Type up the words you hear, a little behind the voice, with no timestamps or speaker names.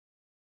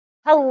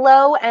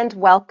Hello and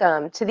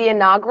welcome to the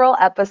inaugural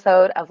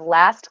episode of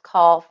Last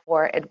Call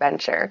for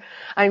Adventure.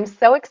 I'm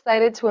so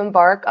excited to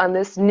embark on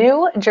this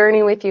new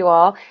journey with you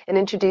all and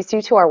introduce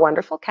you to our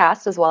wonderful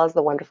cast as well as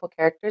the wonderful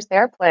characters they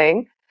are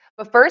playing.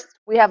 But first,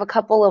 we have a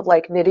couple of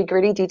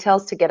nitty-gritty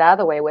details to get out of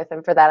the way with,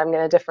 and for that I'm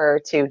going to defer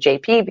to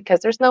JP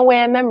because there's no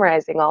way I'm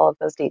memorizing all of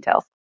those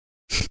details.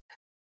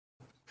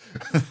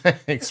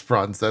 Thanks,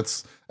 Franz.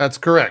 That's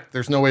correct.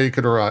 There's no way you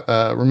could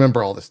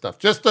remember all this stuff.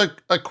 Just a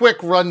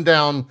quick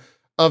rundown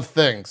of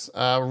things.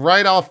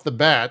 Right off the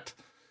bat,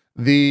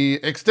 the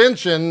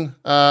extension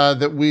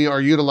that we are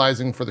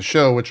utilizing for the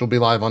show, which will be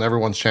live on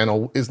everyone's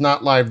channel, is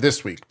not live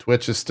this week.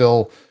 Twitch is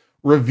still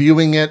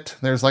reviewing it.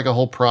 There's a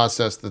whole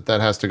process that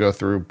has to go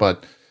through,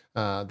 but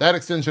that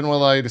extension will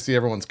allow you to see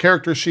everyone's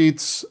character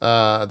sheets.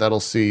 That'll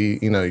see,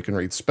 you can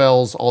read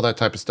spells, all that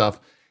type of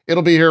stuff.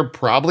 It'll be here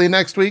probably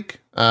next week.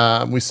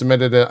 We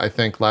submitted it, I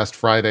think, last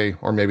Friday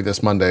or maybe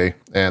this Monday,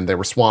 and they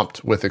were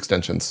swamped with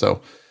extensions.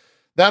 So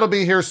that'll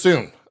be here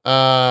soon.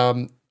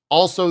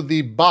 Also,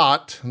 the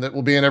bot that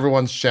will be in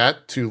everyone's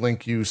chat to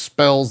link you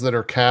spells that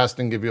are cast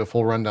and give you a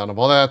full rundown of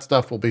all that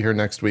stuff will be here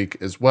next week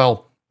as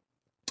well.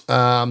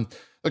 The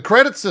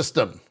credit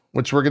system,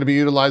 which we're going to be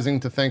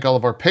utilizing to thank all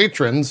of our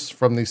patrons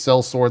from the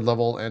Cell Sword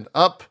level and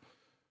up,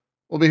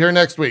 will be here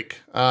next week.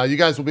 You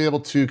guys will be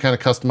able to kind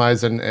of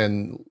customize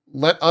and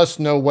let us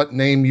know what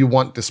name you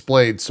want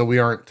displayed so we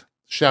aren't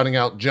shouting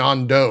out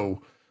John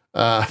Doe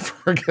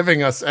for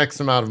giving us X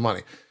amount of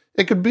money.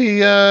 It could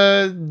be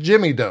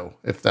Jimmy Doe,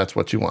 if that's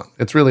what you want.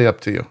 It's really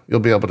up to you. You'll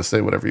be able to say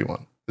whatever you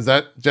want. Is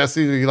that,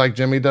 Jesse, do you like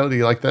Jimmy Doe? Do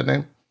you like that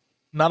name?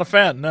 Not a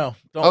fan, no.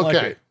 Don't like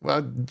it.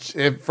 Well,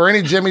 if, for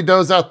any Jimmy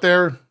Does out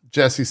there,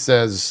 Jesse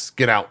says,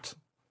 get out.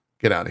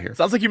 Get out of here.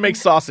 Sounds like you make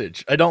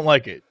sausage. I don't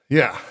like it.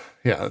 Yeah,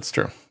 that's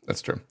true.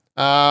 That's true.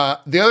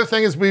 The other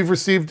thing is we've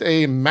received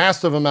a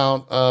massive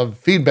amount of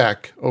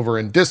feedback over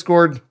in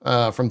Discord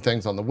from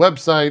things on the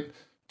website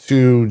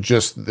to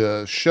just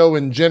the show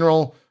in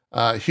general.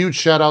 Huge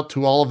shout out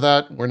to all of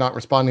that. We're not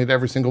responding to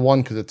every single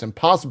one because it's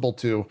impossible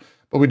to,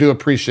 but we do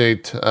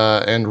appreciate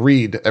and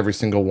read every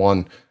single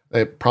one.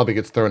 It probably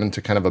gets thrown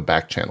into kind of a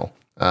back channel.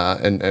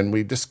 And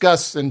we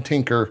discuss and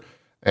tinker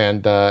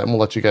and we'll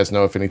let you guys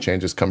know if any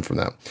changes come from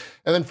that.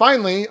 And then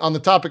finally, on the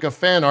topic of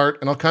fan art,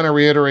 and I'll kind of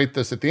reiterate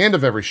this at the end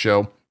of every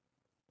show,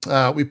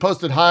 we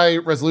posted high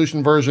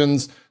resolution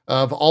versions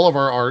of all of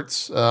our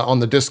arts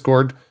on the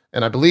Discord,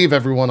 and I believe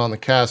everyone on the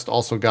cast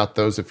also got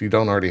those. If you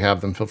don't already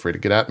have them, feel free to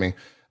get at me.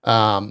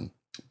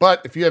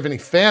 But if you have any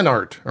fan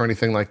art or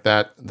anything like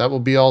that, that will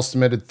be all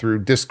submitted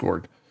through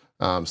Discord.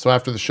 So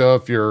after the show,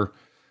 if you're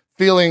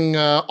feeling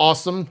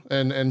awesome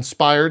and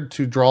inspired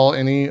to draw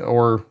any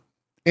or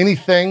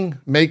anything,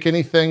 make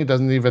anything, it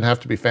doesn't even have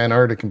to be fan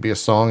art. It can be a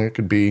song. It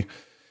could be,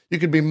 you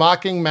could be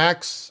mocking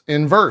Max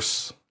in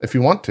verse if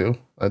you want to.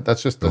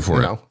 That's just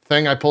the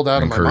thing I pulled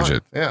out of my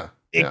mind. Yeah.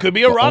 It could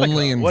be erotica.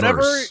 Only in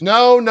whatever. verse.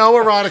 No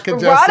erotica,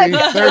 Jesse.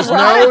 There's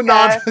no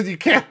you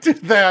can't do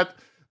that.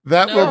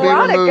 That will be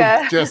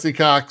removed, Jesse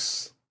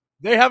Cox.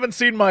 They haven't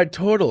seen my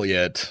total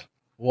yet.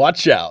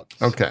 Watch out.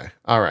 Okay.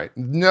 All right.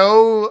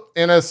 No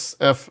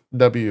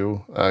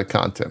NSFW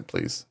content,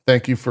 please.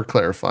 Thank you for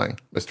clarifying,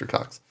 Mr.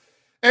 Cox.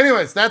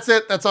 Anyways, that's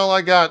it. That's all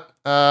I got.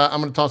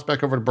 I'm going to toss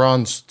back over to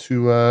Bronze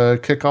to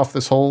kick off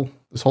this whole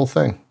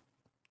thing.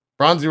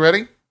 Bronze, you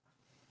ready?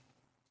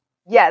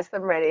 Yes,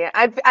 I'm ready.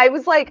 I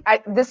was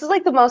this is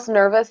the most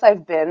nervous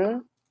I've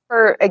been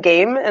for a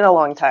game in a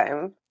long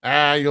time.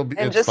 You'll be.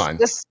 It's fine.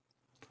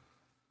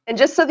 And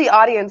just so the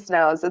audience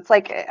knows, it's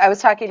I was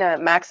talking to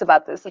Max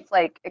about this. It's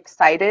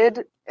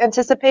excited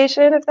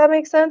anticipation, if that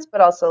makes sense,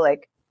 but also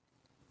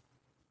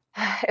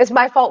it's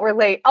my fault we're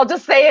late. I'll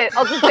just say it.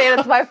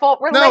 It's my fault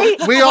we're late.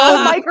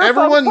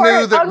 Everyone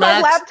knew that Max,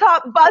 my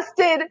laptop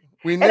busted.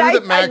 We knew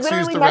that Max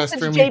used the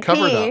restroom. He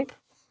covered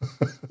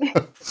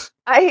up.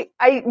 I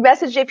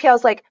messaged JP. I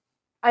was like,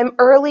 I'm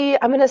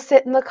early. I'm going to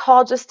sit in the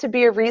call just to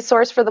be a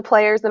resource for the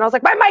players. And I was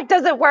like, my mic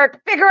doesn't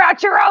work. Figure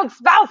out your own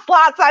spouse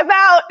slots. I'm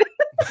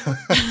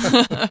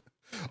out.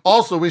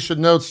 Also, we should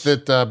note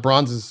that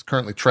Bronze is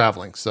currently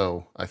traveling.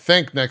 So I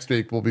think next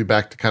week we'll be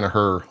back to kind of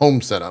her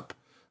home setup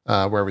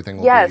where everything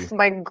will be. Yes,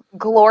 my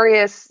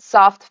glorious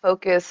soft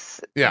focus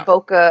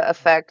bokeh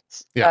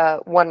effect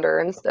wonder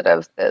instead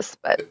of this.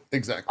 But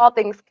exactly. All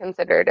things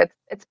considered,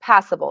 it's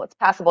passable. It's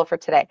passable for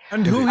today.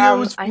 And who here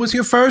was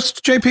here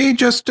first, JP?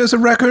 Just as a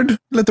record,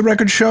 let the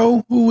record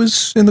show who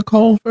was in the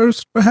call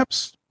first,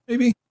 perhaps,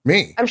 maybe?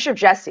 Me. I'm sure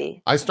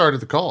Jesse. I started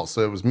the call,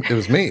 so it was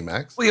me,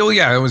 Max. Well,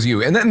 yeah, it was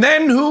you. And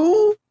then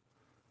who?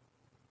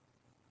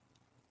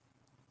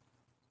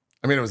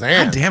 I mean, it was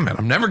Ann. God damn it.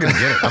 I'm never going to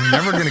get it. I'm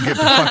never going to get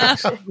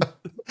the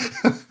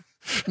fucking...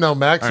 No,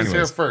 Max is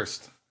here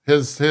first.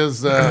 His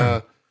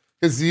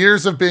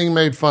years of being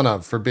made fun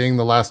of for being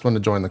the last one to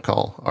join the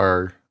call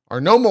are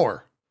no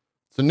more.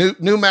 It's a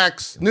new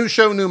Max, new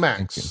show, new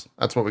Max.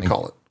 That's what we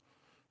call it.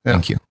 Yeah.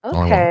 Thank you.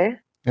 Okay.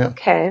 Yeah.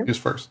 Okay. Who's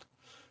first?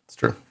 It's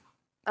true.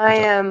 I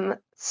am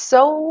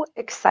so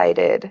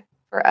excited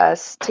for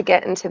us to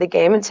get into the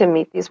game and to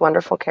meet these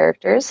wonderful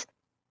characters.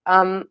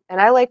 And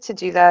I like to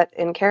do that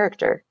in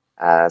character.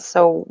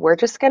 So we're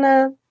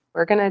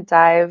gonna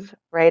dive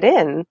right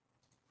in.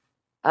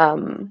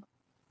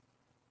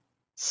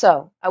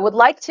 So I would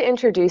like to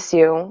introduce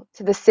you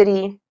to the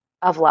city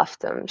of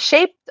Luftum.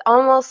 Shaped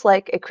almost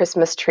like a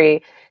Christmas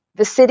tree,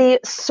 the city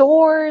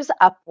soars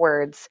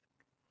upwards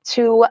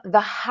to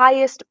the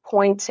highest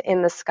point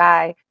in the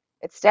sky.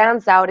 It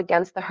stands out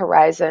against the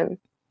horizon,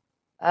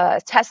 a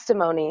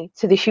testimony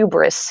to the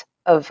hubris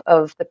of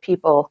the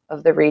people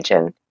of the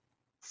region.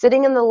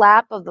 Sitting in the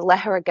lap of the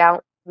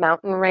Leheragout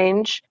mountain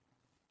range,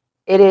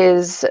 it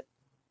is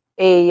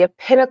a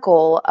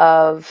pinnacle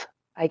of,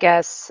 I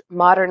guess,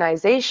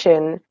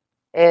 modernization.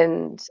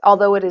 And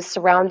although it is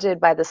surrounded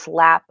by this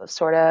lap of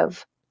sort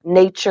of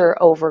nature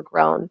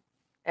overgrown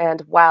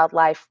and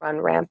wildlife run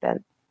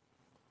rampant,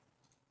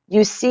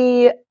 you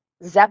see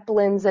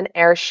zeppelins and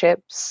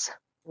airships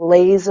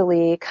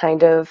lazily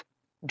kind of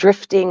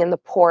drifting in the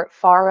port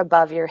far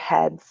above your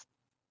heads.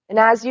 And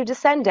as you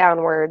descend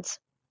downwards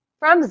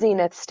from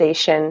Zenith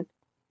Station,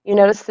 you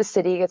notice the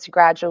city gets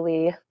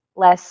gradually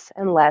less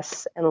and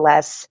less and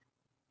less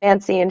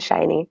fancy and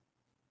shiny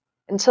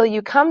until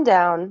you come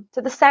down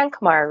to the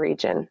Sankmar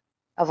region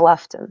of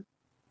Lufton.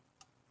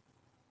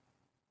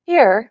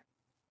 Here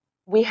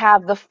we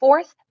have the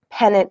 4th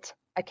Pennant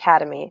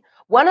Academy,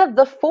 one of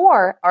the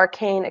 4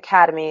 arcane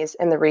academies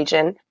in the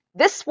region,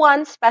 this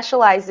one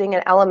specializing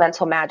in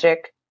elemental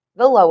magic,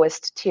 the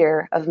lowest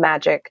tier of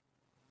magic.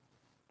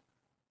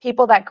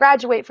 People that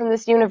graduate from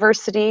this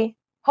university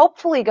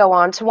hopefully go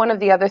on to one of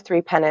the other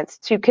 3 pennants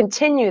to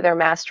continue their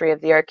mastery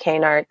of the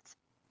arcane arts.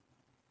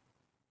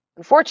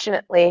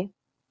 Unfortunately,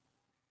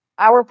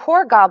 our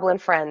poor goblin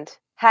friend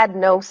had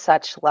no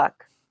such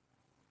luck.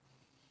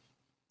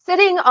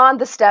 Sitting on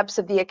the steps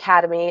of the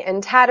academy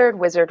in tattered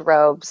wizard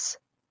robes,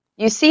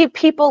 you see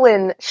people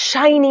in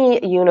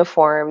shiny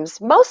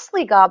uniforms,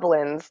 mostly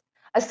goblins,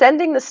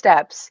 ascending the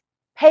steps,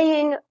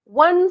 paying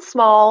one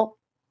small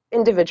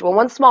individual,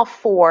 one small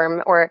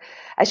form, or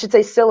I should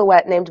say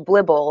silhouette named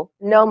Blibble,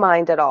 no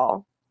mind at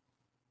all.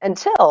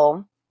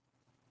 Until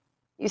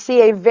you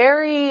see a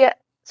very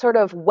sort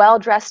of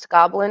well-dressed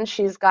goblin.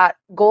 She's got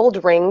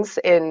gold rings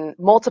in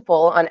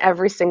multiple on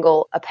every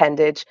single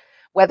appendage,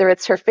 whether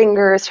it's her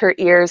fingers, her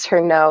ears,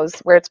 her nose,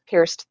 where it's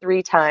pierced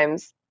 3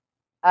 times.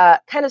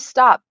 Kind of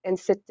stop and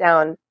sit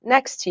down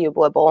next to you,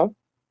 Blibble.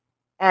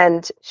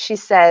 And she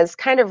says,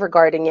 kind of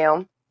regarding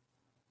you,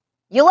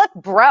 "You look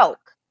broke."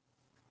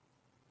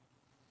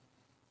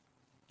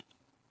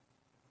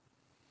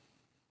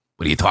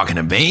 What are you talking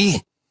to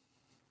me?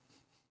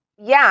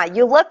 "Yeah,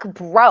 you look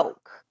broke.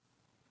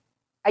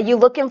 Are you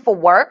looking for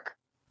work?"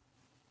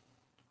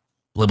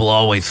 Blibble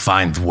always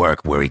finds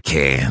work where he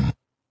can.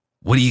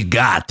 What do you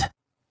got?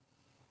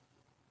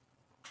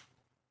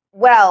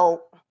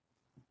 "Well,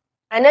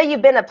 I know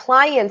you've been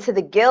applying to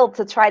the guild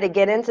to try to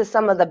get into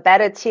some of the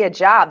better tier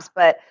jobs,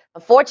 but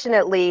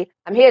unfortunately,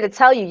 I'm here to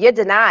tell you you're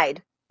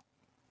denied."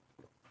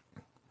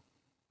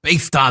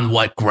 Based on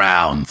what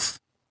grounds?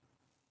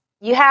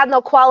 "You have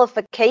no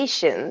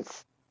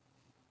qualifications.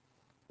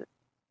 Your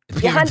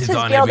Appearances Hunters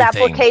on Guild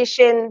everything.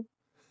 application,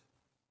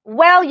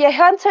 well, your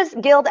Hunters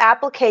Guild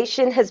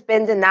application has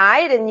been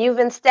denied, and you've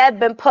instead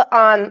been put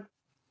on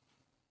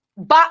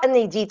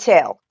botany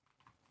detail."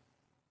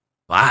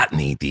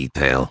 Botany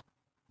detail?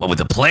 What, with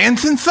the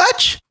plants and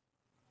such?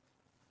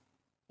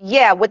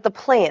 "Yeah, with the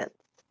plants."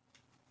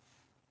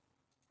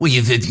 Well,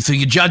 so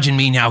you're judging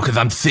me now because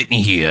I'm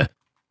sitting here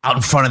out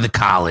in front of the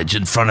college,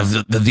 in front of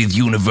the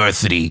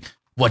university.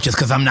 What, just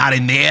because I'm not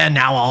in there,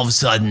 now all of a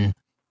sudden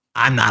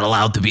I'm not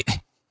allowed to be...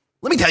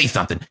 Let me tell you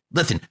something.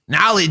 Listen,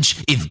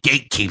 knowledge is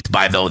gatekept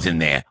by those in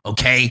there,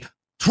 okay?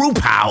 True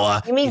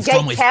power You mean is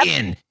from gate-kept?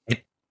 within.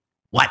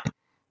 What?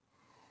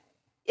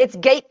 It's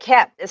gate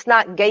kept. It's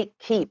not gate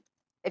keep.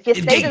 If you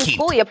It's stayed in gatekept.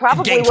 school, you It's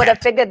probably would have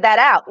gatekept. figured that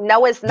out.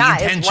 No, it's The not.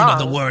 It's intention of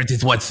the wrong. words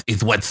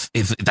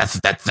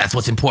that's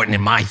what's important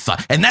in my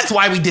thought, and that's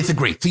why we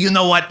disagree. So you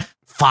know what?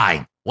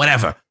 Fine,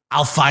 whatever.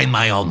 I'll find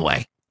my own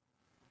way.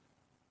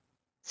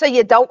 So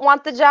you don't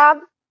want the job?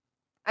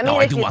 I mean, No,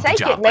 I if do you want the take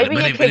job, it, maybe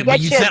you could but get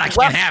you your... said I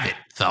can't have it,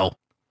 so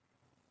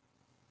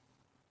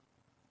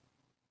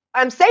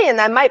I'm saying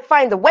I might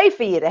find a way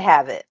for you to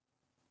have it.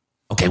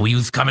 okay. Well,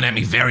 you're coming at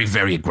me very,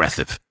 very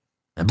aggressive,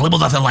 and Blibble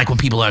doesn't like when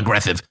people are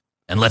aggressive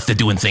unless they're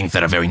doing things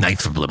that are very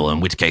nice for Blibble. In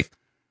which case,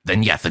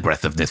 then yes,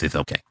 aggressiveness is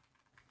okay.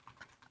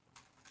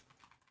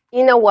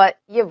 You know what?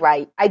 You're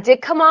right. I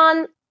did come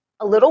on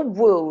a little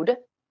rude,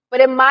 but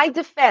in my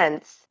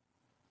defense,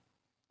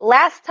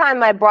 last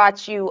time I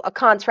brought you a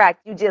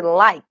contract you didn't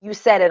like, you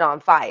set it on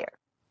fire.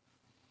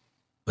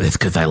 But it's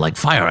because I like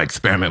fire. I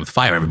experiment with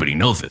fire. Everybody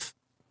knows this.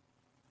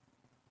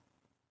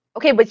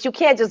 Okay, but you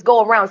can't just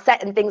go around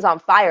setting things on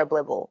fire,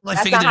 Blibble. Well, I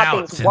That's figured not it how out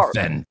things since work.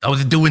 then. I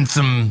was doing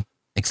some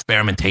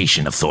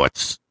experimentation of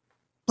sorts.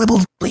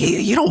 Blibble,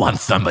 you don't want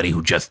somebody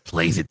who just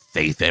plays it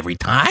safe every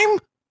time. I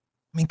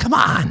mean, come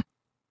on.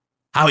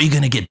 How are you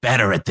going to get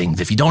better at things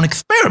if you don't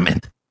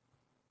experiment?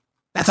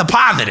 That's a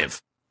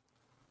positive.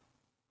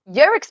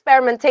 Your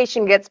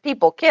experimentation gets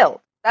people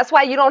killed. That's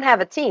why you don't have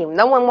a team.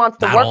 No one wants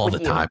to Not work all with the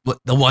you. time, but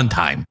the one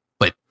time.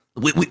 But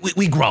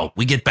We grow.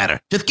 We get better.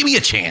 Just give me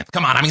a chance.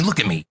 Come on. I mean, look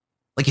at me.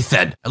 Like you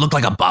said, I look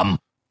like a bum.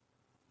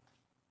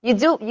 You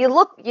do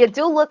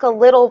look a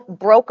little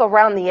broke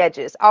around the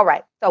edges. All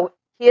right. So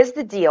here's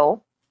the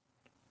deal.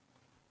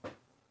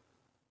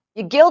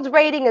 Your guild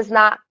rating is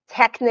not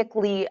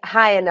technically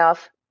high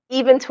enough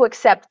even to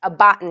accept a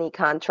botany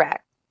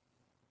contract.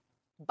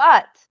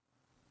 But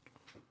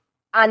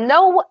I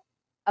know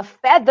a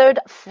feathered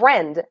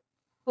friend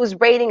whose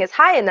rating is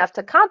high enough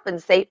to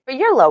compensate for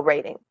your low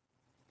rating.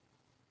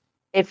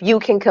 If you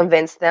can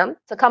convince them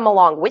to come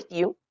along with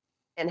you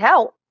and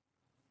help,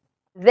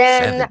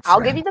 then Feathered I'll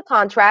give friend. you the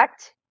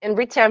contract in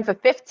return for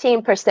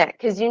 15%,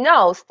 because you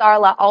know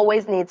Starla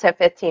always needs her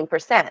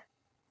 15%.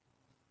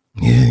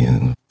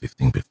 Yeah,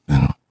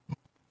 15%.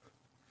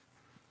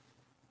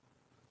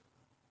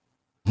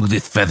 Who's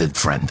this feathered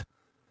friend?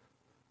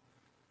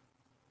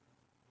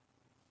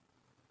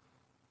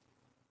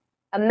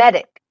 A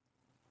medic.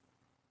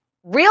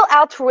 Real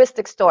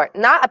altruistic sort,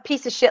 not a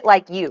piece of shit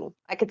like you.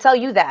 I can tell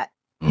you that.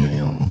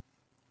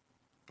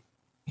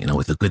 You know,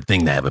 it's a good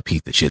thing to have a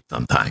piece of shit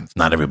sometimes.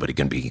 Not everybody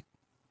can be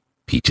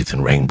peaches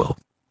and rainbow.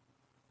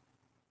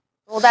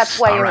 Well, that's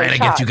why All you're right, in I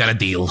charge. guess you got a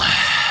deal.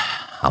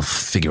 I'll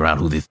figure out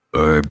who this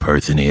bird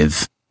person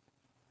is.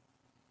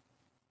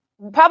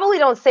 Probably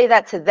don't say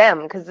that to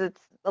them because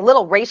it's a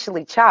little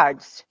racially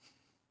charged.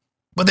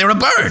 But they're a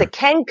bird. It's a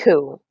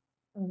kenku.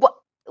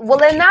 Well,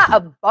 they're not a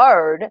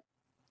bird.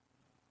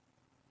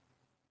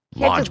 You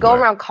can't Large just go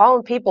bird. around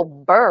calling people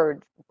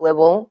birds,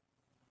 Blibble.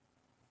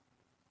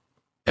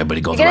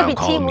 Everybody goes You're gonna around be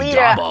calling team me leader.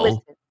 Gobbo.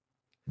 Listen,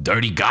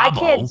 Dirty I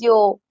can't Gobbo.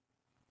 deal.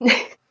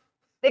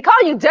 They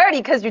call you dirty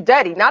because you're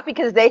dirty, not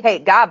because they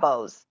hate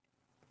gobbos.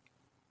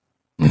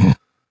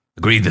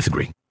 Agree,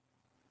 disagree.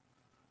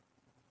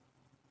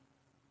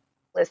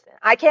 Listen,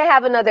 I can't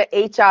have another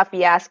HR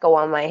fiasco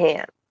on my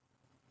hand.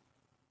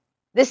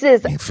 This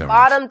is Yeah, fair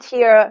bottom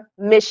tier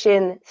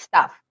mission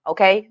stuff,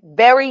 okay?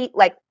 Very,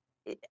 like,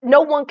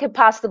 no one could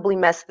possibly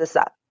mess this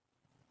up.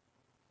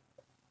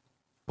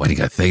 Why do you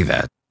gotta say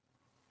that?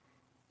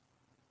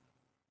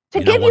 To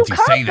You know, give you once you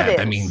say confidence.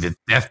 that means it's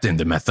destined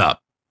to mess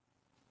up.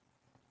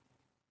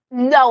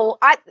 No,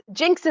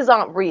 jinxes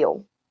aren't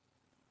real.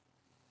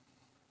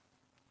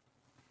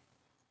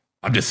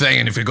 I'm just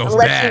saying, if it goes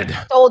Unless bad, you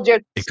sold your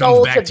it comes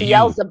soul back to to you.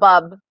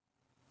 Beelzebub.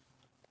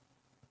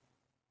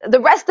 The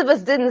rest of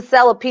us didn't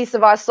sell a piece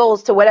of our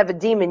souls to whatever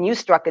demon you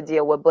struck a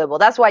deal with, Blibble.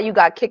 That's why you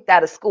got kicked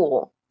out of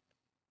school.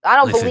 I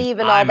don't Listen, believe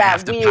in all I'm that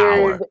after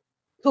weird power.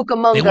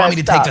 Cucamonga They want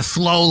me to take the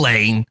stuff. slow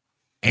lane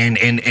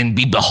and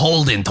be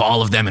beholden to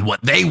all of them and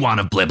what they want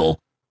of Blibble.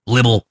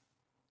 Blibble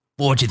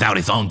forges out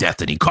his own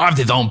destiny, carves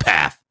his own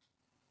path.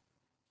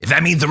 If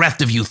that means the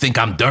rest of you think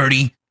I'm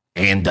dirty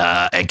and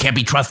can't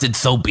be trusted,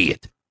 so be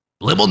it.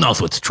 Blibble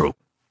knows what's true.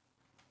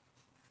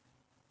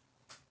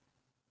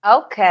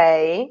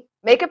 Okay.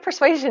 Make a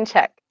persuasion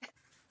check.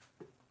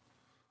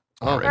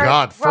 Oh First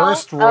God!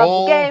 First roll of the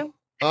roll game.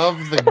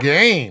 of the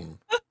game.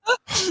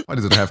 Why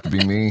does it have to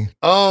be me?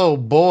 Oh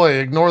boy!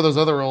 Ignore those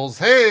other rolls.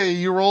 Hey,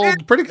 you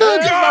rolled pretty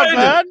good. It's not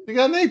bad. You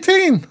got an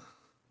 18.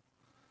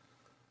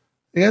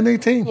 You got an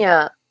 18.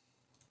 Yeah.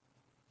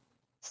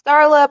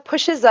 Starla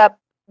pushes up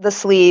the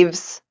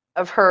sleeves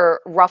of her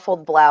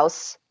ruffled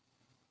blouse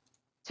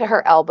to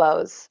her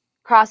elbows,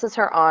 crosses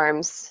her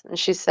arms, and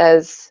she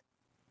says,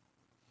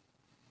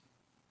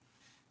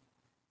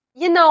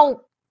 "You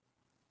know,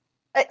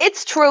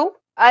 it's true.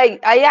 I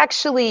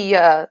actually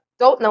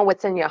don't know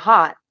what's in your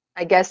heart.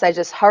 I guess I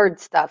just heard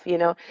stuff, you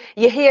know.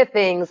 You hear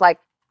things like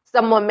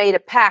someone made a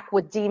pact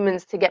with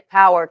demons to get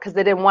power because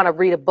they didn't want to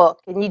read a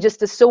book, and you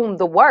just assume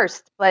the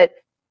worst, but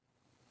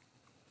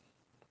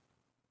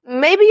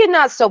maybe you're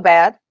not so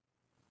bad."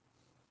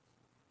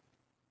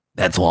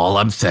 That's all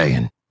I'm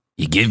saying.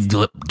 You give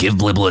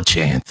Blibble a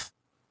chance.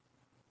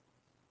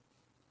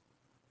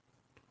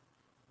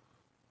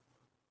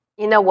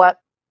 You know what?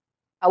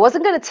 I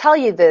wasn't going to tell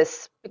you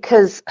this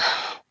because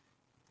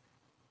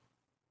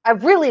I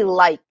really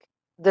like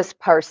this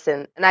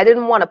person, and I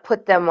didn't want to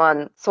put them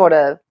on sort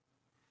of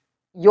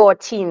your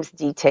team's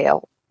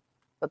detail.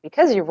 But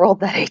because you rolled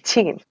that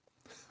 18,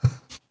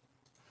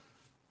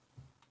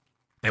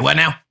 Hey, what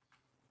now?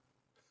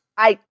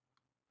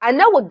 I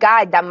know a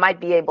guide that might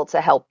be able to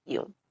help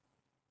you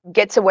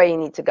get to where you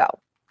need to go.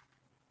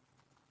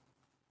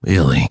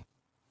 Really?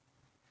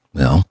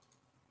 Well,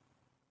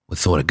 what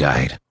sort of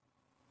guide?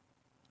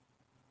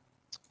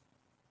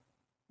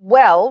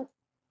 Well,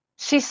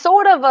 she's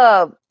sort of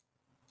a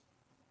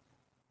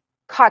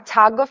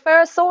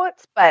cartographer of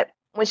sorts, but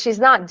when she's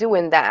not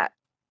doing that,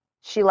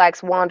 she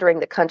likes wandering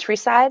the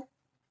countryside.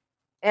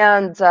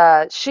 And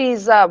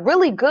she's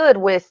really good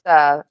with,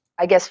 I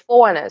guess,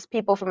 foreigners,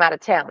 people from out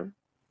of town.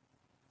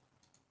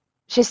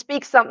 She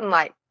speaks something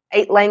like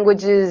 8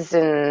 languages,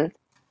 and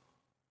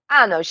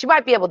I don't know, she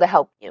might be able to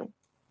help you.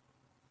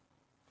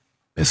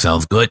 That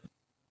sounds good.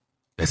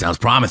 That sounds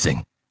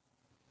promising.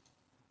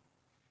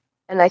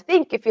 And I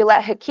think if you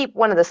let her keep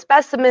one of the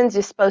specimens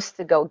you're supposed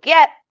to go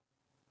get,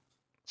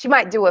 she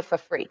might do it for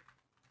free.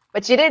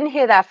 But you didn't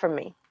hear that from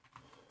me.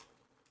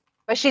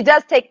 But she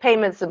does take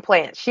payments in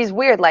plants. She's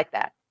weird like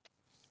that.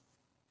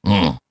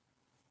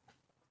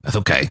 That's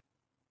okay.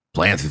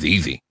 Plants is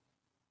easy.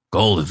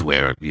 Gold is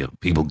where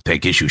people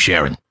take issue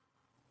sharing.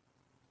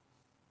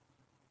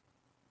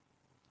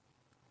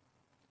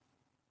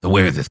 So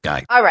where is this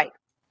guy? All right.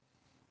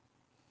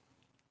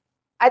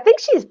 I think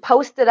she's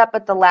posted up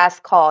at the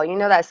last call. You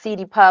know that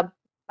seedy pub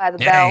by the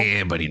bell? Yeah,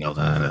 everybody knows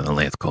the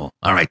last call.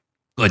 All right,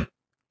 good.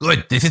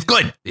 This is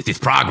good. This is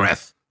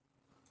progress.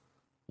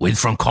 Went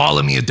from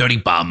calling me a dirty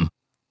bum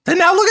to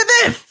now look at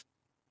this.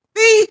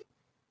 See?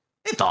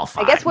 It's all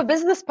fine. I guess we're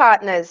business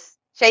partners.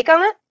 Shake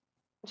on it?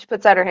 She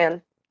puts out her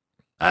hand.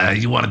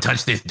 You want to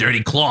touch this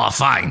dirty claw?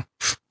 Fine.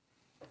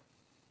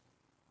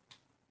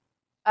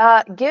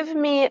 Give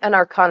me an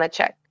Arcana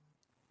check.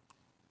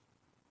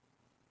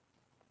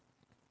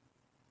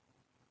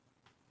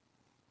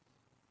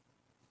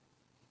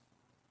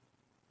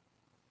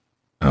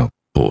 Oh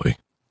boy.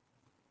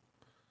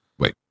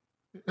 Wait.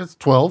 It's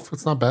 12.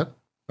 It's not bad.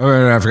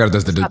 Oh, I forgot it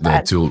does the Not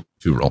bad. two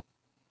roll.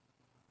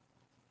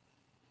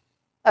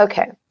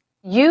 Okay.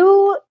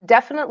 You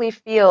definitely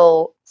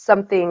feel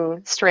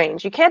something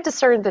strange. You can't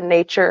discern the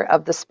nature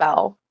of the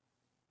spell,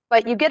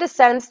 but you get a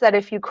sense that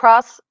if you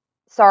cross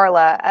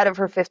Sarla out of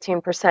her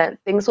 15%,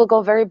 things will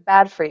go very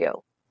bad for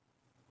you.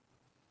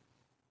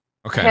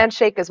 Okay. A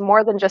handshake is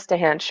more than just a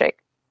handshake.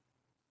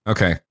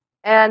 Okay.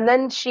 And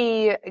then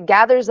she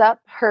gathers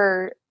up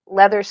her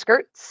leather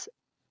skirts,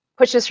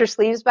 pushes her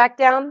sleeves back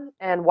down,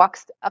 and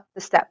walks up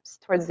the steps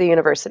towards the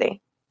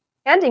university,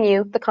 handing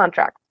you the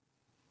contract.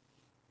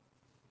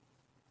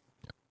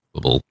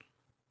 Little.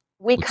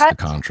 We Looks cut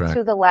the contract.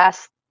 to the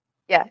last.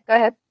 Yeah, go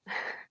ahead.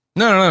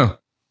 No.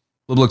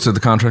 Little looks at the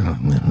contract.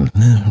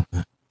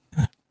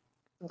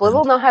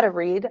 Blibble know how to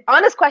read?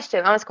 Honest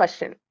question.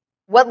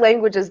 What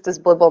languages does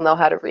Blibble know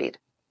how to read?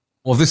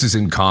 Well, if this is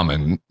in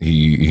common,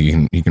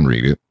 he can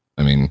read it.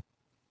 I mean,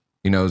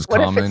 he knows What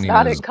common. if it's He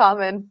not knows in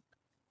common?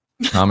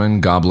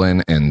 common,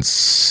 goblin, and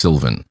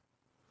Sylvan.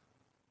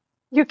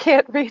 You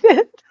can't read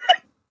it.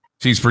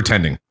 She's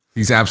pretending.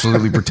 He's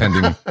absolutely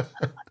pretending.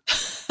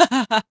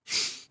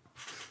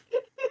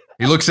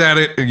 He looks at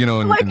it,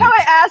 and Like how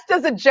I asked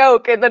as a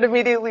joke and then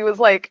immediately was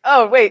like,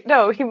 oh, wait,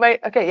 no, he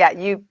might. Okay, yeah,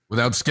 you.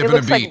 without skipping a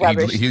looks like beat,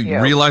 rubbish he to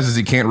you. realizes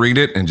he can't read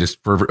it, and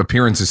just for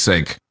appearance's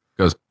sake,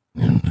 goes,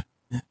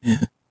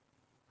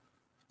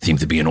 Seems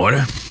to be in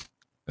order.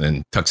 and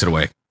then tucks it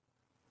away.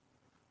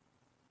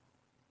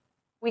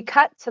 We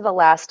cut to the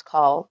last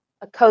call,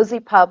 a cozy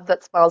pub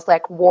that smells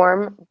like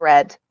warm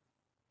bread.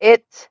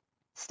 It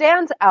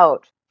stands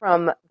out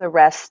from the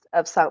rest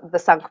of the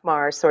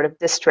Sankmar sort of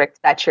district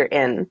that you're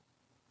in.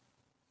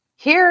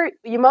 Here,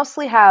 you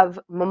mostly have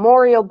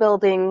memorial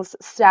buildings,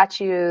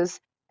 statues,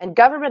 and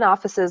government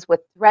offices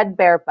with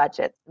threadbare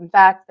budgets. In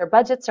fact, their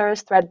budgets are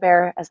as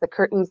threadbare as the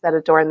curtains that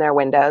adorn their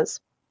windows.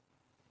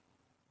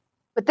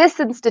 But this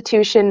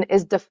institution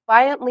is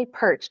defiantly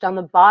perched on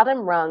the bottom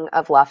rung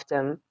of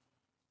Luftum,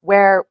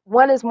 where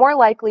one is more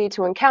likely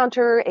to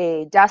encounter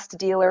a dust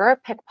dealer or a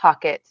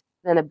pickpocket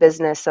than a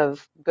business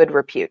of good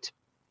repute.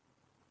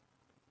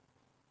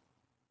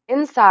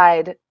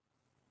 Inside,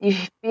 you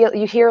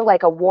hear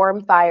like a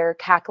warm fire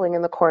cackling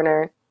in the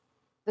corner.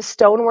 The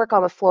stonework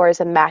on the floor is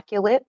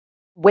immaculate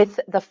with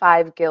the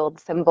 5 guild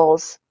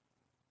symbols.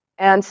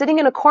 And sitting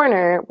in a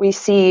corner, we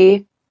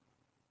see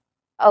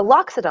a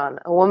Loxodon,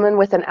 a woman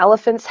with an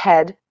elephant's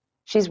head.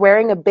 She's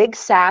wearing a big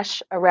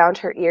sash around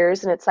her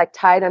ears, and it's like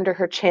tied under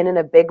her chin in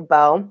a big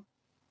bow.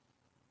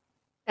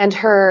 And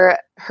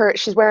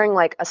she's wearing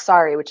like a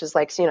sari, which is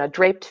like,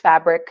 draped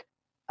fabric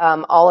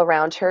all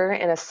around her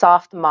in a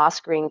soft moss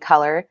green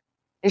color.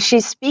 And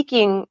she's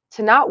speaking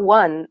to not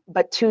one,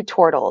 but 2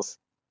 turtles.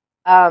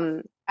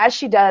 As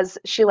she does,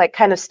 she like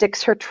kind of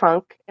sticks her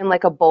trunk in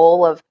like a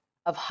bowl of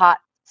hot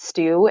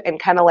stew and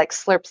kind of like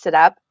slurps it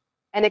up,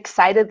 and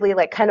excitedly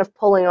like kind of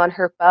pulling on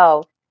her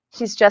bow.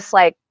 She's just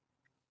like,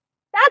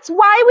 that's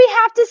why we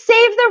have to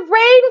save the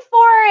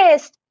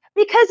rainforest,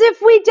 because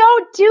if we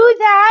don't do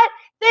that,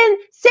 then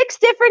 6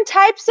 different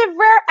types of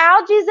rare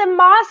algae and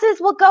mosses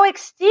will go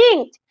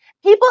extinct.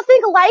 People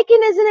think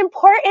lichen isn't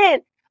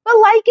important, but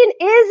lichen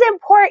is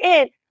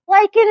important.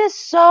 Lichen is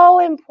so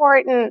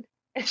important.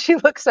 And she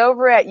looks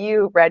over at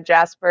you, Red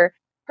Jasper,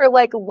 her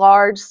like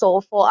large,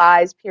 soulful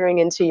eyes peering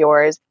into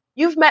yours.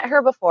 You've met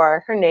her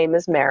before. Her name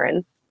is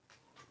Marin.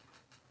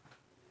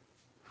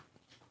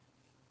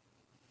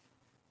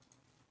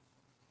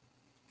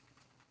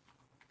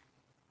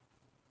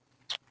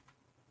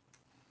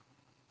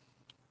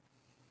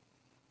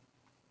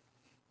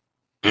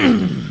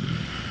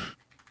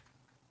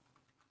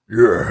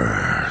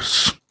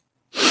 Yes.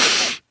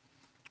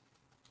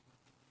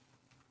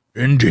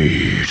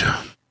 Indeed.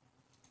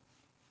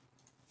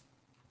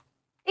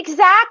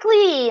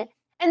 Exactly.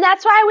 And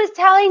that's why I was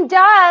telling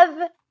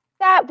Dove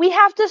that we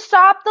have to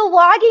stop the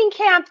logging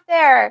camp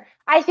there.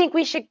 I think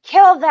we should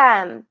kill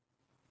them.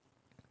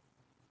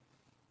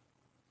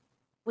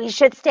 We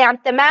should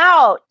stamp them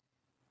out.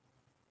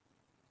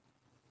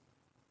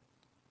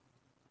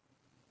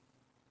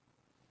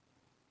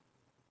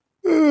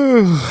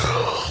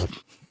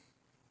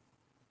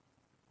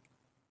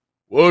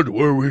 What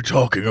were we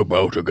talking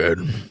about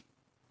again?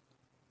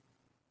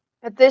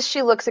 At this,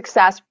 she looks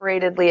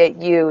exasperatedly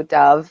at you,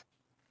 Dove,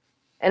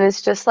 and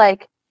it's just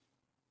like,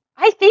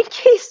 I think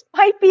he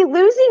might be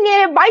losing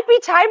it. It might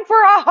be time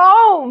for a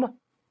home.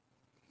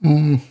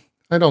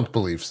 I don't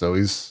believe so.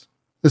 This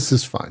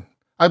is fine.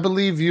 I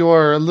believe you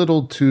are a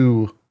little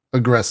too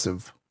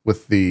aggressive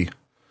with the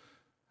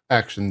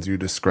actions you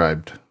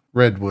described.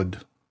 Red would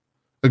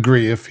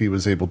agree if he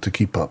was able to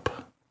keep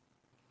up.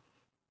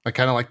 I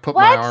kind of like put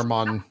my What? arm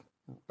on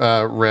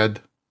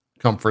Red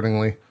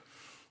comfortingly.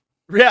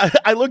 Yeah,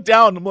 I look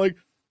down. I'm like,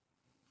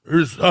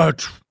 is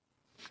that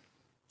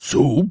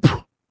soup?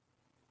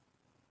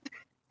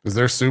 Is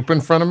there soup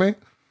in front of me?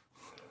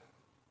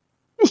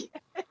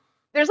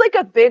 There's like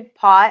a big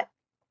pot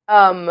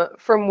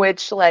from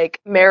which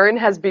like Marin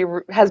has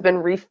been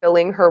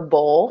refilling her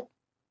bowl.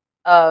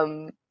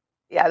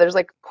 Yeah, there's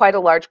like quite a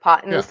large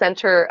pot in the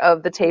center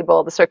of the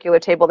table, the circular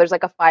table. There's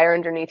like a fire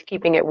underneath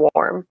keeping it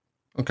warm.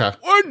 Okay.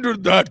 When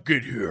did that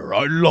get here?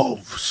 I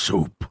love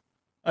soup.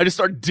 I just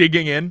start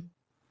digging in.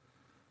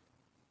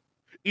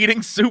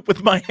 Eating soup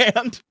with my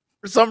hand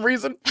for some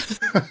reason.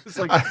 Just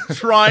like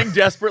trying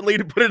desperately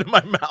to put it in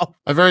my mouth.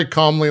 I very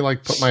calmly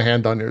like put my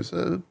hand on yours.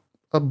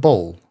 A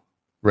bowl,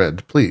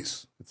 Red,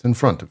 please. It's in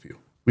front of you.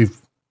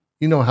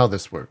 You know how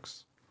this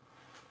works.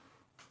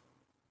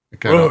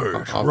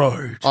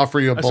 Right. Offer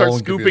you a bowl. I start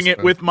and give you a scooping it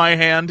spoon. with my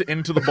hand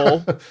into the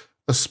bowl.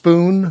 A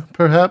spoon,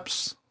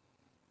 perhaps?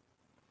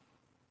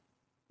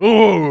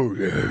 Oh,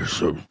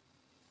 yes. A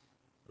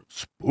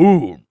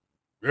spoon.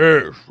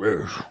 Yes.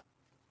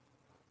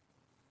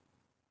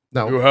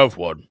 No. You have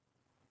one.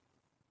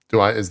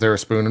 Is there a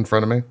spoon in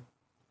front of me?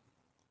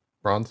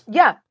 Bronze?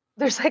 Yeah,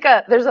 there's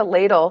a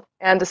ladle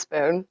and a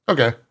spoon.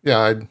 Okay.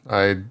 Yeah,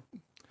 I'd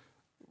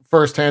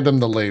first hand him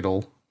the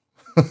ladle.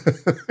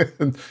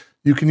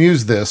 You can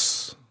use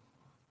this,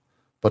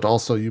 but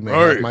also you may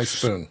have my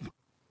spoon.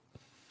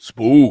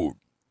 Spoon.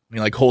 And he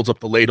like holds up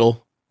the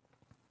ladle.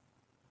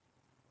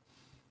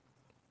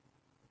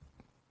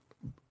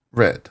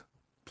 Red,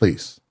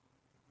 please.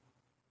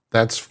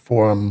 That's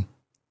from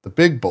the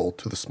big bowl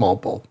to the small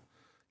bowl.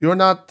 You're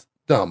not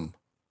dumb.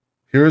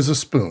 Here is a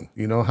spoon.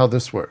 You know how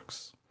this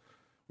works.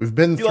 We've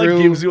been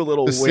through gives you a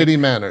little the wink. city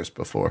manners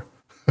before.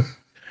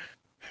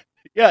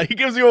 Yeah, he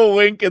gives you a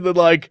wink and then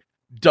like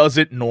does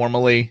it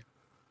normally.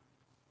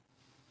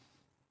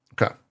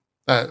 Okay.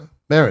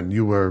 Marin,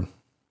 you were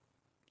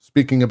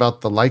speaking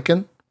about the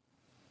lichen?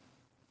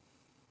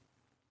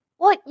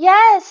 Well,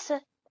 yes.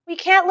 We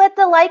can't let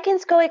the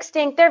lichens go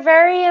extinct. They're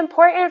very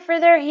important for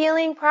their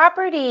healing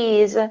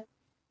properties.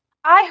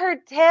 I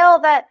heard tale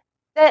that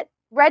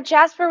Red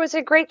Jasper was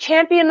a great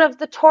champion of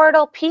the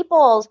Tortle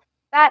peoples,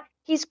 that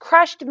he's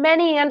crushed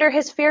many under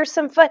his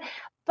fearsome foot.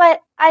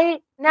 But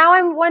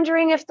I'm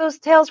wondering if those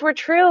tales were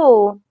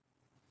true.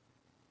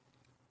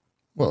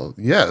 Well,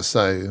 yes,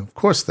 of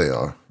course they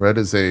are. Red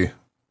is a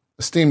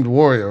esteemed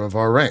warrior of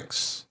our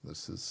ranks.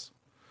 This is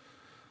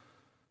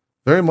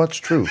very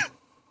much true.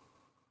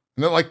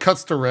 And it like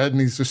cuts to Red,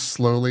 and he's just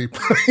slowly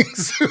putting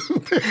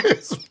soup in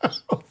his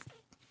mouth.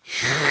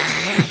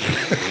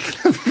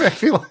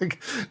 Maybe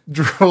like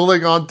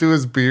drooling onto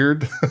his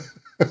beard.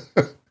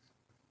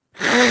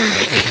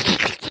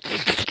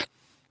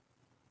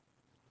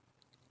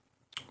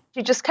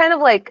 She just kind of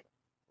like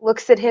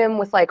looks at him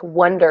with like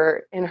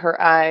wonder in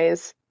her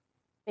eyes,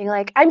 being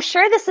like, I'm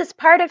sure this is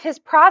part of his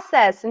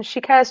process. And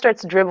she kind of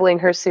starts dribbling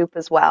her soup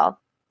as well.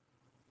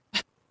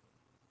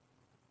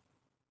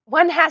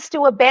 One has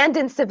to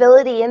abandon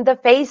civility in the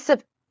face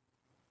of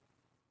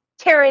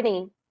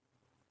tyranny.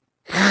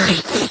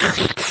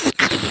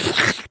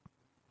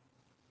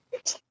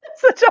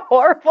 Such a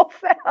horrible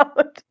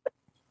sound.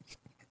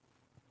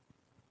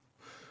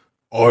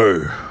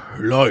 I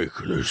like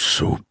this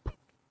soup.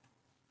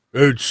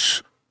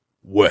 It's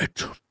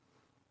wet.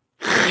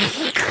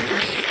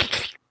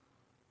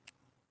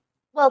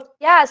 Well,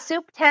 yeah,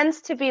 soup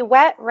tends to be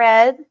wet,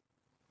 Red.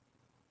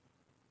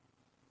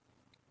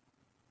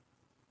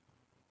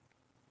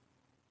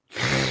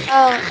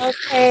 Oh,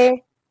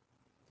 okay.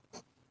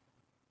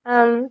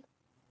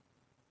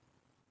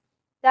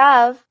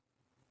 Dove,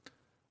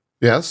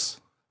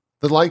 Yes?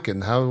 The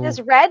lichen, how...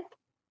 does Red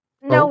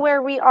know Oh.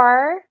 where we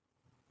are?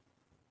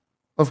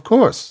 Of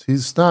course,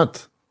 he's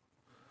not...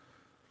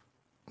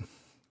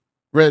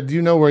 Red, do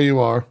you know where you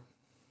are?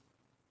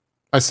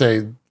 I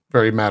say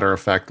very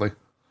matter-of-factly.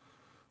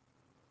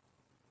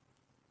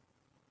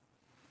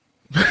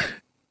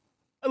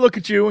 I look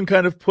at you and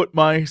kind of put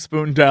my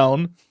spoon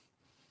down.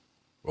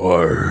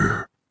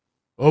 Why,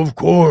 of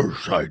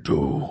course I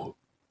do.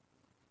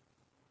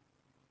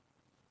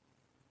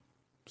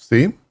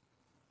 See?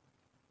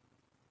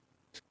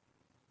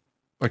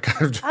 I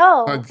kind of...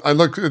 Oh. I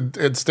look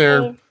and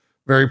stare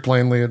very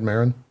plainly at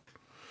Marin.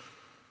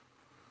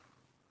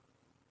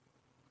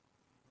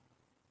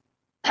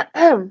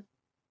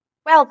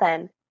 Well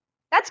then,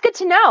 that's good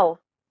to know.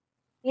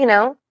 You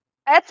know,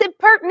 that's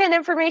impertinent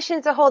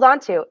information to hold on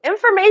to.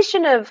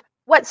 Information of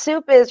what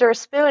soup is or a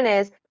spoon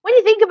is, when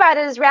you think about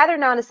it, is rather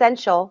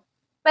non-essential.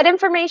 But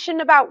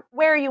information about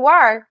where you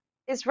are,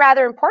 is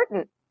rather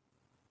important.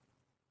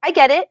 I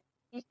get it.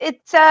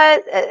 It's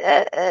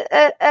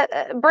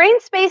a brain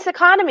space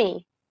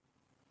economy.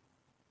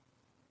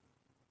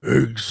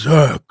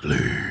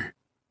 Exactly.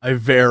 I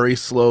very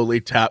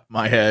slowly tap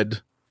my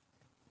head.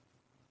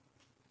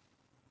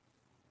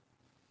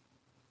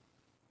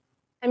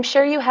 I'm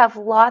sure you have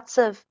lots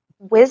of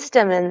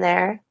wisdom in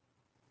there.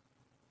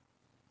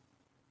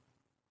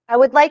 I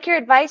would like your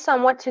advice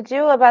on what to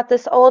do about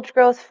this old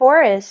growth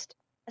forest,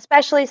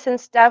 especially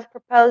since Dove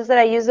proposed that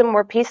I use a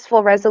more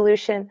peaceful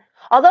resolution.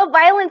 Although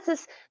violence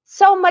is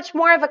so much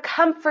more of a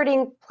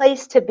comforting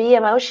place to be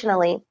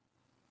emotionally.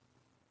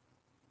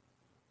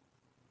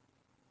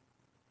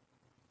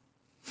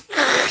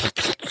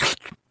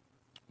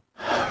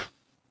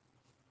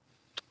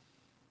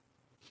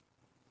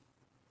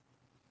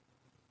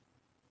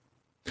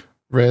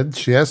 Red,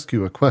 she asked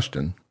you a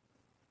question.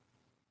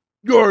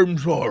 I'm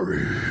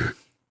sorry.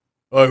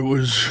 I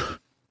was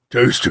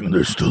tasting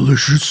this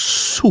delicious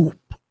soup.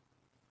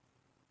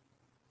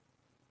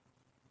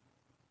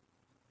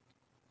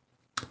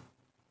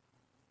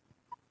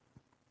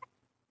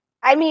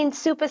 I mean,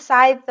 soup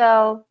aside,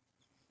 though,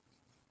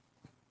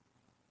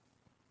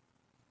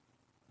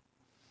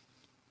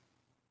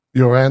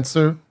 Your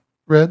answer,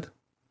 Red?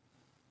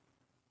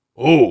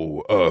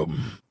 Oh,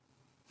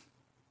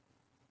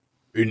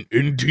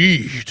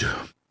 indeed.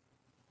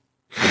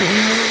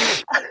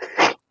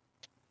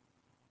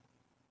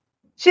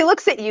 She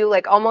looks at you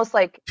like almost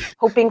like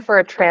hoping for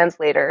a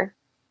translator.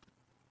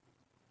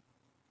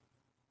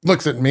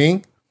 Looks at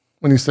me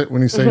when you say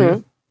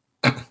Mhm.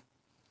 you.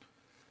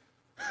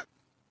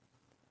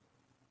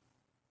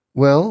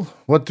 Well,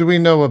 what do we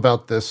know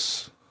about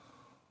this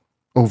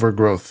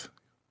overgrowth?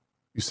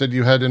 You said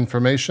you had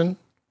information?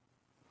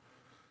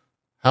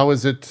 How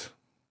is it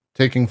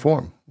taking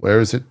form? Where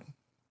is it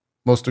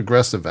most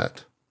aggressive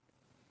at?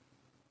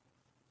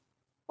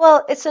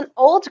 well, it's an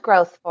old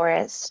growth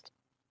forest,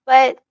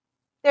 but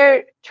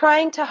they're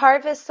trying to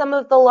harvest some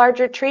of the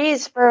larger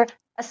trees for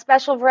a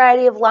special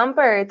variety of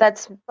lumber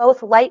that's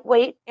both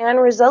lightweight and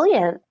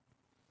resilient.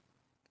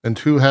 And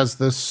who has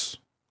this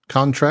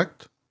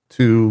contract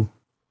to...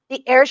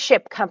 The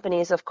airship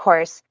companies, of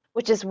course,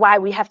 which is why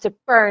we have to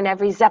burn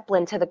every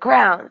Zeppelin to the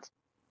ground.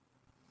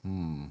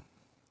 We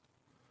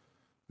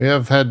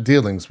have had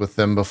dealings with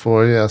them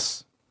before,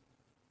 yes.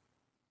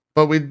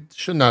 But we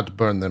should not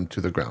burn them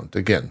to the ground.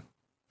 Again,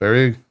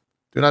 do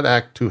not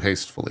act too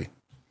hastily.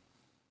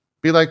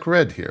 Be like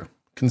Red here.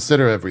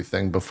 Consider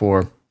everything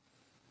before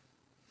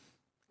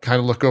kind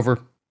of look over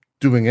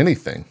doing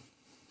anything.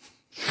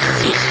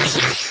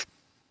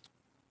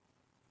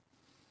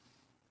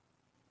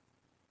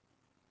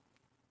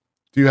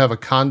 Do you have a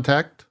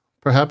contact,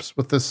 perhaps,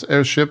 with this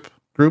airship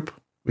group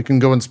we can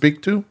go and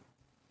speak to?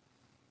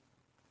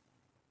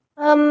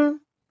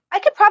 I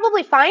could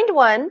probably find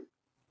one.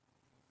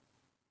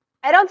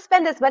 I don't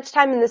spend as much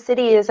time in the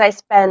city as I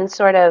spend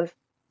sort of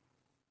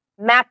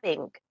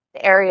mapping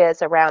the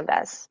areas around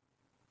us.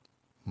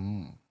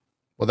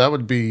 Well, that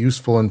would be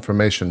useful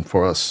information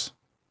for us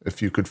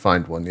if you could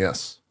find one,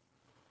 yes.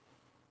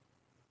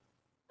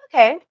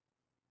 Okay,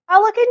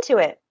 I'll look into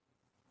it.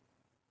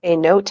 A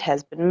note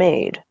has been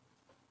made.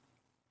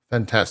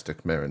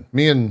 Fantastic, Marin.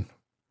 Me and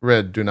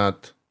Red do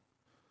not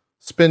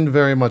spend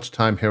very much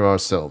time here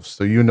ourselves,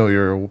 so you know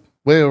your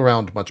way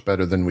around much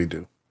better than we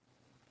do.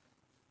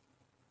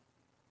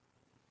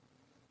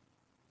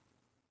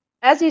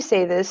 As you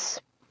say this,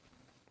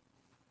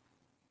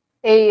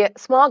 a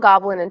small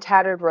goblin in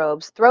tattered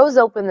robes throws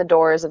open the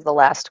doors of the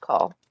last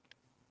call.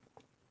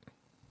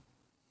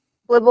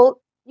 Blibble,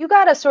 you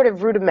got a sort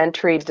of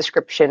rudimentary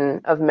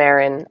description of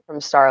Marin from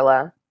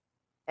Starla,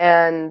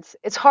 and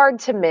it's hard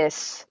to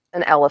miss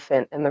an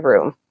elephant in the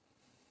room.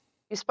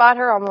 You spot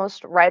her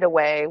almost right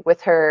away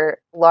with her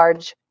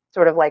large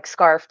sort of like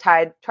scarf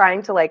tied,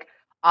 trying to like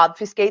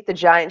obfuscate the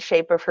giant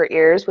shape of her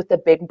ears with the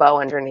big bow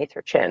underneath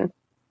her chin.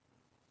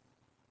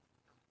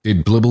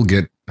 Did Blibble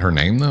get her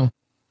name, though?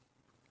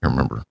 I can't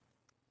remember.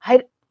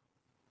 I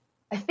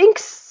think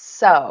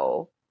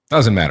so.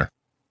 Doesn't matter.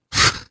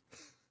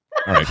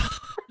 All right.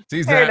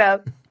 Sees Fair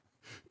that. enough.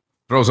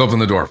 Throws open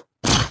the door.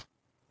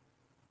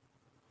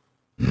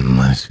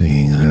 Let's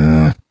see.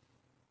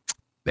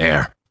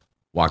 There.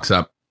 Walks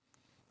up.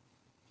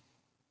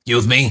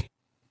 Excuse me?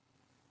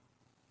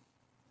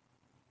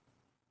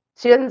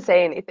 She doesn't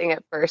say anything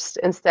at first,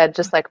 instead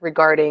just like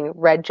regarding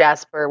Red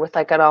Jasper with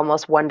like an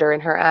almost wonder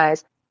in her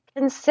eyes.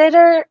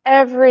 Consider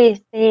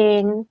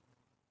everything.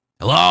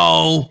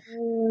 Hello?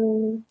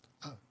 Oh,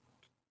 Get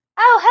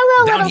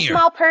hello, down little here.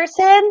 small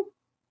person.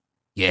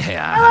 Yeah.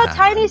 Hello,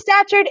 tiny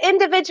statured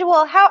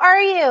individual. How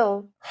are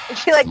you? And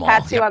she like Small,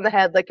 pats you yep. on the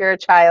head like you're a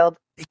child.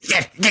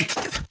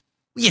 What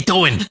you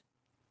doing? Is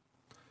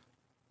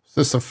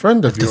this a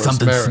friend of Because yours,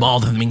 something Marin? small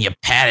doesn't mean you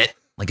pat it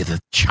like it's a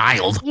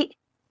child.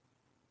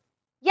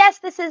 Yes,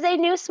 this is a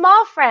new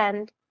small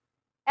friend.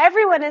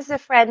 Everyone is a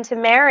friend to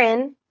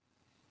Marin.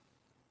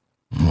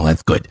 Well,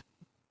 that's good.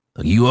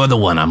 You are the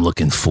one I'm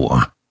looking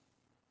for.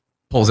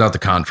 Pulls out the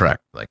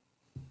contract. Like,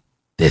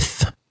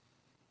 This.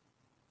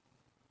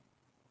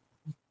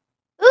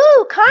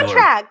 Ooh,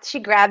 contract. She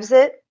grabs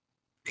it.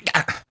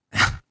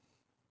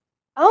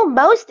 Oh,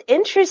 most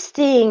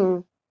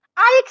interesting.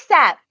 I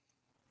accept.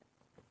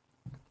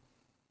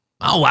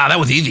 Oh, wow, that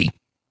was easy.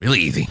 Really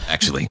easy,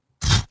 actually.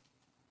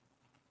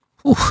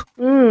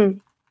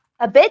 Whew.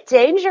 A bit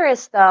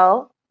dangerous,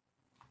 though.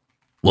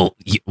 Well,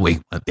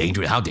 wait,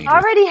 dangerous? How dangerous?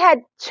 Already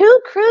had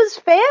 2 crews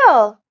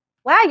fail.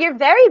 Wow, you're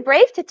very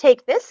brave to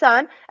take this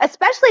on,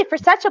 especially for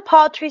such a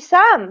paltry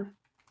sum.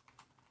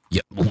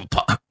 Yeah.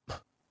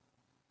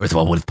 First of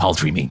all, what does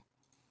paltry mean?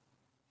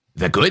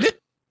 Is that good?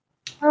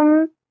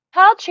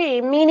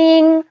 Paltry,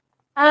 meaning,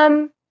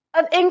 of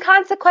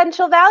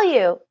inconsequential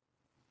value.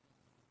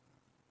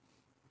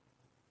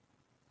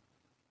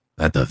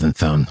 That doesn't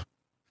sound...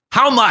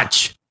 How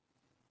much?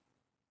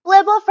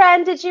 Blibble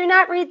friend, did you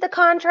not read the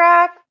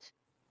contract?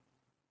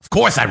 Of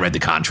course I read the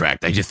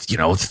contract. I just,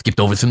 skipped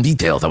over some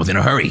details. I was in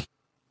a hurry.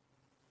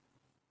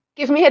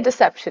 Give me a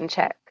deception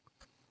check.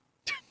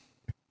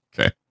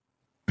 Okay.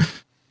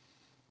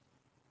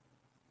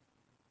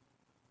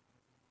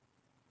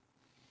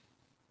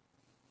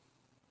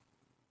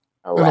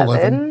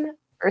 11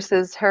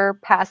 versus her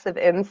passive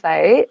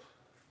insight.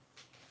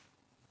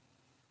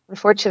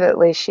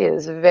 Unfortunately, she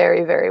is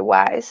very, very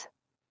wise.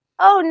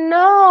 Oh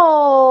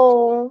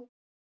no!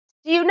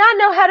 Do you not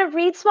know how to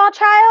read, small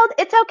child?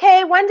 It's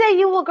okay. One day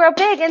you will grow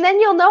big and then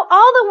you'll know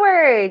all the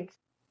words.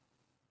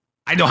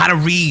 I know how to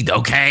read,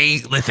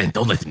 okay? Listen,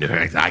 don't listen to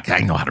her.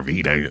 I know how to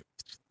read.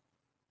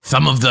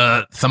 Some of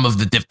the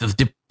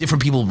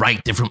different people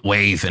write different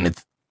ways, and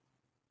it's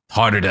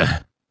harder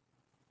to...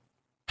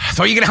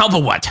 So are you going to help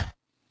or what?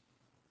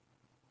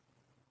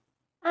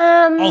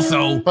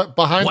 Also, But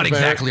behind what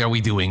exactly are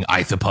we doing,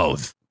 I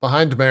suppose?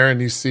 Behind Marin,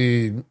 you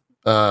see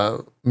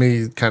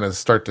me kind of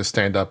start to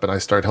stand up, and I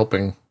start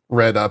helping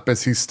Red up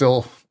as he's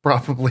still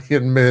probably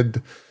in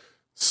mid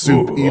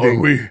soup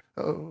eating.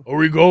 Are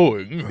we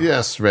going?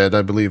 Yes, Red,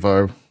 I believe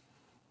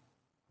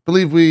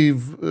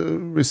we've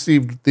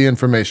received the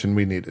information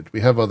we needed.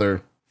 We have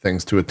other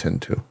things to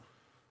attend to.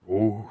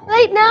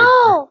 Wait,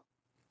 no!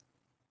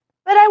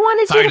 But I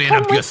wanted Sorry you to to come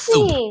interrupt your with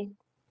soup. me.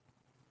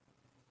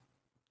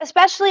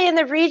 Especially in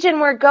the region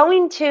we're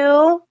going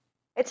to.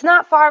 It's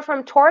not far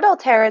from Tortle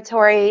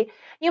territory.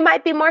 You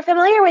might be more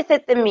familiar with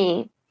it than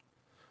me.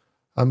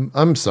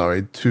 I'm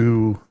sorry,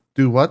 to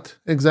do what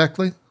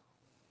exactly?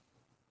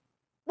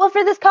 Well,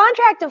 for this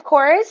contract, of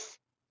course.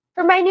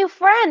 For my new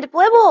friend,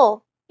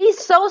 Blibble. He's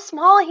so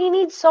small, he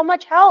needs so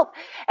much help.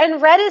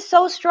 And Red is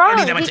so strong,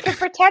 that we much- could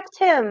protect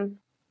him.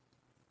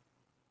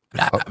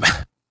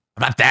 I'm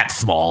not that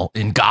small.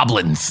 In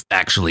goblins,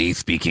 actually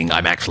speaking,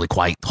 I'm actually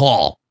quite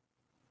tall.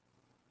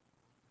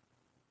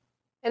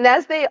 And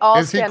as they all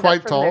Is he stand quite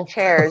up from tall? their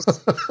chairs,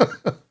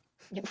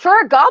 for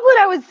a goblin,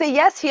 I would say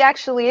yes, he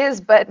actually is.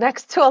 But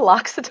next to a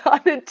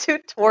loxodon and 2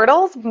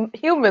 turtles,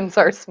 humans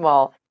are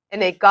small,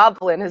 and a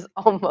goblin is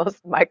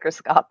almost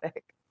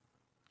microscopic.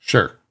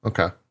 Sure.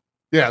 Okay.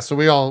 Yeah, so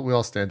we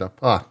all stand up.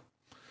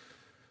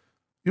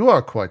 You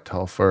are quite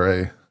tall for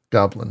a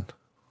goblin.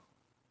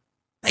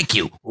 Thank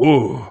you.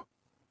 Oh,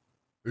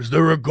 is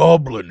there a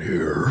goblin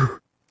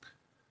here?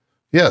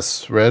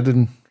 Yes, Red,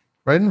 and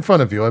right in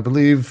front of you. I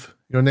believe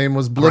your name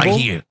was Blibble. Right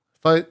here.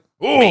 Fight.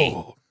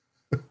 Oh,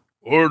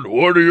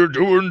 what are you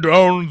doing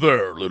down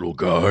there, little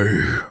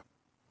guy?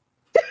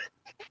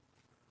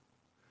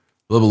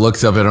 Blibble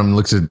looks up at him,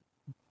 looks at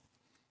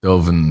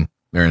Dove and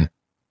Marin.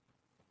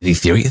 Is he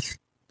serious?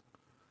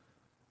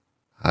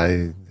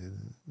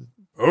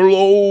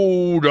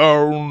 Hello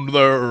down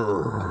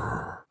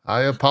there.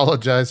 I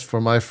apologize for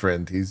my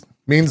friend. He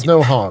means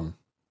no harm.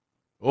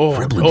 Oh,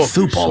 Dribbling don't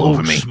soup be all so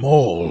over me.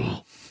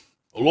 small.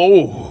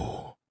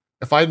 Hello.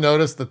 If I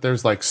notice that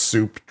there's like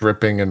soup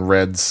dripping in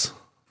Red's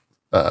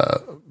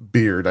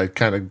beard, I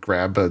kind of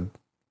grab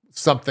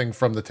something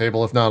from the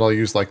table. If not, I'll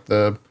use like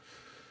the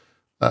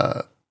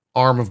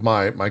arm of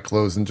my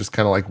clothes and just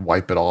kind of like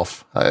wipe it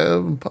off. I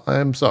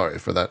am sorry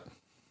for that,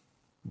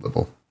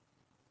 Blibble.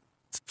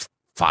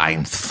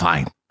 Fine.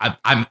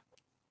 I'm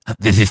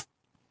this is...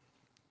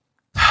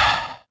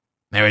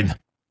 Marin,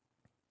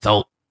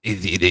 so,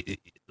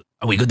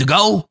 are we good to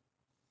go?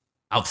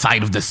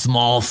 Outside of the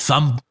small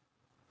sum?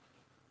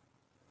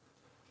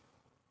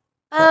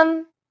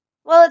 Well,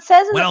 it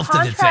says in What the else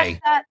does it contract say?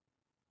 that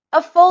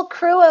a full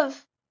crew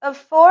of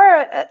 4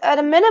 at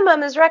a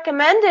minimum is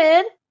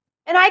recommended.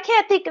 And I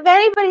can't think of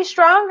anybody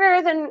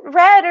stronger than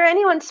Red or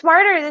anyone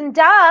smarter than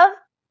Dove.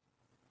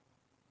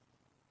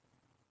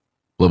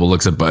 Blibble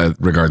looks at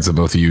regards to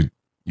both of you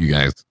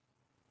guys.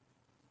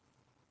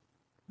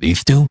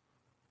 These two?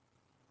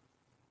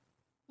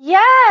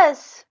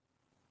 Yes.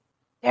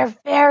 They're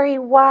very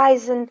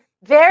wise and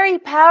very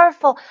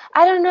powerful.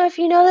 I don't know if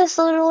you know this,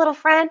 little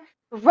friend,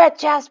 but Red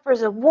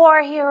Jasper's a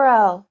war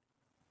hero.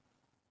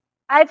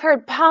 I've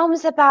heard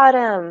poems about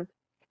him.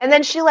 And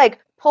then she like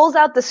pulls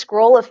out the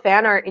scroll of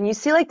fan art, and you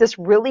see like this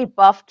really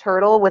buff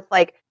turtle with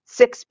like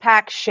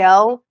 6-pack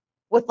shell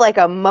with like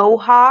a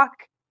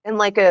mohawk and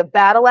like a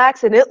battle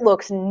axe, and it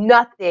looks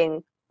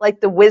nothing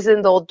like the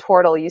wizened old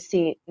turtle you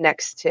see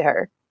next to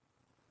her.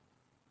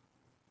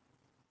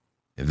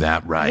 Is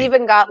that He's right?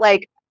 even got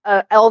like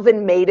a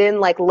elven maiden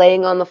like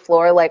laying on the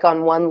floor, like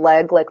on one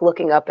leg, like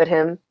looking up at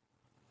him.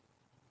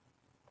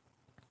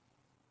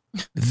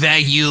 Is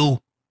that you?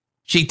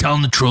 She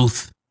telling the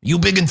truth? You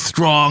big and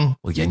strong?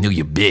 Well, I knew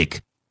you're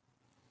big.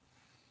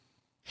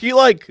 He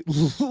like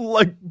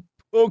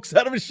pokes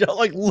out of his shell,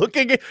 like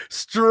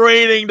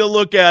straining to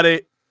look at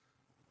it.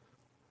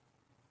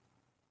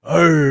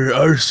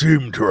 I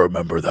seem to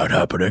remember that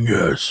happening,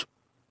 yes.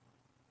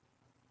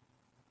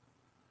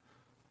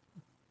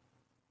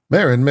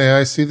 Marin, may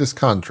I see this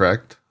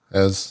contract?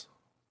 As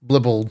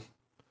Blibble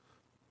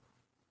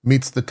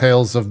meets the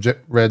tails of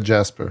Red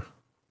Jasper.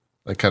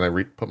 I kind of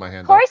put my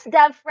hand Of course,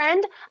 Dev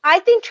friend. I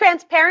think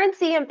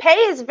transparency and pay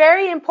is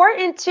very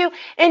important to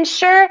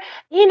ensure,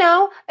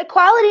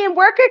 equality in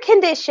worker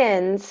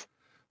conditions.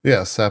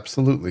 Yes,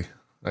 absolutely.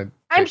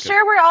 I'm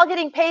sure we're all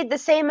getting paid the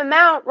same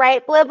amount,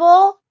 right,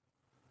 Blibble?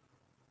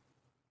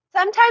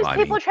 Sometimes Well,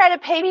 people try to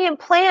pay me in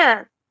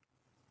plants.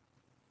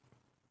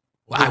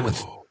 Well,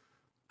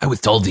 I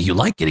was told that you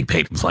like getting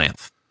paid in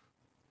plants.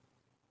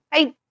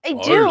 I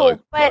do, like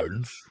but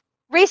plants.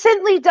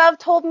 recently Dove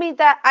told me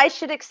that I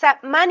should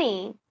accept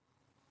money.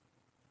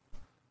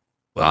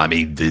 Well, I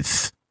mean,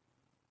 it's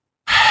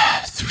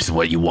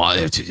what you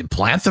want.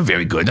 Plants are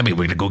very good. I mean,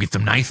 we're gonna go get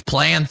some nice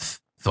plants.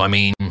 So I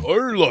mean, I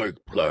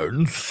like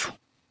plants.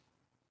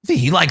 see,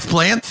 he likes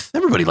plants.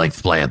 Everybody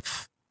likes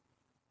plants.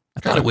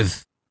 I thought it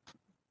was.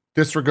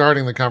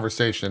 Disregarding the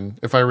conversation,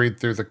 if I read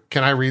through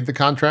can I read the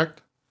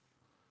contract?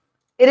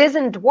 It is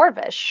in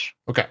Dwarvish.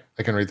 Okay,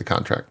 I can read the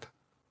contract.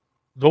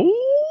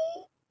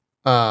 Oh,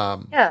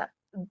 Yeah.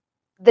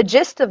 The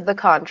gist of the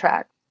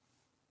contract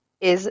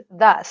is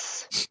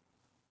thus.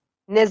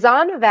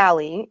 Nizan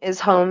Valley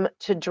is home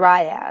to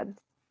dryads.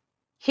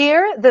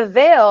 Here, the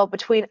veil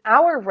between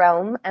our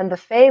realm and the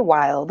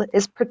Feywild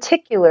is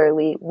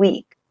particularly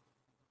weak,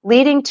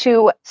 leading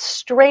to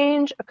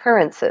strange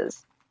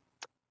occurrences.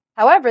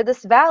 However,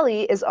 this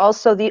valley is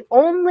also the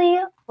only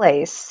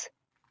place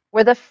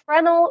where the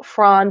fennel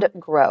frond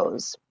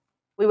grows.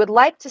 We would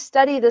like to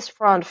study this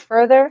frond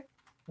further.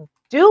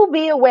 Do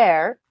be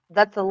aware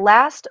that the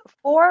last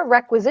 4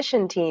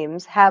 requisition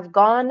teams have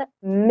gone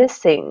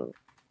missing.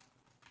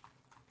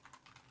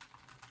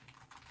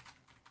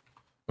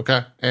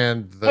 Okay,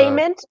 and the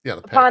Payment the pay.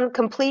 upon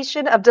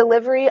completion of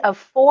delivery of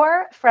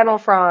 4 fennel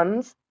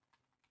fronds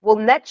will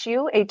net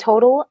you a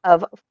total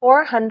of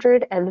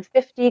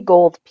 450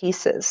 gold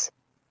pieces,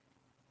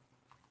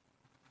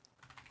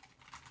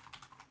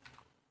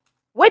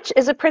 which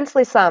is a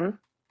princely sum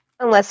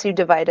unless you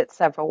divide it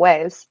several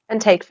ways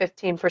and take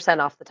 15%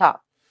 off the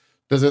top.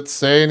 Does it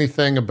say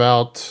anything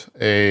about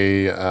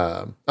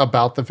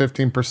about the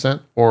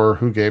 15% or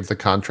who gave the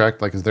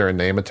contract? Like, is there a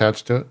name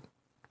attached to it?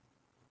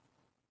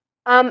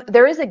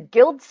 There is a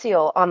guild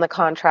seal on the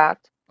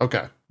contract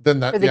Okay,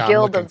 then for the I'm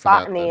Guild looking of for that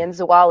Botany then. and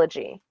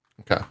Zoology.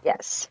 Okay,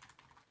 Yes.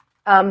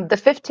 The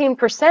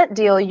 15%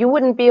 deal you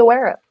wouldn't be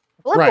aware of.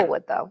 Blibble Right.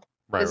 would, though.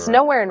 right. It's right.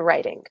 nowhere in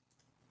writing.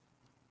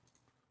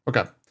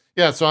 Okay,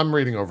 yeah. So I'm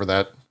reading over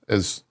that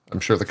as I'm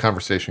sure the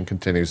conversation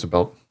continues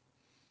about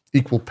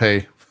equal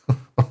pay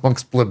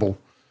amongst Blibble,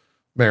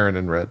 Marin,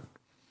 and Red.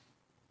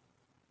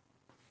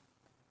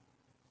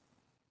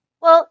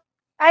 Well,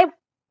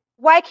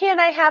 why can't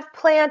I have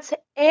plants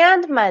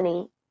and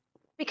money?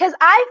 Because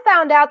I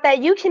found out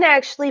that you can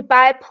actually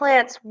buy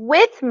plants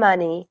with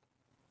money.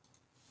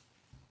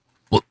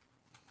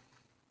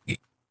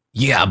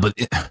 Yeah, but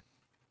if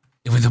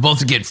we're supposed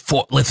to get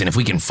 4, listen, if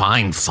we can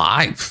find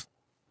 5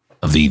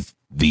 of these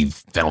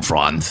fennel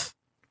fronds.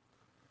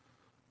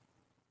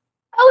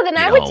 Oh, then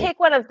I would take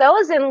one of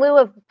those in lieu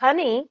of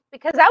honey,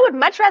 because I would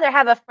much rather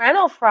have a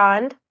fennel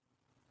frond.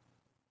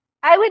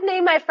 I would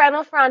name my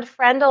fennel frond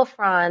Frendel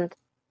Frond,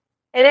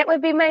 and it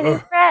would be my new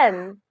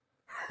friend.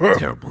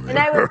 Terrible name. And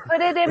I would put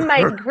it in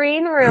my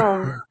green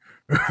room.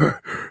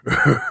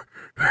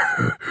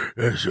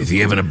 Is he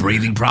having a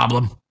breathing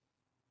problem?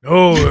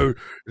 No,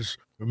 it's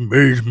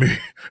made me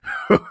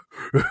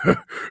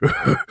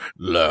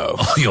laugh.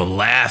 Oh, you're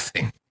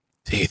laughing.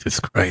 Jesus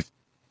Christ.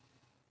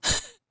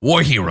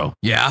 War hero,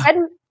 yeah?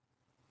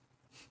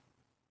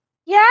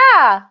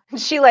 Yeah.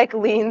 She like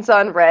leans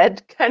on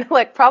Red, kind of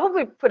like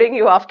probably putting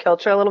you off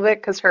kilter a little bit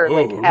because her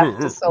like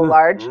heft is so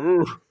large.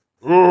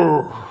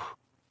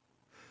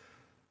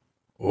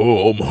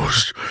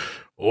 Almost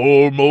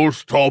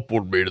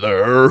toppled me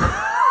there.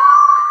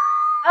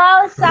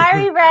 Oh,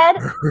 sorry, Red.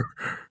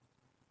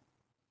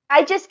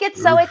 I just get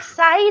so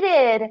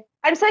excited.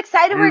 I'm so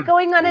excited we're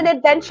going on an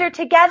adventure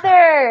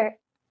together.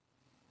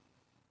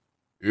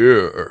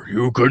 Here,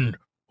 you can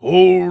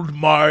hold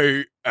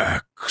my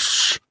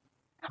axe.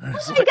 Oh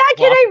my god,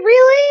 can I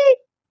really?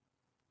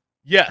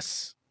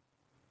 Yes.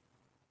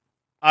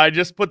 I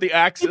just put the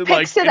axe He in,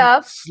 picks it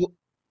up.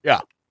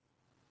 Yeah.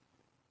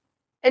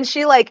 And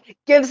she like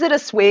gives it a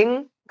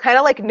swing, kind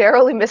of like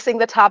narrowly missing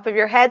the top of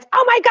your heads.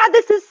 Oh my god,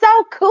 this is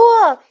so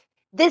cool.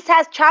 This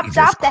has chopped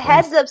Jesus off the Christ.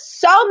 heads of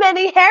so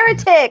many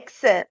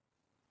heretics.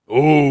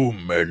 Oh,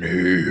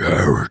 many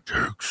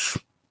heretics.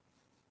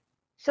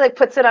 She like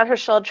puts it on her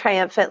shoulder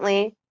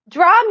triumphantly.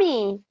 Draw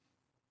me.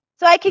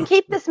 so I can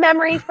keep this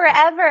memory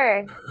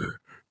forever.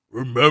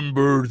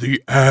 Remember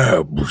the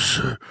abs.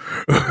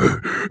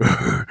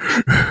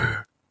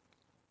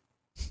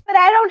 But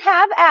I don't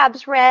have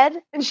abs, Red.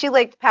 And she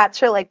like pats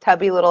her like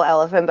tubby little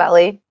elephant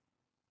belly.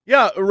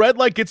 Yeah, Red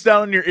like gets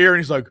down in your ear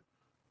and he's like,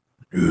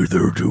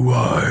 neither do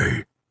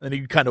I. And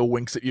he kind of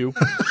winks at you.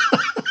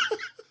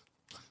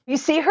 You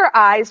see her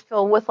eyes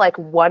fill with like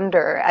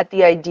wonder at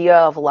the idea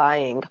of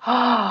lying.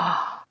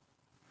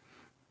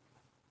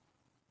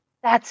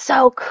 That's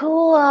so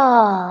cool.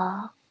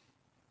 I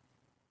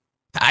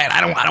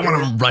don't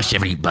want to rush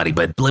everybody,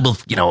 but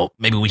Blibble,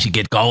 maybe we should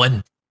get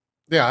going.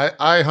 Yeah,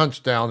 I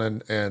hunch down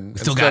and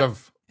Still instead got-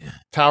 of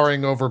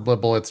towering over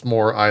Blibble, it's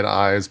more eye to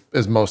eye as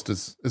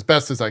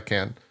best as I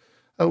can.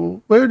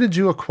 Where did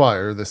you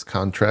acquire this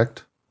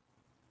contract?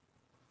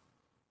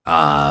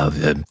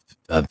 The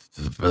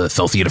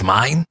associate of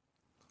mine.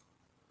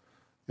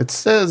 It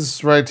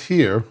says right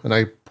here, and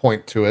I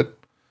point to it,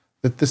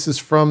 that this is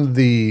from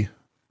the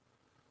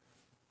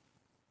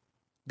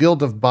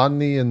Guild of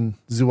Botany and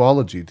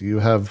Zoology. Do you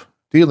have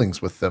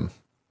dealings with them?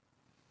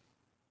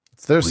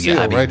 It's their Well, yeah,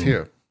 seal I mean- right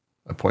here.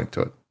 I point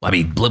to it. I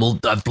mean,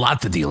 Blibble does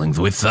lots of dealings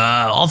with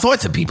all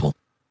sorts of people.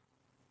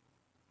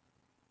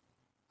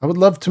 I would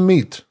love to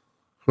meet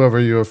whoever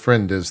your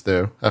friend is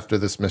there after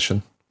this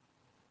mission.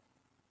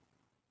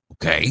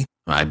 Okay,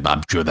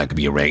 I'm sure that could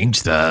be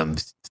arranged.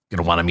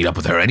 Gonna want to meet up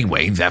with her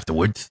anyways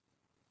afterwards.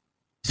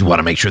 Just want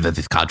to make sure that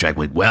this contract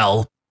went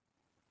well.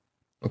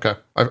 Okay,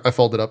 I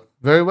fold it up.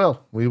 Very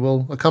well. We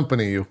will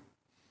accompany you.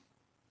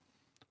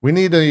 We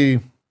need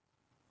I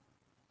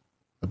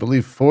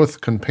believe, fourth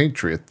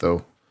compatriot,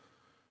 though.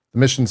 The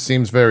mission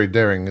seems very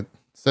daring. It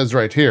says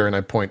right here, and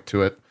I point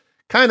to it,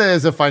 kind of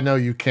as if I know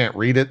you can't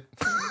read it,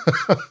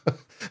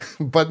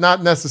 but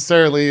not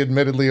necessarily,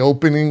 admittedly,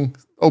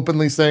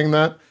 openly saying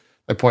that.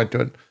 I point to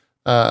it.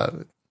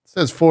 It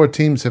says 4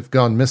 teams have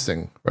gone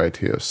missing right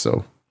here,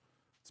 so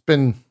it's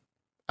been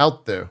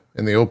out there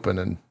in the open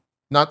and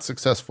not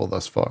successful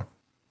thus far.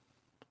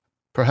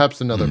 Perhaps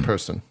another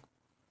person.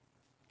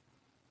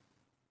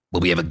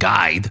 Well, we have a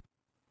guide.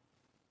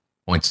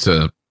 Points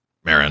to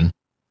Marin.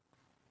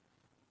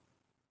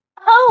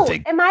 Oh,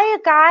 Think- am I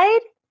a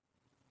guide?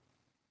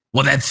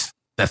 Well, that's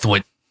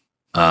what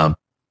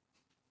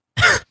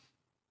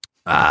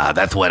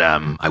that's what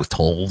I was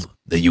told,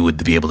 that you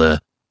would be able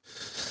to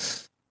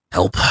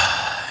help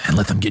and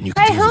let them get you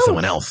By confused with whom?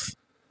 someone else.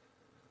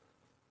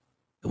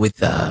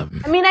 With I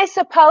mean, I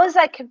suppose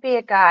I could be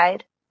a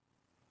guide.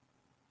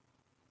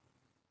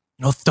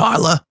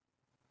 Starla.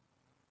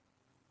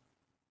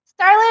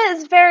 Starla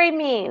is very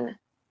mean.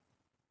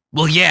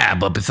 Well, yeah,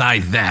 but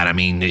besides that, I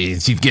mean,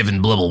 she's given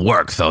Blibble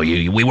work, so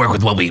we work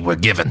with what we were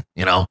given,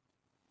 Starla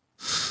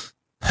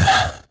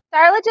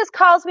just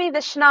calls me the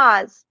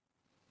schnoz.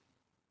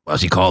 Well,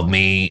 she called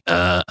me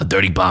a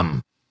dirty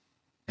bum,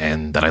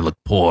 and that I look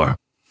poor,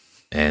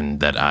 and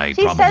that I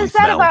She probably says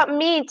that smell. about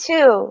me,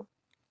 too.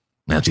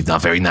 Well, she's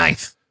not very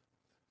nice.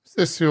 Is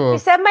this your...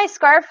 She said my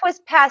scarf was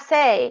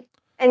passe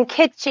and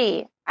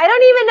kitschy. I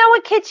don't even know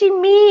what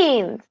kitschy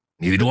means.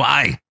 Neither do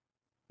I.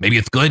 Maybe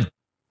it's good.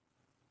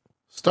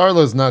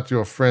 Starla's not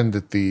your friend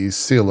at the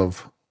Seal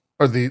of...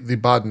 or the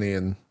Botany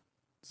and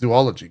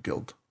Zoology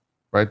Guild,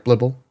 right,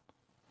 Blibble?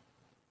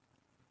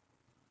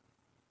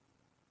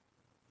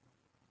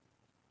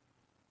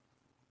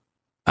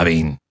 I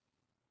mean,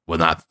 we're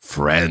not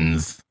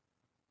friends,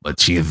 but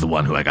she is the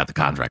one who I got the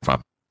contract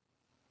from.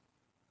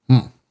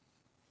 I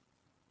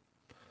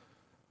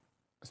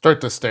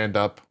start to stand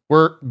up.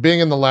 We're being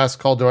in the last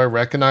call. Do I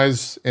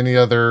recognize any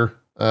other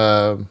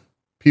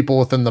people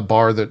within the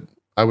bar that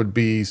I would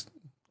be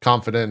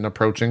confident in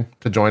approaching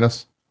to join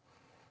us?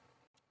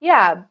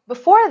 Yeah,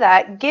 before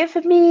that, give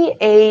me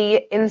a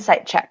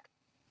insight check.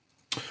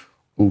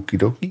 Okie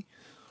dokie.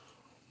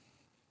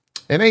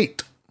 An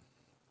 8.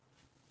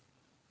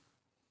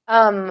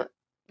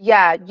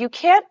 Yeah, you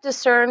can't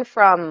discern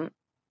from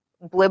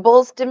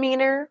Blibble's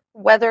demeanor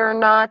whether or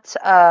not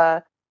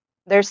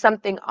there's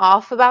something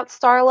off about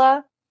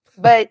Starla,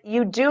 but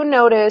you do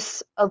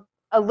notice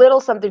a little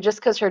something just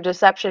because her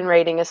deception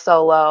rating is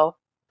so low.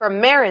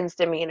 From Marin's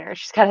demeanor,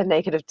 she's got a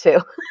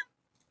 -2.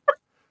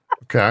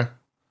 Okay.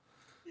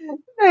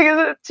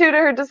 -2 to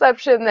her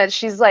deception, that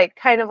she's like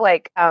kind of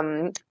like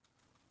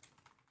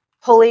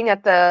pulling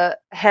at the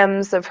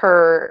hems of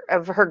her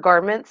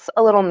garments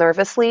a little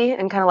nervously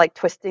and kind of like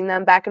twisting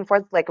them back and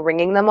forth, like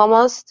wringing them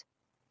almost.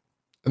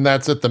 And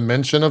that's at the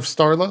mention of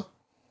Starla?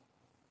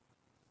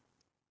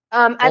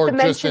 At Or the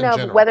just mention in of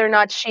general? whether or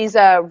not she's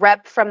a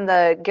rep from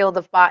the Guild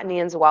of Botany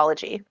and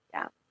Zoology.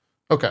 Yeah.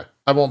 Okay.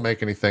 I won't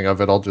make anything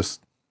of it. I'll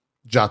just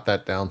jot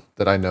that down,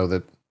 that I know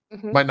that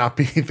Mhm. might not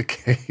be the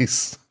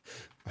case.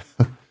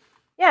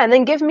 Yeah, and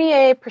then give me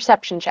a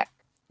perception check.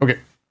 Okay.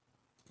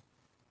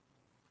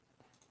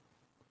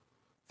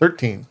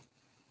 13.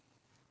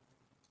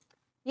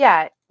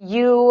 Yeah,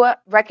 you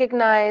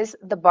recognize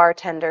the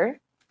bartender.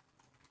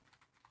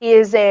 He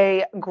is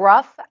a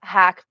gruff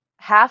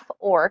half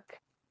orc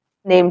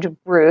named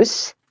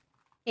Bruce.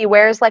 He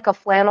wears like a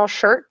flannel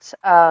shirt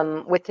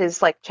with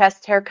his like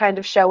chest hair kind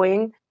of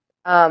showing,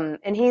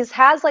 And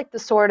has like the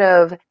sort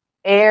of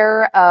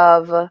air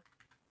of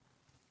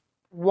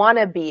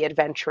wannabe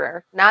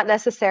adventurer, not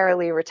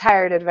necessarily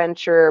retired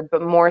adventurer,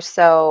 but more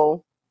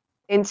so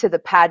into the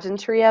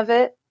pageantry of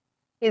it.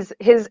 His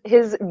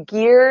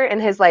gear and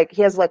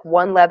he has like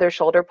one leather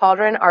shoulder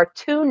pauldron are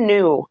too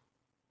new,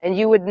 and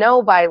you would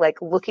know by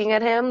like looking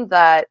at him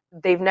that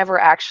they've never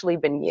actually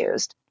been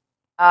used.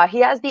 He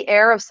has the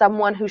air of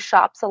someone who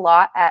shops a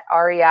lot at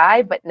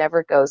REI but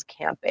never goes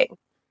camping.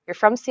 You're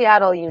from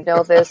Seattle, you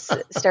know this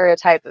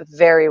stereotype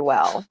very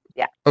well.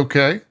 Yeah.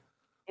 Okay.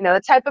 You know,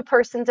 the type of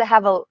person to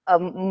have a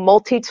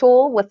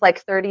multi-tool with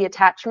like 30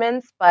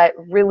 attachments, but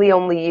really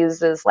only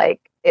uses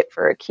like it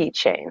for a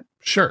keychain.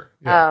 Sure.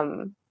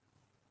 Yeah.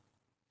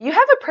 You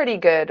have a pretty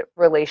good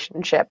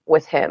relationship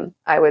with him,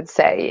 I would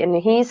say. And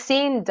he's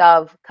seen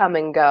Dove come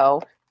and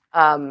go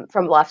from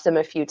Leftham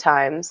a few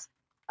times.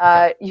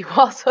 Okay. You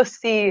also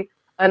see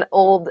an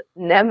old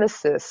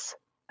nemesis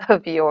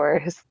of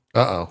yours.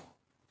 Uh-oh.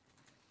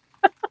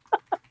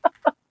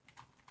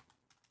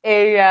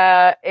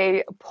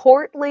 A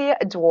portly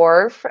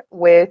dwarf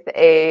with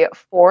a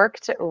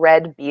forked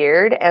red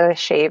beard and a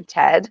shaved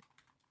head.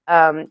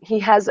 He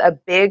has a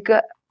big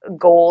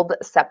gold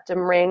septum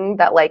ring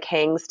that like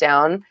hangs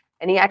down,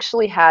 and he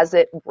actually has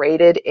it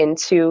braided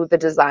into the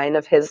design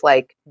of his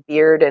like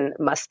beard and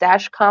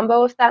mustache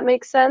combo, if that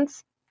makes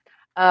sense.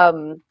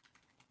 Um,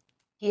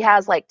 he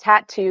has like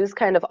tattoos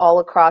kind of all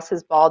across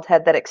his bald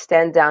head that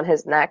extend down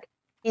his neck.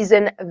 He's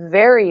in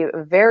very,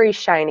 very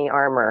shiny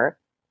armor,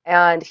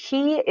 and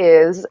he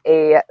is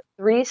a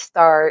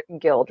 3-star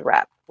guild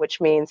rep, which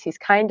means he's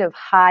kind of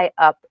high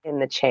up in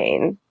the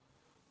chain.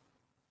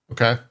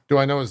 Okay. Do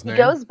I know his name?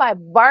 He goes by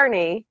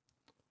Barney.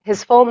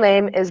 His full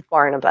name is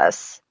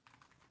Barnabas.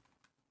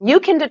 You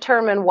can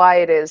determine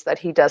why it is that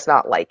he does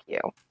not like you.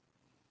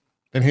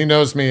 And he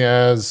knows me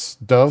as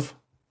Dove?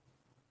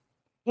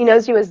 He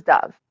knows you as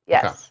Dove,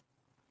 yes.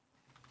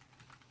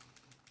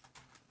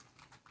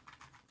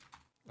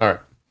 Okay. All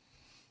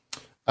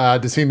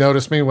right. Does he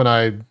notice me when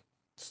I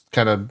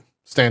kind of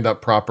stand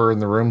up proper in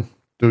the room?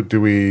 Do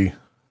we...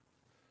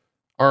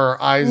 Are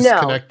our eyes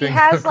connecting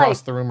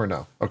across the room or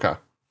no? Okay.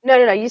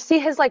 No. You see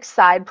his like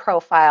side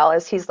profile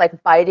as he's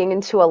like biting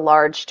into a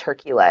large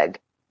turkey leg.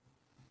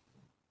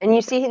 And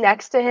you see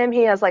next to him,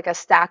 he has like a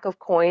stack of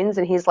coins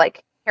and he's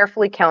like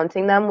carefully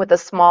counting them with a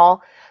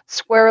small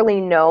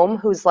squirrely gnome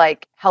who's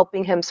like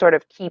helping him sort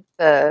of keep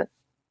the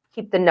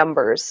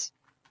numbers.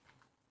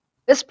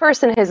 This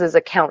person is his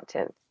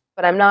accountant,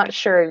 but I'm not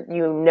sure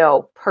you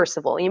know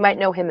Percival. You might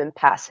know him in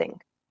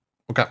passing.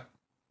 Okay.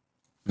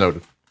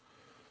 Noted.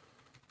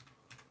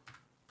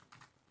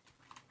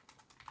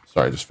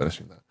 Sorry, just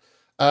finishing that.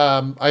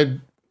 I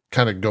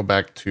kind of go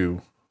back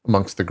to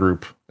amongst the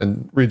group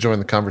and rejoin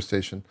the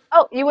conversation.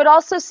 Oh, you would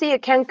also see a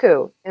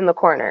Kenku in the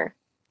corner.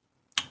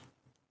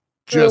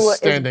 Just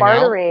standing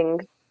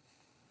bartering.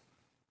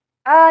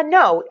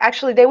 No,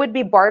 actually, they would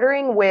be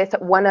bartering with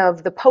one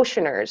of the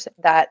potioners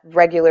that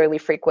regularly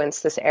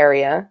frequents this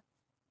area.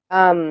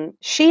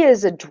 She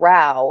is a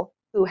drow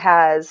who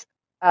has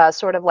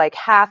sort of like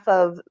half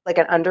of like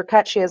an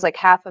undercut. She has like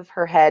half of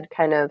her head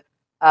kind of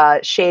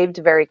shaved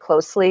very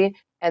closely,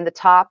 and the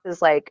top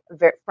is like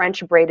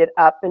French braided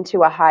up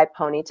into a high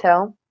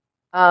ponytail.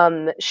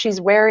 She's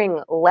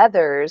wearing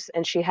leathers,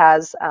 and she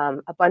has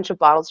a bunch of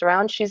bottles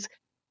around. She's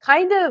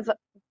kind of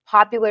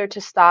popular to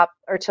stop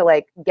or to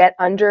like get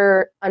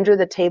under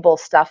the table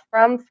stuff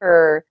from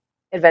for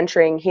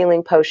adventuring,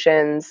 healing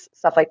potions,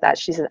 stuff like that.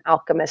 She's an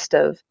alchemist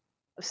of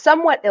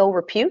somewhat ill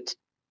repute.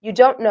 You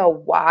don't know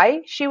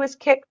why she was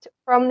kicked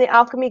from the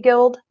Alchemy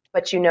Guild,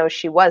 but you know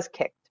she was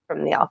kicked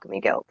from the Alchemy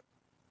Guild.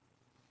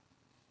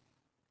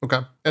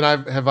 Okay. And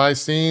have I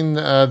seen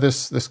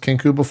this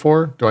Kinku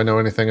before? Do I know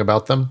anything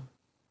about them?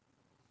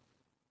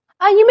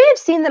 You may have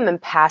seen them in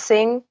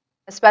passing,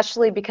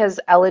 especially because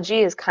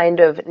Elegy is kind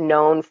of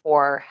known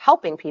for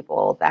helping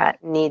people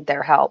that need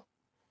their help,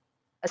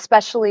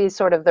 especially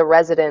sort of the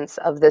residents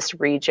of this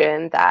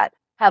region that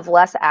have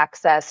less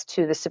access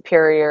to the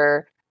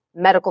superior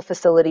medical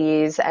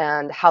facilities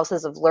and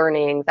houses of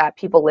learning that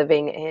people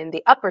living in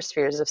the upper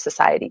spheres of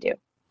society do.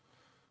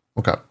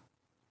 Okay.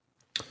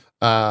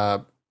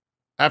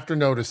 After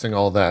noticing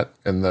all that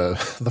in the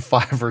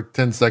 5 or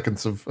 10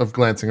 seconds of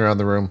glancing around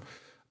the room,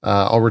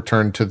 I'll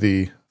return to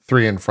the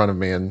 3 in front of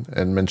me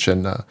and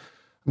mention,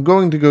 I'm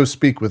going to go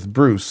speak with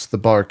Bruce, the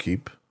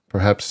barkeep.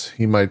 Perhaps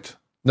he might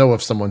know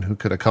of someone who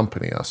could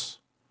accompany us.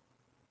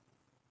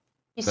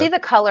 You see the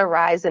color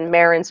rise in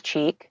Marin's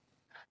cheek.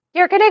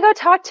 You're going to go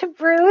talk to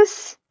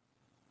Bruce?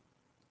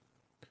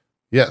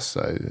 Yes.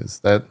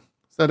 Is that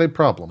a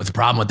problem? What's the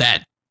problem with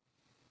that?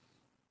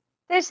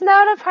 There's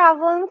not a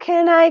problem.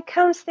 Can I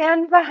come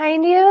stand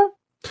behind you?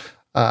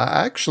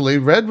 Actually,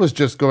 Red was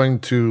just going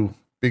to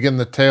begin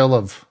the tale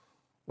of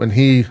when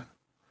he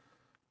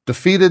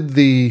defeated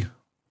the...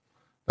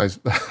 I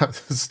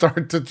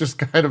start to just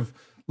kind of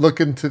look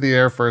into the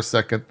air for a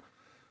second.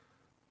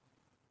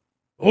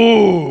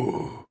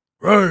 Oh,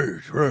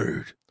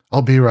 right.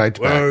 I'll be right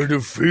back. I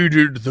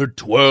defeated the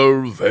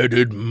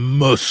 12-headed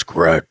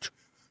muskrat.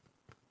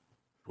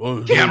 It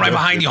Yeah, I'm right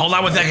behind you. Hold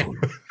on one second.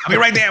 I'll be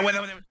right there.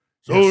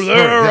 So Yes, sir.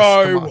 there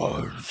Yes, I come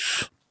on.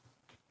 was,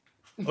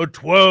 a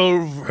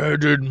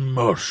 12-headed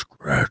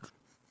muskrat,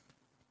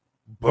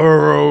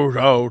 burrowed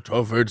out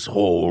of its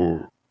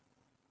hole,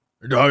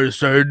 and I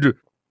said,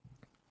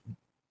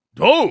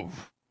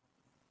 Dove,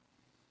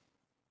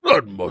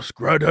 that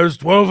muskrat has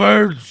 12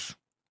 heads.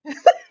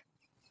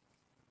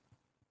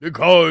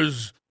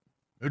 Because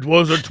it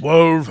was a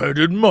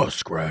 12-headed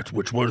muskrat,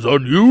 which was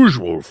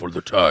unusual for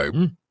the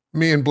time.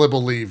 Me and Blib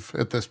will leave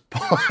at this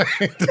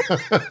point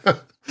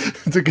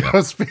to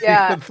go speak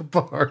Yeah. with the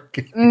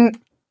barkeep.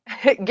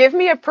 Give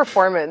me a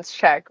performance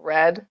check,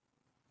 Red.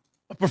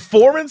 A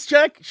performance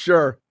check?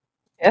 Sure.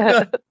 You I'm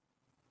are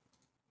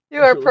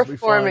sure this will be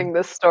performing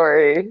the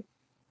story.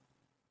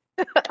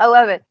 I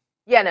love it.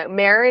 Yeah, no,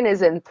 Marin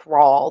is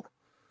enthralled.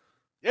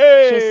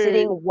 Yay! She's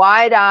sitting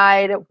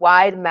wide-eyed,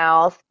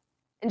 wide-mouthed,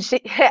 and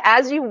she,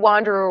 as you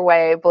wander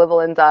away,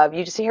 Blibble and Dove,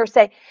 you just see her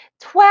say,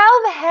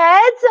 12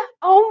 heads?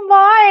 Oh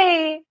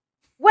my!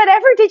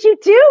 Whatever did you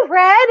do,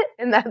 Red?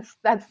 And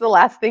that's the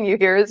last thing you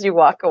hear as you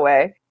walk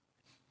away.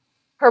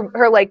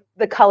 Her like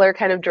the color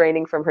kind of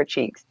draining from her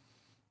cheeks.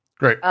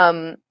 Great.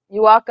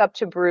 You walk up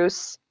to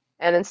Bruce,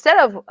 and instead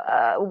of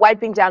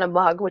wiping down a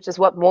mug, which is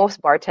what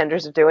most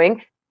bartenders are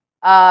doing,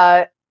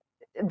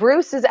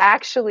 Bruce is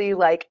actually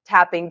like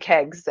tapping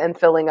kegs and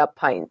filling up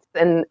pints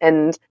and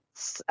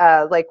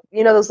like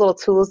those little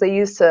tools they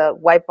use to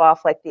wipe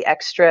off like the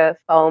extra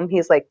foam.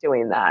 He's like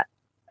doing that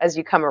as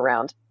you come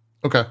around.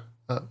 Okay.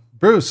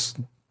 Bruce,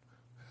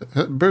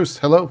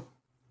 hello.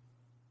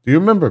 Do you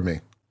remember me?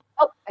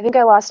 Oh, I think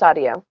I lost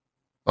audio.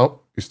 Oh,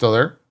 you still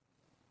there?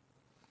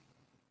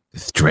 A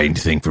strange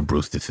thing for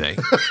Bruce to say.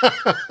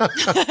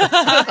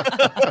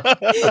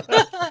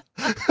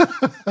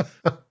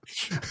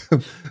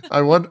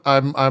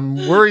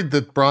 I'm worried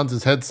that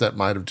Bronze's headset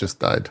might have just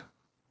died,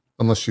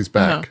 unless she's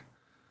back.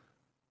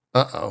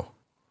 Uh-oh.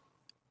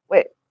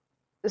 Wait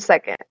a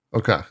second.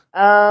 Okay.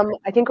 I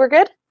think we're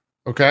good.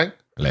 Okay.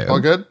 Hello. All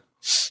good.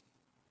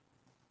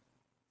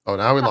 Oh,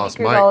 now we lost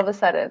Speakers all Mike. of a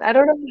sudden. I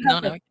don't know what No,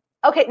 happened.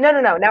 no. Okay, no.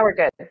 Now we're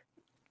good.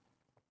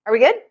 Are we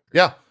good?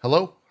 Yeah.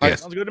 Hello. Hi.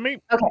 Yes. Sounds good to me.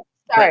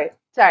 Okay.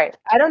 Sorry.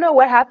 I don't know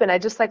what happened. I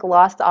just like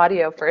lost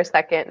audio for a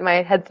second.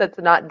 My headset's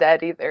not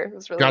dead either. It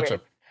was really Gotcha.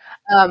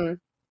 weird.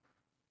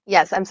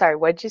 Yes, I'm sorry.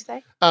 What did you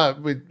say?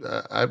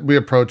 We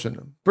approach it.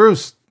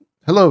 Bruce.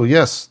 Hello.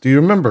 Yes. Do you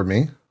remember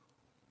me?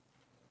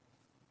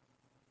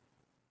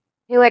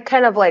 He like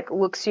kind of like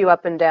looks you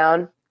up and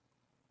down.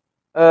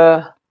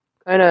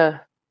 Kind of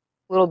a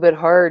little bit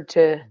hard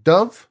to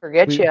Dove.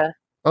 forget you.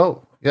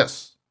 Oh,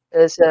 yes.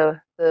 So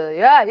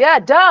yeah,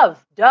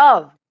 Dove.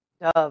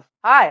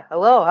 Hi,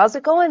 hello. How's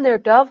it going there,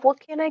 Dove? What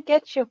can I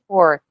get you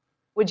for?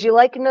 Would you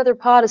like another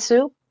pot of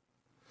soup?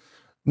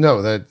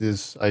 No, that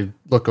is. I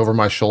look over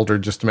my shoulder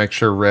just to make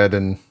sure Red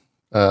and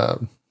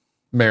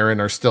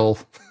Marin are still.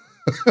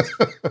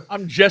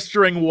 I'm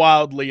gesturing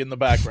wildly in the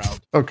background.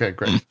 Okay,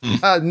 great.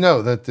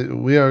 No, that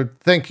we are.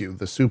 Thank you.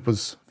 The soup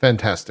was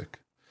fantastic.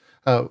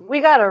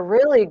 We got a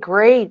really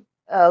great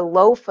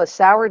loaf of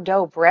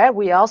sourdough bread.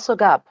 We also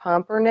got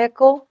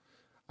pumpernickel.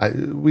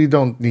 We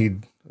don't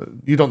need.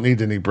 You don't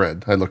need any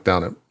bread. I look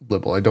down at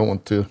Blibble. I don't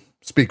want to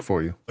speak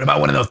for you. What about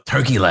one of those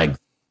turkey legs?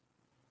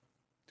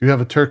 Do you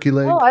have a turkey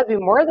leg? Oh, I'd be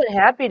more than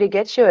happy to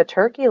get you a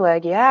turkey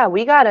leg. Yeah,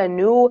 we got a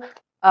new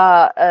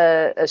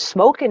a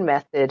smoking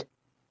method.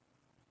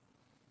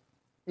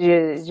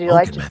 Did you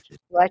like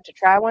to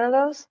try one of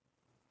those?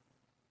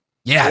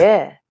 Yeah.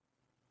 Yeah.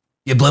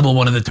 You blibble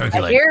one of the turkey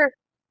legs.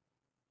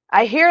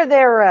 I hear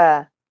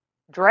they're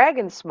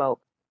dragon smoke.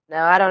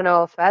 Now I don't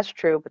know if that's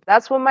true, but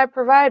that's what my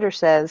provider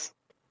says.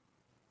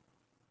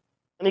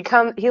 And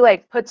he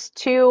like puts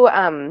two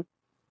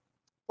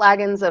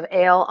flagons of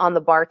ale on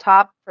the bar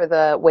top for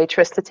the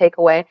waitress to take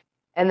away,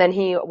 and then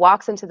he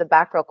walks into the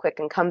back real quick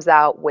and comes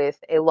out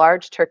with a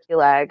large turkey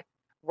leg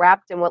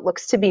wrapped in what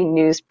looks to be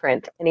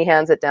newsprint, and he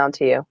hands it down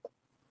to you.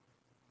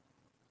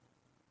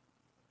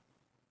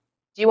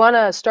 Do you want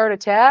to start a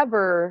tab,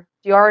 or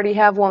do you already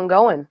have one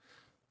going?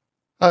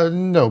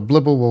 No,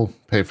 Blibble will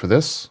pay for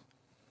this.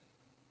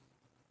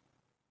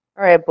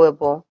 All right,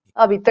 Blibble.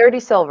 I'll be 30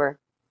 silver.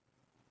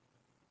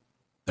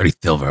 30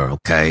 silver,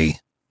 okay.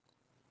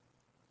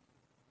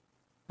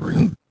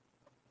 Looking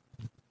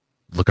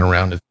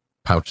around his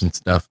pouch and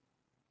stuff.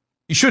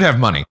 You should have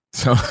money,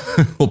 so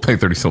we'll pay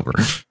 30 silver.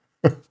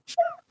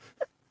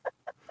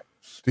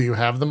 Do you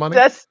have the money?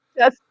 Does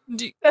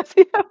he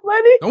have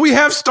money? Don't we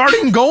have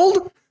starting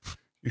gold?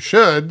 You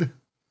should.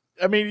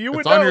 I mean, you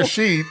would It's on know. your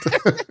sheet.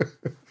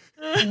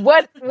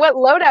 What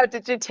loadout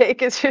did you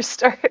take as your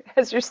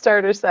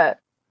starter set?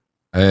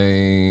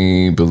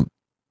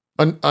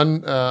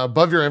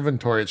 Above your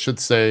inventory, it should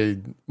say.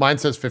 Mine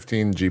says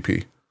 15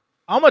 GP.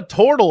 I'm a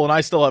turtle and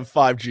I still have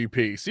 5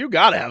 GP, so you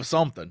gotta have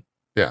something.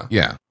 Yeah.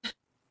 Yeah.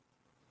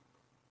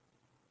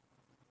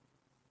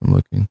 I'm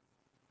looking.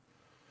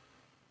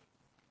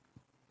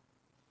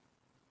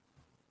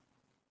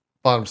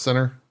 Bottom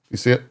center. You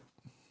see it?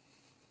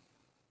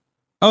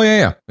 Oh,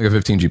 yeah. I got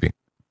 15 GP.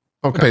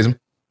 Okay. Pays him.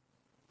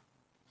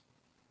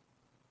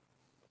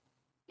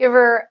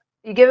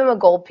 You give him a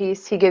gold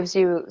piece. He gives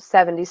you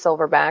 70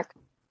 silver back.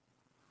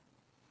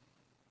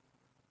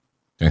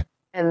 Okay.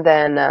 And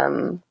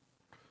then,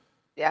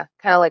 yeah,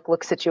 kind of like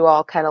looks at you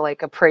all, kind of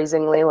like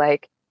appraisingly,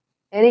 like,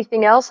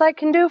 anything else I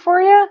can do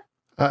for you?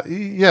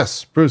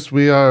 Yes, Bruce,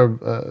 we are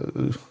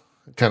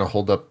kind of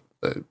hold up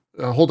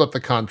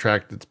the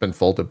contract. It's been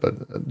folded,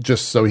 but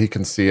just so he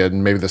can see it,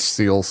 and maybe the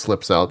seal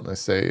slips out. And I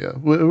say,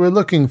 we're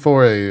looking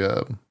for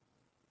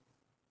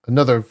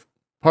another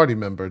party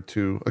member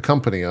to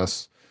accompany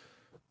us.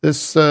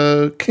 This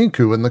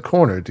Kinku in the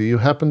corner. Do you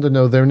happen to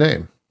know their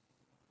name?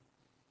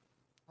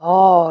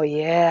 Oh,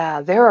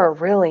 yeah, they're a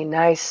really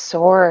nice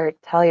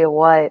sort. Tell you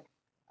what,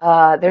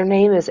 their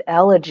name is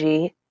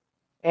Elegy,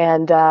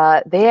 and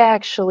they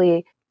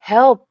actually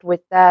helped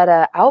with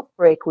that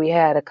outbreak we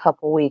had a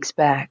couple weeks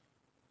back.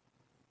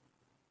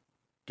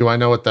 Do I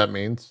know what that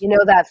means? You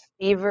know that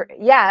fever?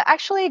 Yeah,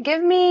 actually,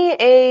 give me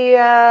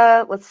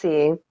a let's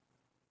see.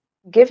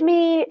 Give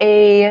me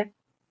a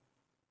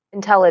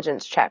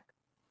intelligence check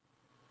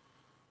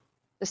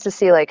just to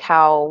see like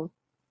how,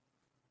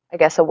 I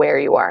guess, aware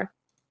you are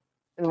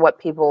and what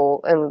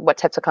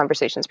types of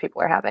conversations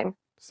people are having.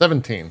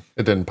 17.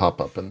 It didn't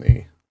pop up in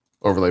the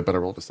overlay, but I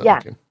rolled a Yeah.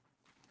 17.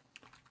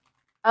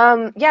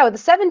 Yeah, with the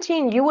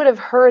 17, you would have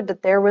heard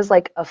that there was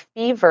like a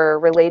fever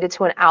related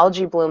to an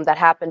algae bloom that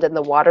happened in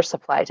the water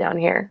supply down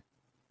here.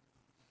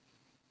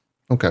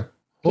 Okay. Ooh.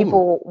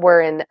 People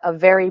were in a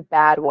very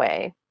bad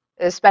way,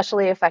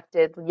 especially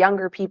affected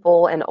younger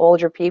people and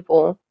older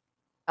people.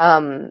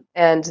 And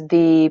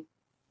the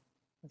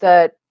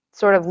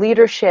sort of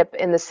leadership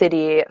in the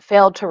city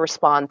failed to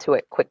respond to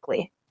it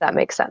quickly. If that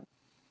makes sense.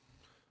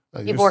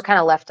 People were kind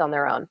of left on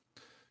their own.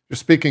 You're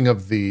speaking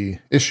of the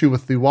issue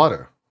with the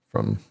water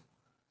from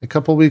a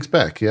couple weeks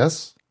back,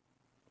 yes?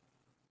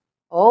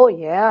 Oh,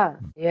 yeah,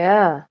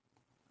 yeah.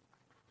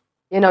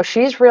 You know,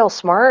 she's real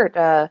smart.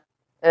 They're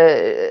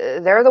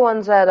the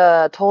ones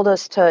that told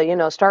us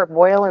to, start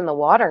boiling the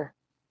water.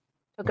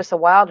 Took us a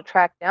while to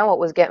track down what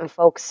was getting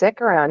folks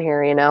sick around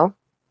here, you know?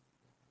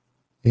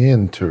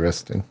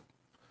 Interesting.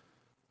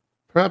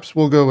 Perhaps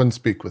we'll go and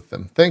speak with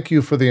them. Thank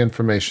you for the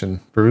information,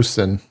 Bruce.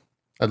 And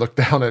I look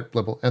down at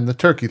Blibble. And the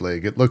turkey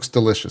leg, it looks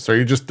delicious. Are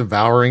you just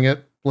devouring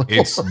it, Blibble?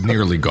 It's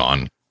nearly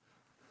gone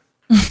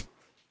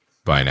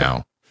by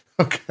now.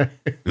 Okay.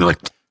 You're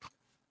like,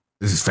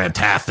 this is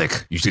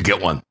fantastic. You should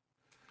get one.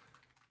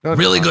 No,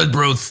 Really good,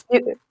 Bruce.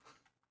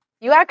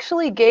 You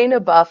actually gain a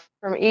buff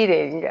from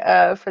eating.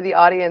 For the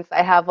audience,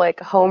 I have like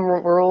home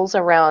rules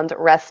around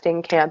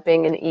resting,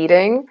 camping, and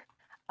eating.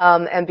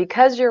 And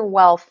because you're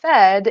well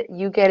fed,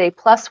 you get a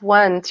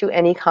 +1 to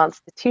any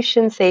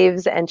constitution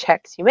saves and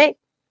checks you make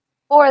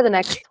for the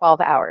next 12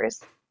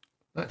 hours.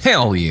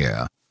 Hell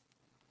yeah.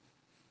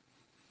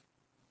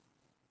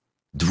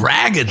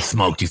 Dragon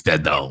smoked, you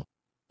said, though.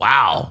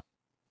 Wow.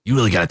 You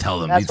really got to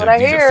tell them. That's These what are I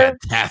these hear. are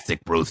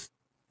fantastic, Bruce.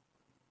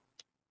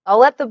 I'll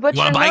let the You butcher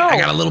want a bite? know. I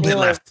got a little bit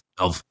Anyway. left.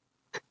 Oh,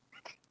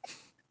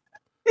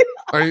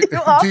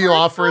 Do you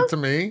offer it to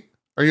me?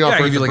 Are you Yeah, I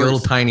offering give you it like to a little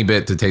Bruce? tiny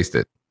bit to taste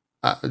it.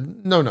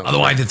 No.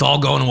 otherwise, it's all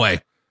going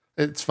away.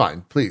 It's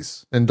fine.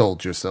 Please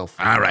indulge yourself.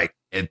 All right.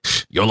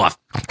 Your loss.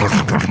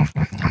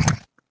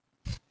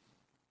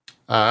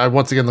 I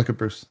once again look at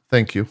Bruce.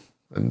 Thank you.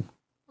 And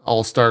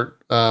I'll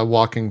start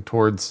walking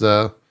towards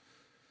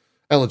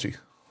Elegy,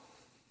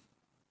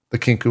 the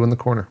Kinku in the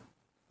corner.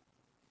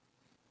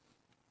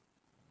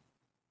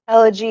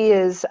 Elegy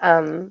is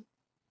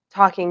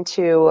talking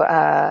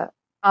to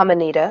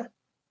Amanita,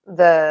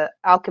 the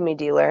alchemy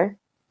dealer.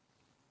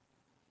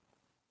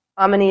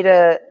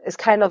 Amanita is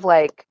kind of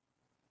like,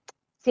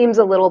 seems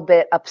a little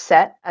bit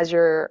upset as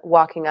you're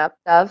walking up,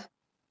 Dove.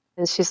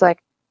 And she's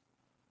like,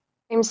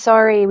 I'm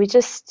sorry, we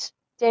just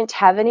don't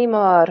have any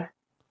more.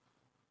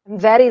 I'm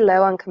very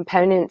low on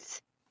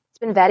components. It's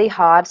been very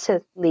hard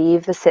to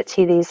leave the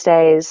city these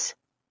days.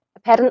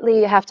 Apparently,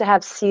 you have to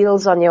have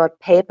seals on your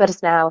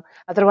papers now,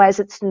 otherwise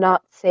it's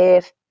not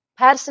safe.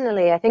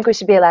 Personally, I think we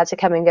should be allowed to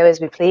come and go as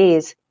we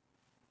please.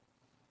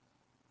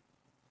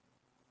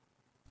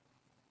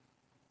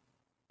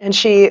 And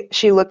she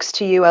looks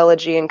to you,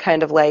 Elegy, and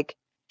kind of like,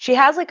 she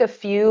has like a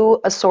few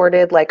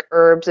assorted like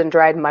herbs and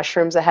dried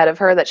mushrooms ahead of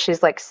her that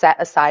she's like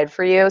set aside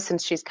for you,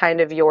 since she's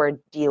kind of your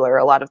dealer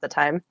a lot of the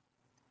time.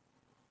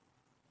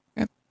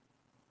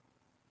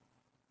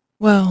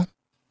 Well,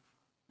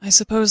 I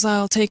suppose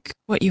I'll take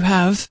what you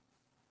have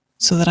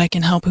so that I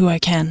can help who I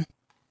can.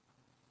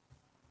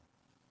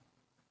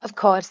 Of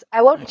course,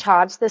 I won't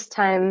charge this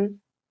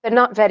time. They're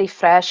not very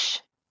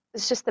fresh.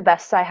 It's just the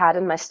best I had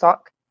in my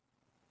stock.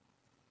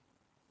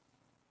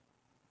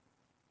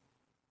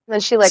 And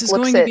then she like This is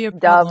looks going to at be a Dove.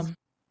 problem.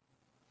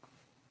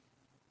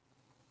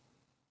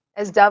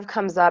 As Dove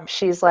comes up,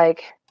 she's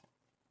like,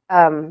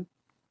 a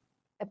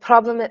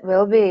problem it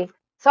will be.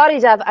 Sorry,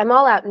 Dove, I'm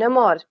all out. No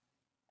more.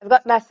 I've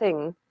got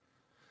nothing.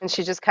 And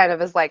she just kind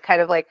of is like,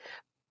 kind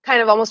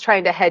of almost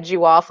trying to hedge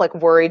you off, like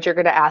worried you're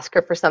going to ask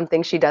her for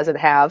something she doesn't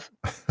have.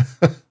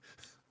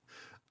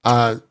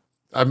 I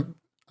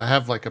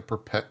have like a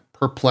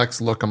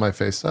perplexed look on my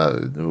face.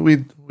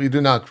 We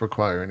do not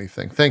require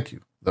anything. Thank you.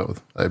 though.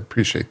 I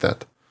appreciate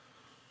that.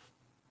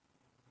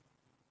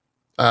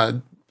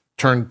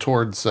 Turn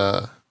towards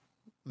the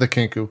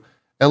Kinku.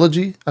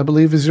 Elegy, I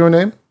believe, is your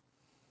name?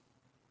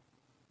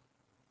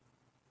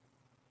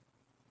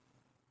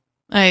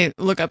 I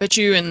look up at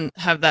you and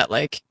have that,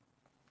 like,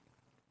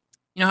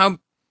 you know how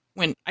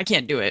when I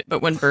can't do it,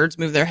 but when birds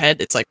move their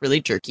head, it's like really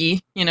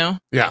jerky, Yeah.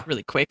 like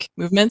really quick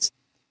movements.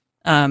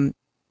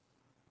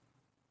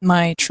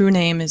 My true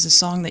name is a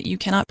song that you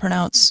cannot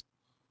pronounce,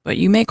 but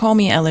you may call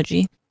me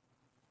Elegy.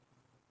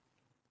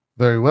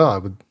 Very well. I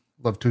would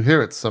love to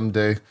hear it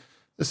someday.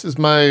 This is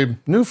my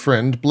new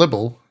friend,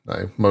 Blibble.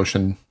 I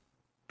motion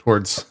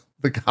towards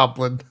the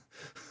goblin.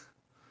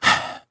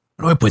 Where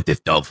do I put this,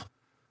 Dove?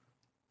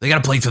 They got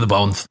a place for the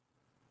bones.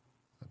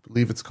 I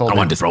believe it's I called... don't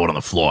want to throw it on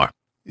the floor.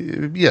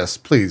 Yes,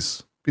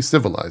 please. Be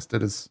civilized.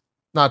 It is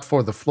not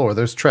for the floor.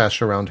 There's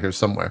trash around here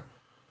somewhere.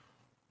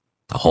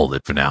 I'll hold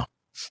it for now.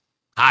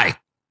 Hi,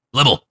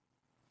 Libble.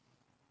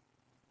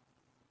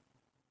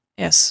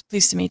 Yes,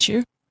 pleased to meet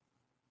you.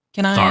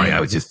 Can I Sorry,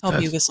 I was just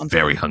help you with something?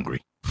 very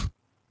hungry.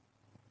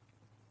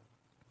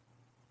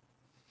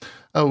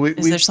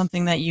 Is there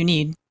something that you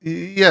need?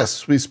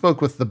 Yes, we spoke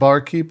with the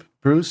barkeep,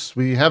 Bruce.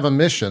 We have a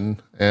mission,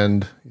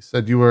 and he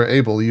said you were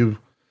able. You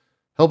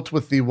helped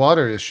with the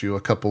water issue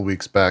a couple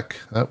weeks back.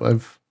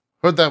 I've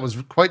heard that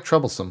was quite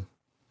troublesome.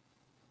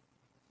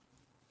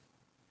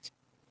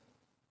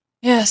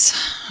 Yes,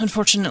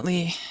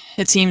 unfortunately,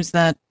 it seems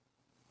that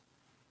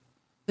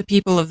the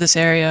people of this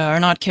area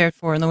are not cared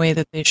for in the way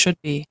that they should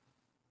be.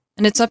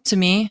 And it's up to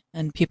me,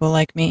 and people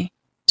like me,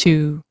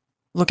 to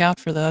look out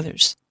for the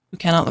others who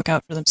cannot look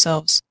out for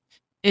themselves.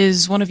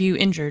 Is one of you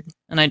injured?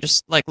 And I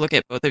just, like, look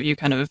at both of you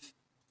kind of,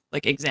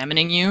 like,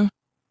 examining you.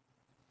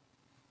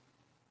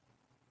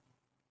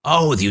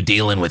 Oh, with you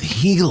dealing with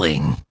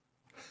healing.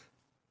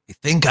 I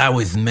think I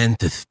was meant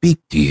to speak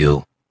to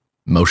you.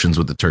 Motions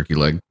with the turkey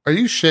leg. Are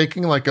you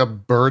shaking like a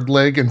bird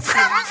leg in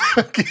front of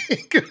a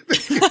king?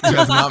 He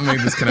has not made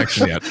this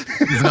connection yet.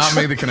 He's not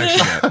made the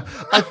connection yet.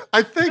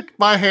 I think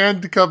my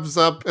hand comes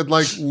up and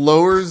like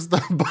lowers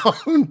the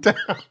bone down.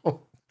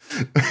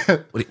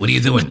 What are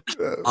you doing?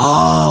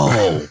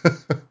 Oh,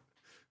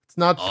 It's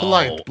not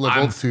polite,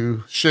 Blibble,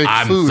 to shake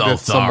I'm food so at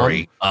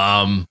sorry.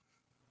 someone.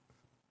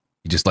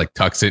 He just like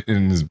tucks it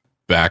in his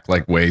back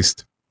like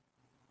waist.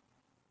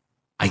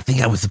 I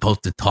think I was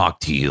supposed to talk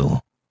to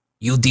you.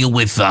 You deal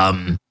with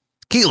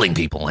healing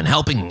people and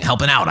helping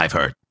out, I've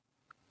heard.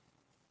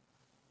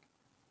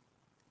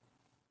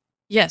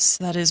 Yes,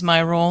 that is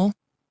my role.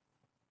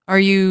 Are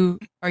you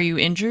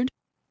injured?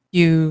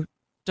 You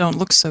don't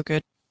look so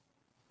good.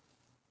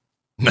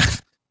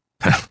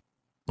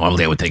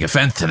 Normally I would take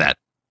offense to that.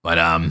 But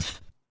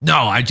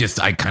no, I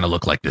kind of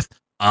look like this.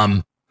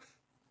 Don't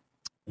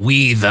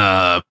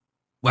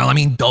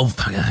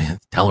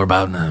tell her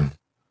about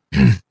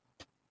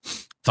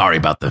sorry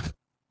about the...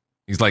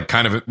 He's like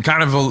kind of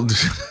a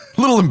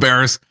little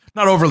embarrassed,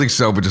 not overly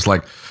so, but just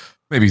like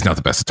maybe he's not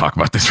the best to talk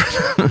about this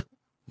right now.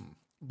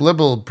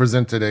 Blibble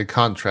presented a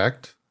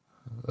contract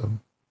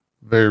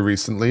very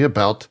recently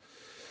about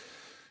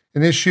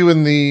an issue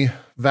in the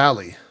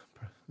valley.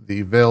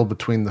 The veil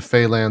between the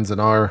Feylands and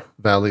our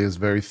valley is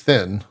very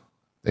thin.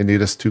 They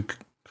need us to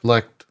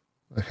collect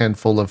a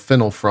handful of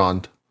fennel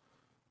frond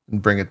and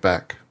bring it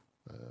back.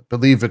 I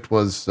believe it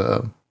was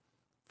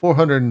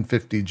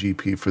 450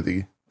 GP for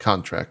the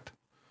contract.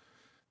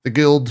 The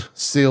guild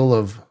seal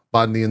of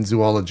botany and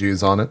zoology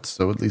is on it,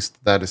 so at least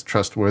that is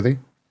trustworthy.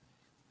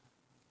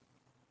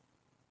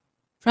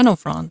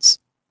 Frenelfrons.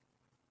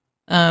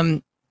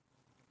 Bronzewood,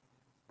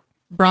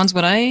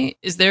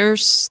 is there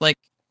like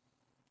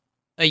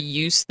a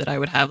use that I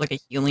would have, like a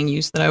healing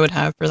use that I would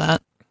have for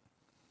that?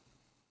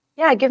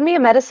 Yeah, give me a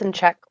medicine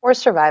check or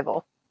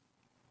survival.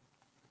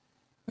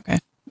 Okay.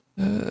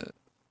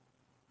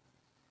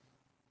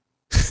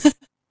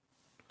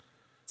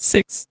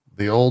 6.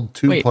 The old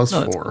 2 Wait, plus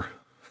no, 4.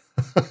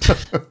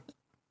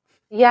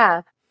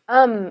 Yeah.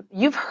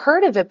 You've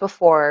heard of it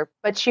before,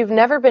 but you've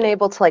never been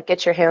able to like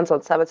get your hands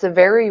on some. It's a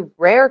very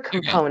rare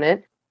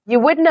component. You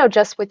would know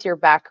just with your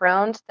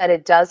background that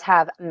it does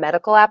have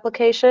medical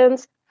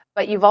applications,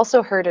 but you've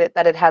also heard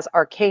that it has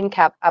arcane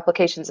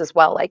applications as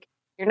well. Like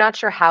you're not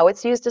sure how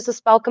it's used as a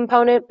spell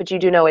component, but you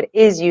do know it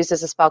is used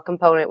as a spell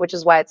component, which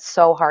is why it's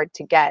so hard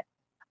to get.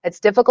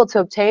 It's difficult to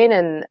obtain,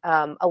 and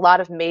a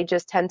lot of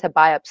mages tend to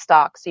buy up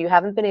stock, so you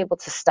haven't been able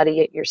to study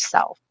it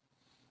yourself.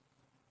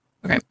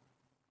 Okay.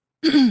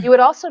 You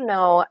would also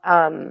know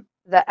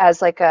that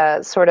as like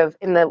a sort of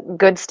in the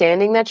good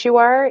standing that you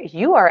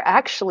are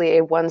actually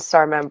a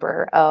 1-star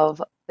member of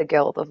the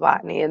Guild of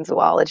Botany and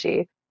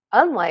Zoology,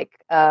 unlike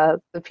the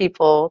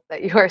people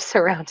that you are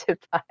surrounded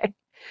by.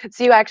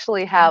 So you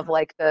actually have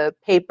like the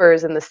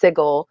papers and the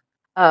sigil.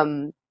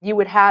 You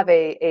would have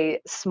a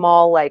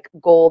small like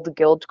gold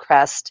guild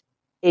crest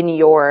in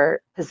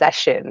your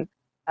possession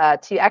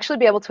to actually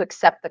be able to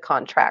accept the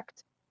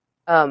contract.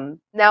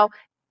 Now,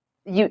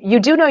 you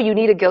do know you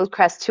need a guild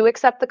crest to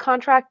accept the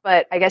contract,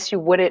 but I guess you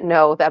wouldn't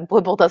know that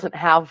Blibble doesn't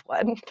have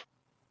one.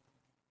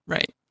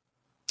 Right.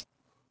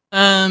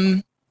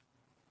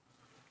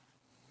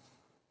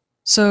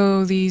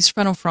 So these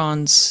fennel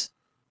fronds,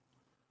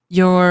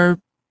 you're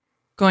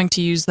going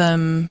to use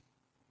them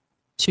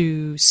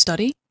to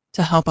study,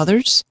 to help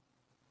others?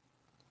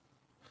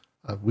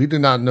 We do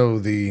not know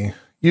the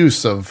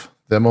use of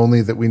them,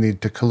 only that we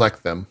need to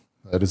collect them.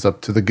 That is up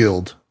to the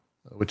guild,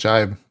 which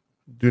I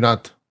do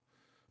not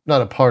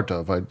a part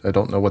of. I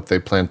don't know what they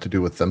plan to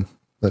do with them.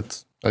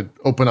 I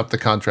open up the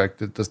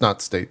contract. It does not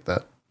state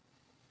that.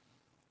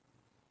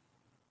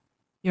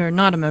 You're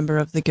not a member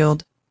of the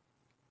guild.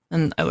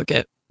 And I look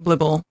at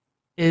Blibble.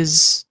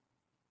 Is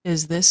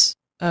this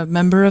a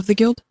member of the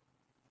guild?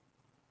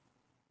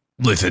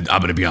 Listen,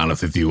 I'm going to be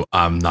honest with you.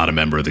 I'm not a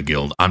member of the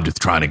guild. I'm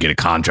just trying to get a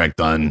contract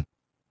done.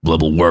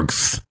 Blibble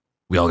works.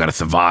 We all got to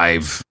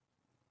survive.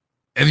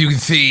 As you can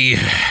see,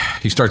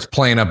 He starts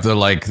playing up the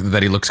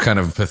that he looks kind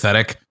of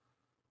pathetic.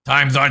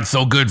 times aren't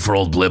so good for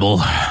old Blibble.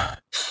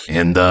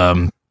 And,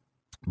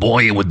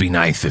 boy, it would be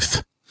nice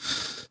if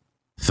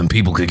some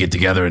people could get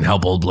together and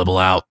help old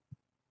Blibble out.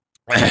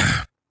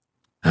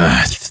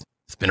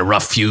 It's been a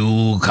rough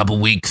couple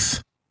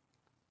weeks.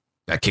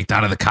 Got kicked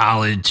out of the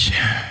college.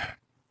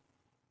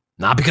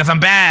 Not because I'm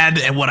bad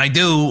at what I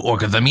do or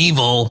because I'm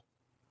evil.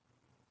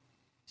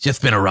 It's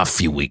just been a rough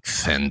few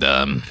weeks. And,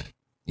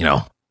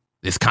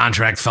 this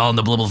contract fell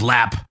into Blibble's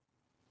lap.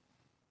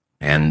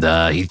 And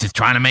he's just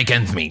trying to make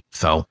ends meet.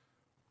 So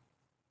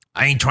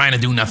I ain't trying to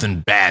do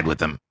nothing bad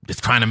with him.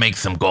 Just trying to make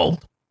some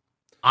gold.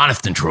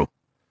 Honest and true.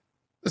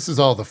 This is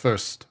all the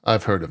first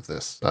I've heard of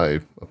this.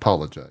 I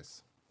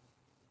apologize.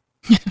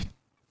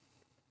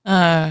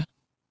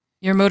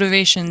 Your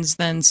motivations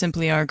then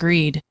simply are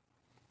greed.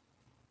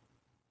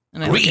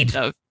 And I look at Greed?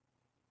 Dove.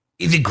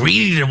 Is it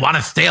greedy to want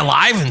to stay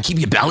alive and keep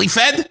your belly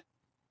fed?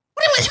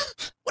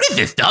 What is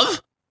this, Dove?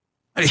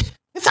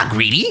 It's not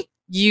greedy.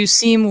 You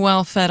seem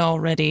well fed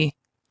already.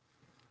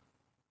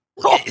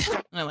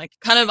 And I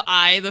kind of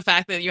eye the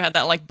fact that you had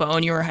that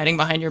bone you were hiding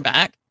behind your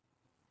back.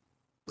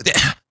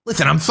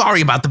 Listen, I'm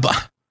sorry about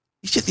the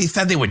he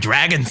said they were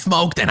dragon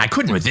smoked, and I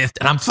couldn't resist.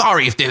 And I'm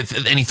sorry if there's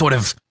any sort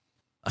of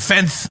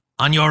offense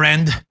on your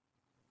end.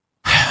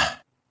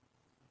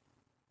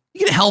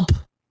 You gonna help,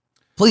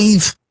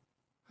 please?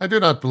 I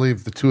do not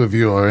believe the two of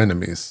you are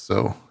enemies,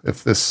 so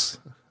if this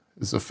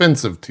is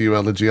offensive to you,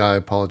 Elegy, I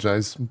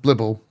apologize.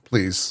 Blibble,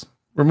 please,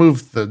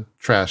 remove the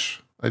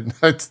trash. I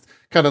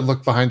kind of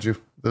look behind you.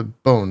 The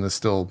bone is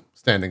still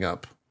standing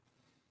up.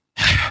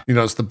 You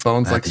notice the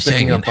bone's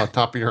sticking up on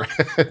top of your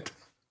head.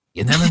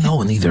 You never know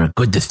when these are a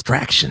good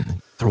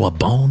distraction. Throw a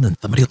bone and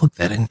somebody looks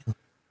at it. All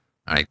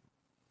right.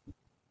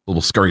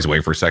 Little scurries away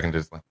for a second.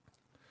 Just like,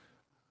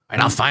 All right,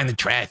 I'll find the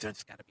trash.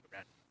 It's got to be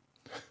ready.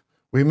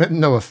 We meant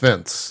no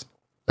offense,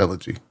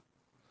 Elegy.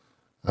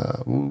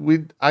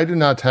 I do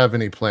not have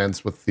any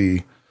plans with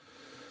the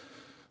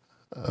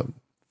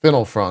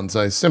fennel fronds.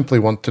 I simply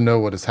want to know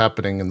what is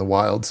happening in the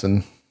wilds,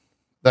 and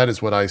that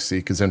is what I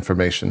seek is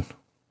information.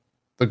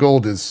 The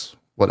gold is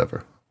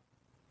whatever.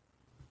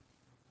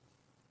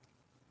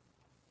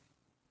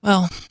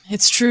 Well,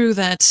 it's true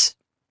that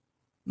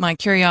my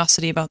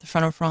curiosity about the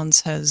frontal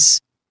fronds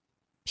has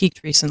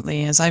peaked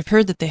recently, as I've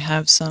heard that they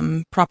have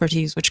some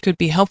properties which could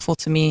be helpful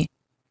to me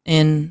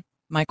in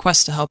my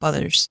quest to help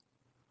others.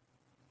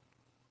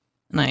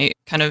 And I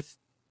kind of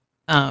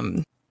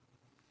am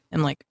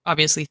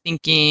obviously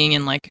thinking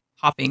and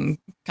hopping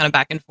kind of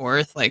back and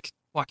forth,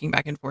 walking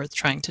back and forth,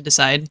 trying to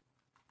decide.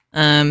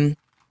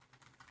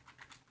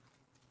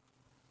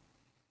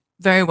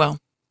 Very well.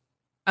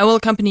 I will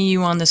accompany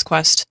you on this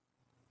quest.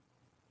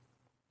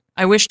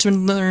 I wish to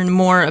learn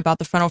more about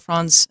the frontal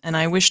fronds, and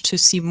I wish to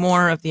see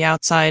more of the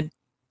outside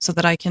so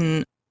that I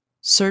can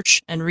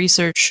search and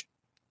research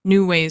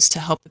new ways to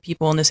help the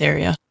people in this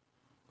area.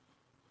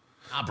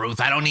 Bruce,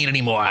 I don't need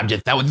any more.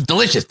 That was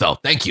delicious, though.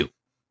 Thank you.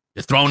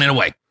 Just throwing it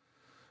away.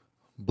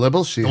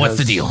 Blibble, What's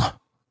the deal?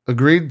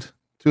 Agreed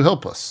to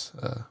help us.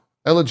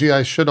 Elegy,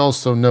 I should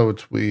also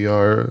note we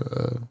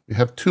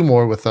have two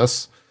more with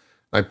us.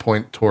 I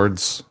point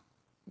towards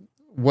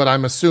what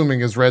I'm assuming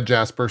is Red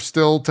Jasper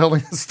still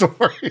telling the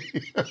story.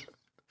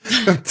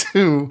 And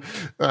two,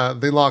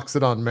 the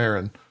Loxodon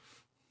Marin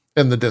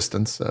in the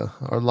distance.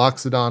 Our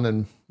Loxodon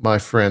and my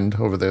friend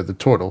over there, the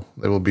turtle,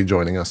 they will be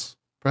joining us.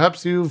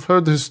 Perhaps you've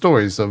heard the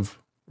stories of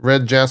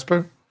Red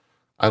Jasper?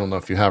 I don't know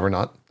if you have or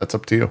not. That's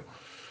up to you.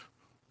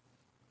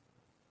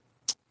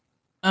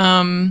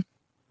 No,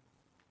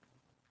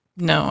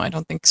 I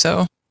don't think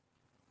so.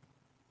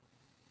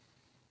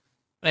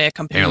 But I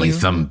accompany Apparently you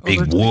some over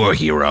big to war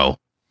hero.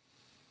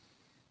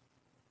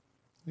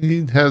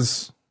 He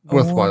has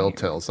worthwhile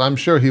tales. I'm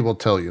sure he will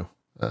tell you.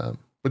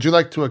 Would you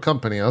like to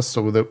accompany us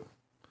so that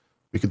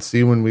we could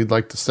see when we'd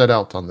like to set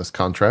out on this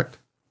contract?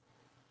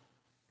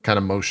 Kind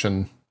of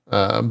motion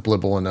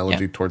Blibble and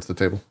Elegy towards the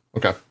table.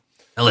 Okay.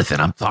 Now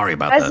listen, I'm sorry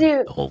about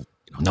the whole,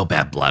 no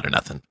bad blood or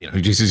nothing.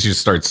 he just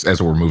starts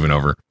as we're moving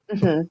over.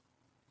 Mm-hmm.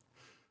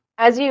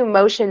 As you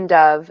motion,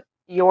 Dove,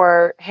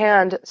 your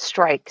hand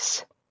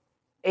strikes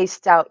a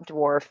stout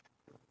dwarf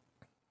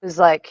who's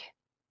like,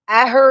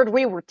 I heard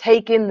we were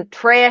taking the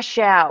trash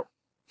out.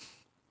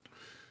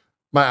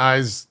 My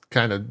eyes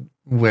kind of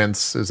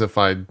wince as if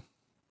I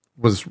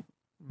was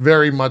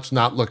very much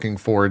not looking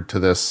forward to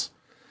this.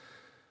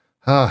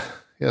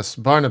 Yes,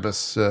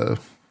 Barnabas,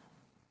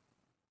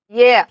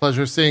 Yeah,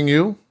 pleasure seeing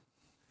you.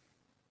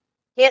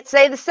 can't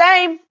say the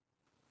same.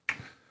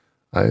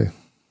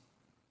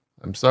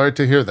 I'm sorry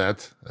to hear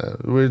that.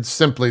 We're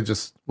simply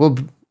just, well,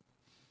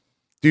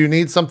 do you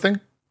need something?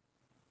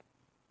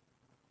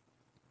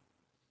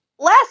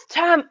 Last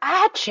time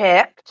I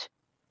checked,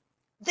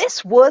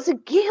 this was a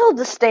guild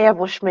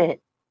establishment.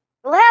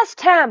 Last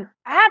time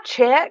I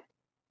checked,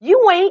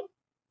 you ain't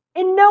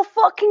in no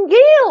fucking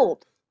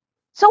guild.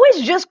 So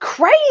it's just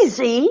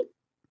crazy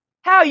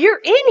how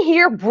you're in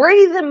here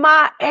breathing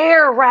my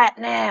air right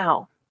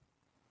now.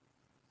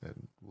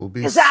 We'll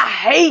be. Because I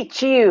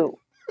hate you.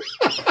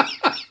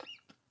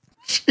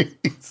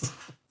 Jeez.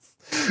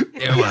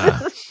 Ew,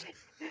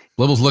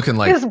 Blibble's looking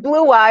like His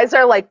blue eyes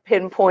are like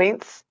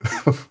pinpoints.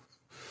 the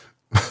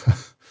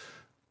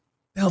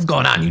hell's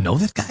going on? You know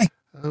this guy?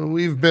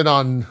 We've been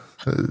on.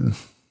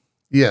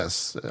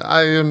 Yes,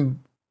 I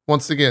am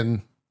once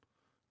again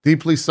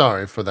deeply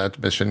sorry for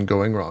that mission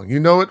going wrong. You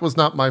know it was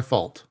not my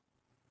fault,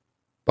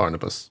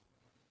 Barnabas.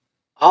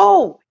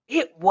 Oh,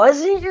 it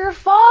wasn't your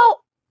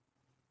fault?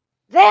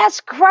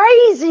 That's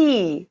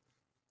crazy.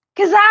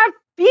 Because I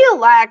feel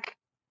like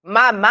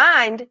my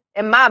mind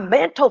and my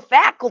mental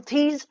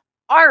faculties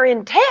are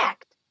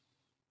intact.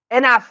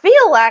 And I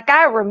feel like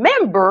I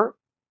remember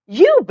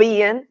you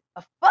being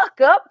a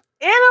fuck up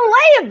and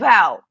a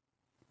layabout.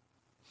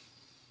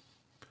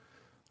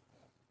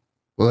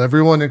 Well,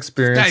 everyone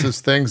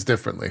experiences things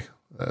differently.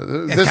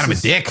 That's kind of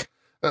a dick.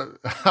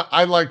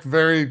 I like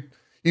very.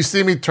 You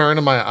see me turn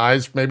and my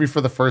eyes, maybe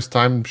for the first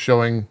time,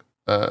 showing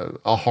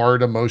a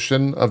hard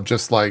emotion of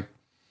just like,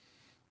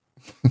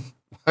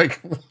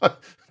 like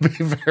be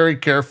very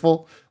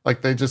careful.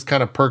 Like they just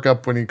kind of perk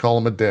up when you call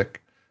him a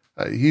dick.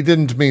 He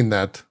didn't mean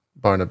that,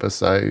 Barnabas.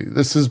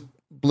 This is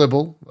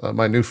Blibble,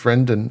 my new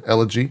friend, and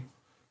Elegy.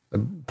 I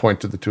point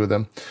to the two of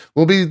them.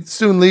 We'll be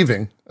soon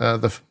leaving.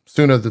 The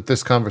sooner that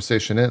this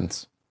conversation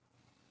ends.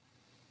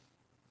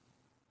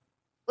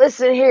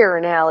 Listen here,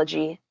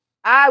 Analogy.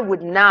 I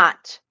would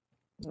not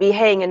be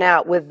hanging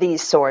out with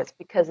these sorts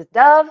because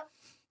Dove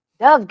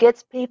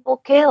gets people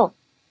killed.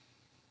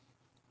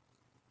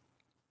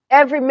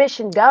 Every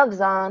mission Dove's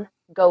on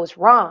goes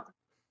wrong.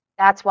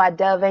 That's why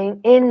Dove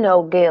ain't in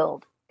no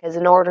guild. Because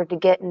in order to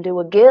get into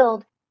a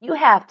guild, you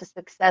have to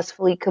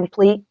successfully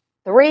complete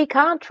 3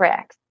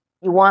 contracts.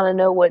 You want to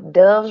know what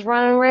Dove's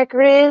running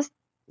record is?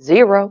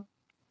 0.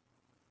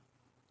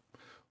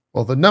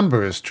 Well, the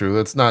number is true.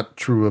 It's not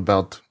true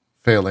about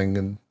failing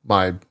in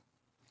my.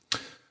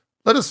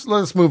 Let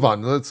us move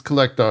on. Let's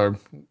collect our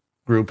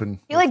group and.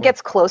 He like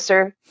gets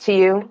closer to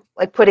you,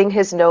 like putting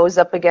his nose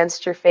up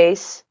against your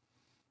face.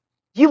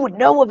 You would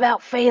know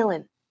about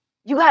failing.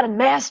 You got a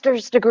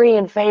master's degree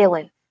in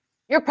failing.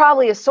 You're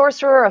probably a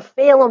sorcerer of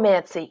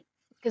failomancy,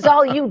 because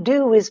all you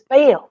do is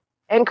fail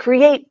and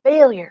create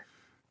failure.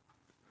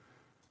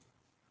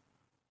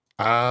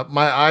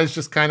 My eyes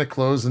just kind of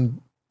close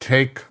and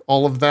take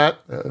all of that.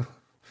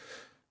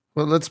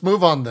 Well, let's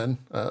move on then.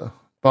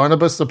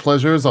 Barnabas, a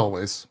pleasure as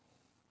always.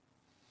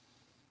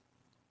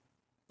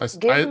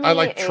 I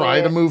like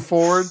try to move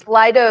forward.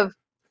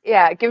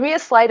 Give me a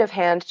sleight of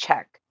hand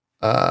check.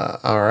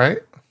 All right.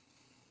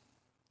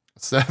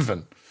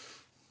 7.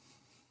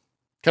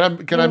 Can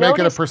I make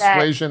it a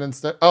persuasion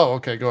instead? Oh,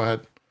 okay. Go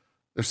ahead.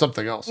 There's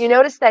something else. You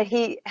notice that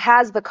he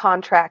has the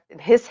contract in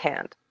his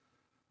hand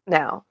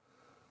now.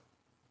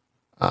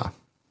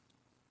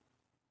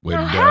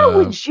 Now, how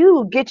would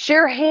you get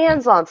your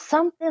hands on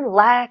something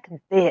like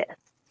this?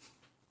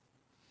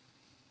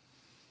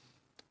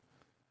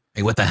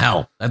 Hey, what the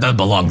hell? That doesn't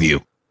belong to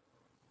you.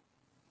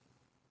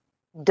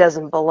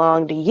 Doesn't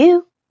belong to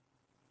you.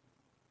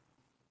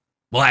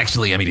 Well,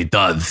 actually, I mean, it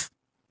does.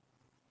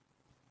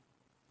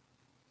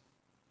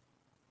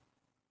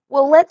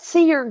 Well, let's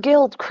see your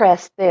guild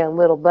crest then,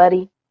 little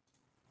buddy.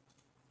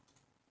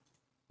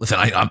 Listen,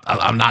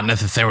 I'm not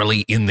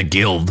necessarily in the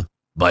guild,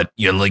 but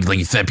you know, like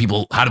you said,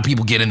 people. How do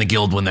people get in the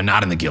guild when they're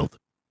not in the guild?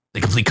 They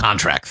complete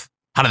contracts.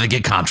 How do they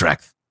get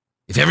contracts?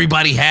 If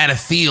everybody had a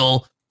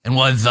seal and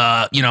was,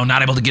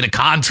 not able to get a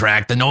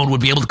contract, then no one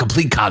would be able to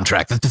complete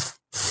contracts. That's just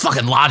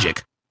fucking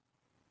logic.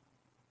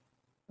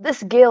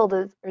 This guild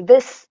is, or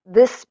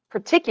this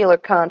particular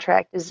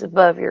contract is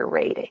above your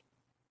rating.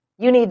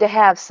 You need to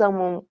have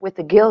someone with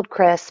a guild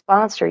crest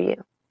sponsor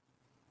you.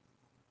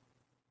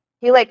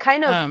 He like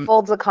kind of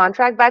folds the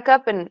contract back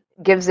up and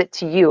gives it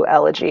to you,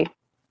 Elegy.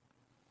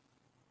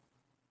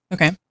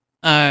 Okay.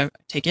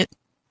 Take it.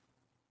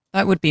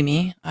 That would be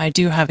me. I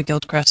do have a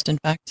guild crest, in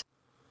fact.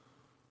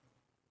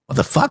 What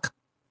the fuck?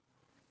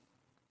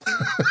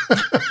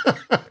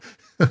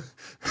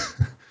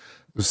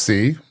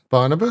 See,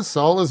 Barnabas,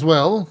 all is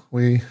well.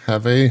 We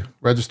have a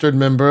registered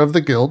member of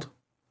the guild.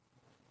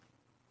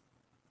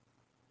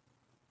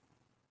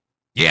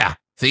 Yeah.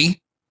 See?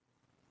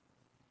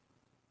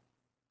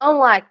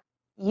 Unlike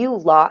you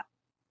lot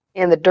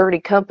and the dirty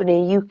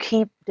company you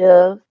keep,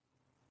 Dove,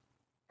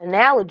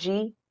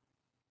 Analogy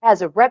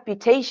has a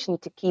reputation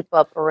to keep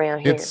up around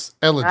here. It's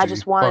elegy, I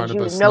just wanted you to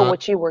Barnabas, know not...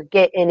 what you were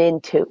getting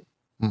into.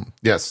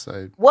 Yes,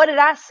 What did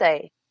I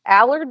say?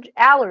 Allergy.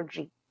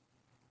 elegy?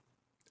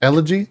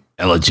 Elegy.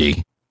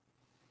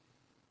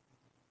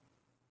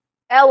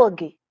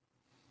 Elegy.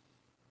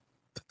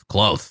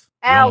 Close.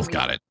 You almost Algae.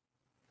 got it.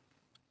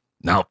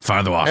 No,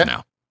 farther off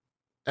now.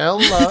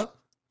 Ella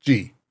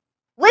G.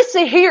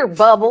 Listen here,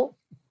 Bubble.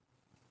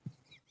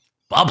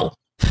 Bubble.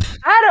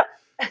 I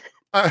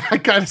I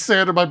kind of say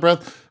under my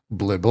breath,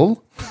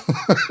 Blibble.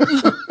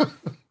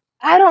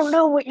 don't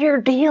know what your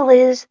deal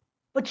is,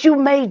 but you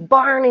made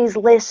Barney's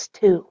list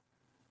too.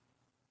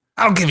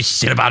 I don't give a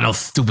shit about no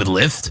stupid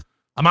list.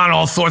 I'm on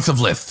all sorts of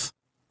lists.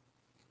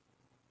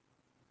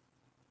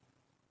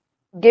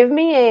 Give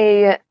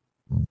me a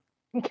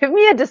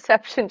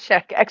deception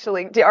check,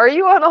 actually. Are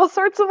you on all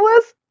sorts of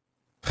lists?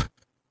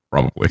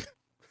 Probably.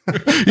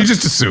 He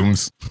just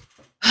assumes.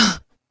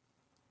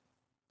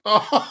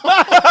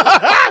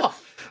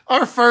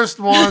 Our first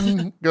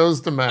one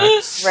goes to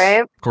Max.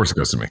 Right? Of course it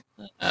goes to me.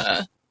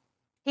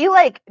 He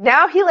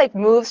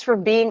moves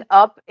from being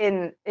up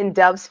in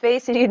Dove's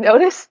face, and you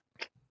notice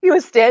he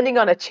was standing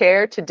on a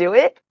chair to do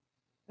it.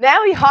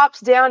 Now he hops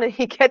down and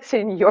he gets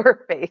in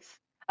your face,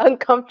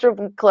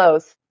 uncomfortably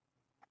close.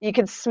 You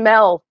can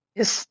smell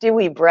his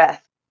stewy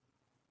breath.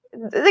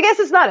 I guess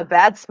it's not a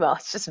bad smell,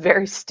 it's just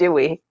very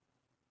stewy.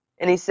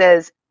 And he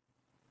says,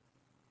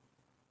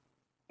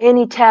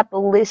 any type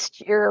of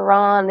list you're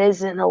on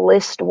isn't a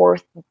list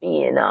worth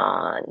being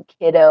on,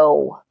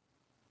 kiddo.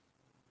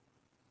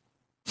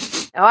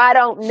 Now, I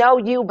don't know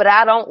you, but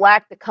I don't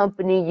like the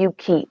company you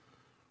keep.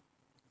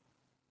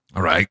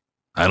 All right.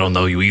 I don't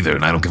know you either,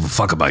 and I don't give a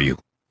fuck about you.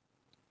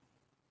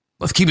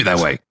 Let's keep it that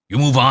way. You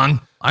move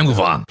on, I move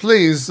on.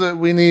 Please,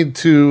 we need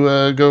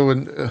to go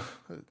and...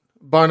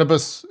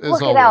 Barnabas, as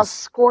Look always. at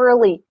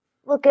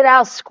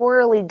how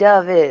squirrely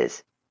Dove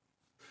is.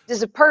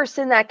 There's a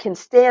person that can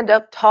stand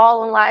up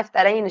tall in life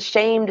that ain't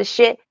ashamed of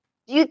shit.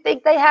 Do you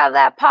think they have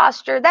that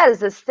posture? That is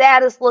the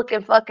saddest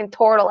looking fucking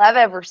turtle I've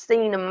ever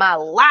seen in my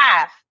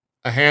life.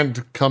 A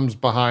hand comes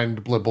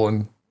behind Blibble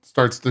and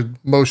starts to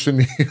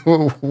motion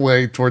you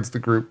away towards the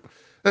group.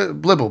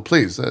 Blibble,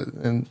 please,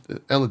 and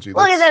elegy.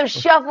 Look at them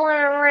shuffling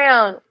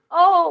around.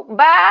 Oh,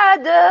 bye,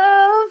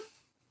 Dove.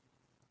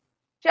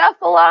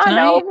 Shuffle on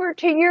over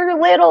to your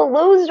little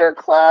loser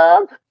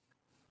club.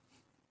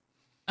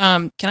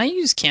 Can I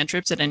use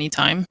cantrips at any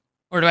time?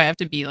 Or do I have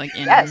to be like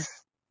in?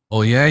 Yes.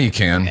 Oh, yeah, you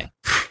can. Okay.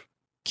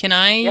 Can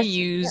I Yes,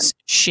 you use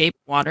shape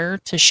water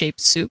to shape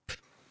soup?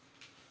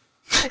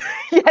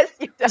 Yes,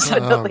 you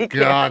definitely Oh,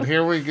 God, can.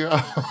 here we go.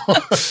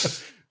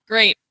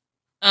 Great.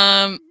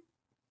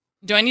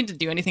 Do I need to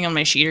do anything on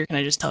my sheet, or can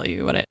I just tell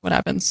you what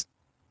happens?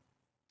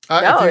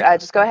 No, If you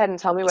just go ahead and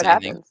tell me what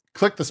anything. happens.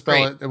 click the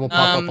spell, Great. it will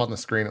pop up on the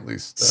screen at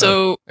least.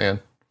 So, and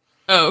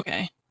oh,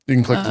 okay. you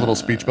can click the little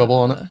speech bubble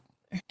on it.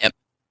 Yep.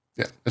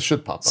 Yeah, it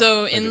should pop up.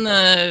 So There in you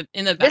go.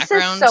 the This is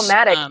background,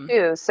 somatic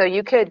too, so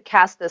you could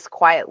cast this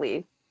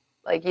quietly.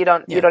 Like you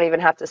don't even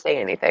have to say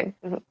anything.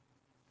 Mhm.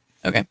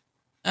 Okay.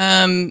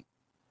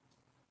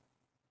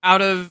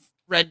 Out of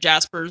Red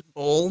Jasper's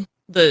bowl,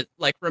 the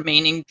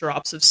remaining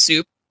drops of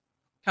soup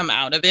come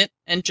out of it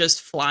and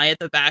just fly at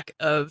the back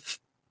of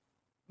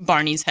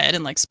Barney's head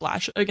and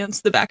splash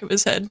against the back of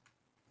his head.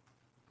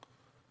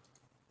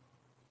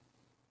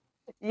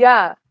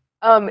 Yeah.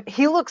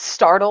 He looks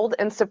startled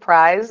and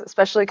surprised,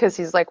 especially because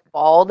he's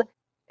bald,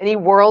 and he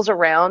whirls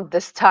around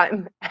this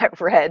time at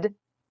Red,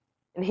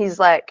 and he's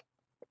like,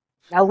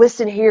 "Now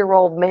listen here,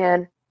 old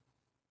man.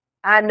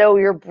 I know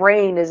your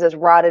brain is as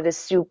rotted as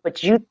soup,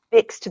 but you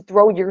fix to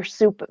throw your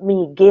soup at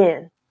me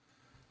again,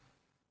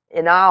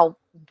 and I'll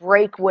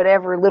break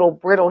whatever little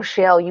brittle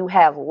shell you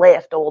have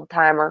left, old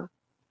timer."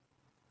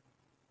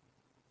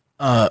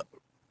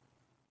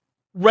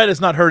 Red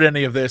has not heard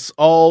any of this.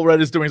 All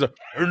Red is doing is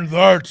and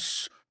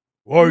that's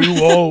why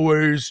you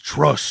always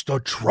trust a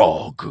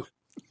trog.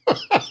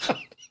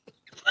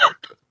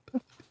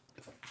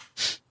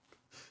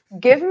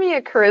 Give me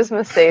a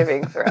charisma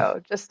saving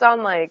throw, just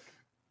on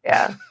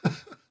yeah.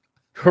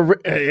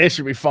 It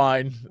should be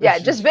fine. Yeah,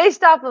 just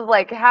based off of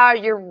how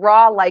your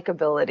raw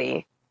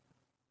likability.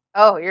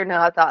 Oh, you're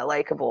not that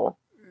likable.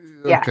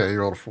 Yeah. Okay, you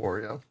rolled a 4,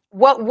 yeah.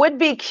 What would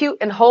be cute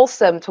and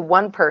wholesome to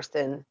one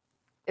person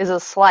is a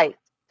slight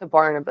to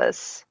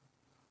Barnabas.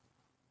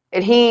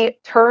 And he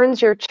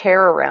turns your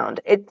chair around.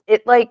 It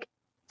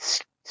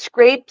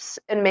scrapes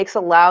and makes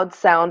a loud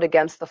sound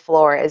against the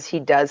floor as he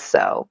does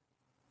so.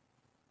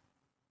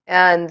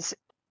 And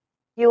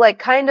he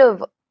kind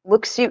of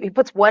looks you, he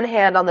puts one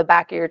hand on the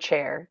back of your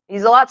chair.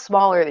 He's a lot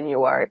smaller than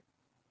you are.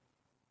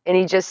 And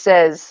he just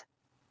says,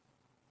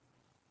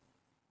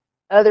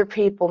 other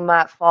people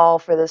might fall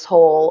for this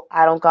whole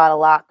I don't got a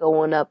lot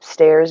going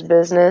upstairs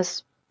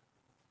business.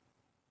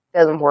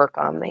 Doesn't work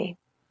on me.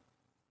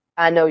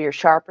 I know you're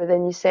sharper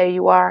than you say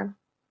you are.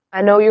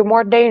 I know you're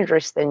more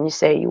dangerous than you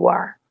say you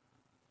are.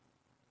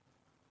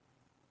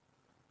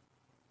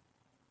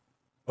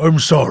 I'm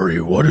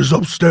sorry, what is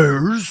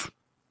upstairs?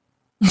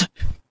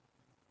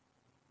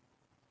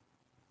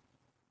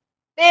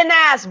 Thin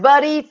ice,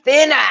 buddy,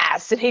 thin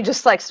ice. And he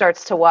just like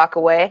starts to walk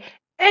away.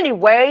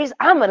 Anyways,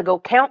 I'm gonna go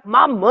count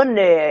my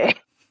money.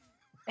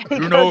 And he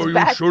You goes know you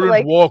back to shouldn't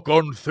like walk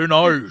on thin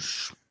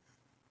ice.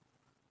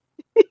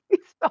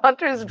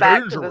 saunters It's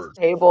back to this dangerous.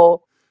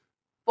 table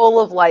full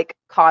of like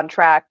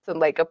contracts and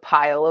like a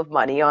pile of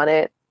money on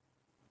it,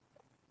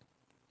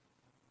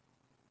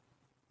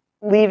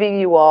 leaving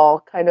you all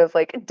kind of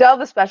like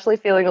Dove especially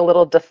feeling a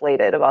little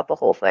deflated about the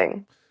whole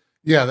thing.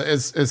 Yeah,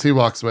 as he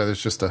walks away,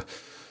 there's just a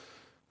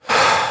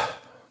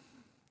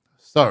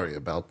sorry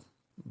about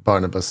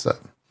Barnabas.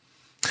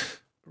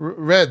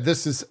 Red,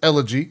 this is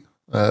Elegy.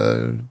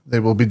 They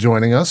will be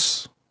joining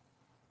us.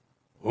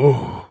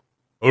 Oh,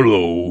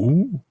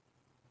 hello.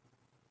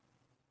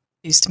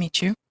 Pleased to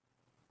meet you.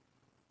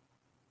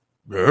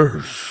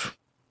 Yes.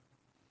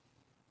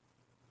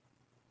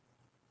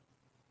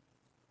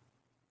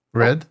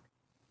 Red?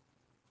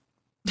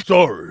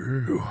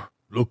 Sorry, you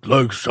look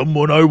like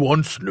someone I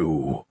once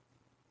knew.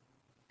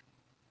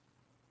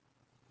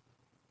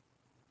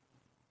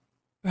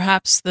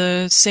 Perhaps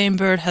the same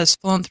bird has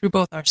flown through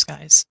both our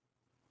skies.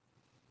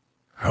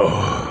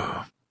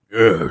 Oh,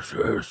 yes,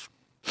 yes.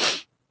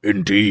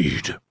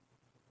 Indeed.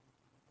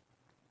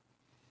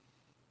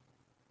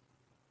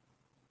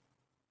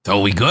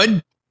 So we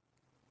good?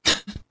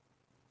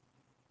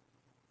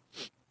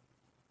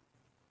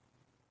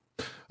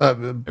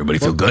 Everybody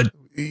feel good?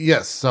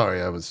 Yes,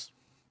 sorry, I was.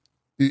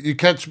 You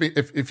catch me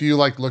if you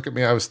like look at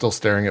me. I was still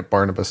staring at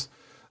Barnabas.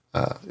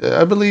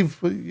 I believe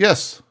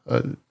yes.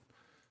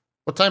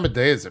 What time of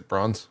day is it,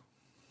 Bronze?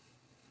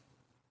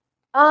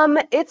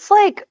 It's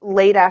like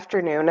late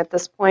afternoon at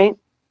this point.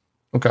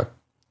 Okay.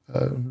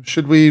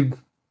 Should we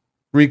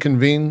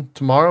reconvene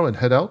tomorrow and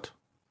head out?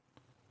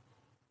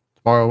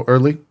 Tomorrow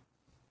early?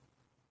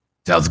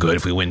 Sounds good.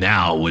 If we win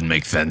now, it wouldn't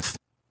make sense.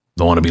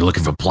 Don't want to be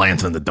looking for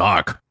plants in the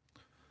dark.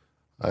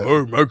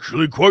 I'm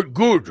actually quite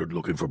good at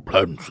looking for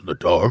plants in the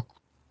dark.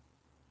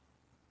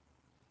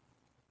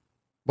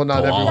 Well,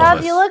 not Oh, all everyone. of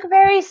Dove, you us. look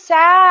very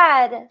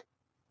sad.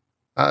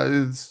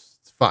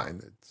 It's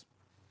fine.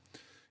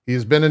 He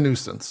has been a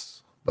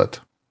nuisance,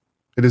 but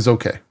it is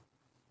okay.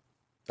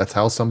 That's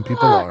how some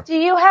people are. Do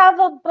you have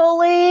a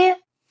bully?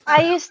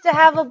 I used to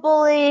have a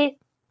bully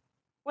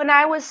when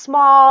I was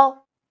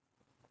small,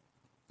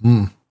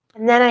 Hmm.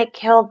 and then I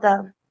killed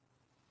them.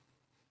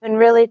 And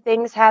really,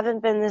 things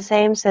haven't been the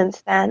same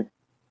since then.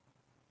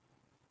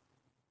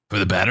 For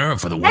the better or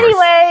for the worse?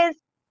 Anyways,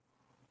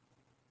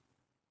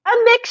 a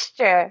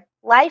mixture.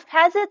 Life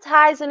has its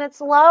highs and its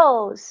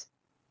lows.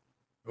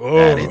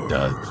 That it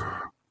does.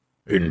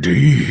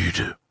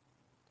 Indeed.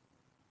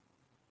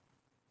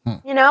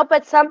 You know,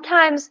 but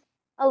sometimes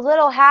a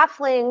little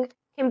halfling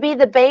can be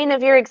the bane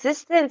of your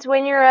existence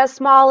when you're a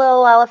small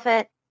little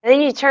elephant, and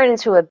then you turn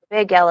into a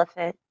big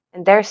elephant,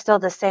 and they're still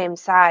the same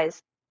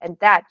size, and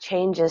that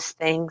changes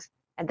things.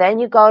 And then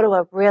you go to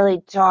a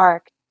really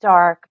dark,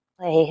 dark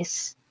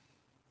place.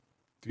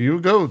 Do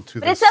you go to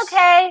But this it's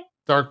okay.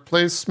 dark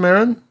place,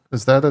 Marin?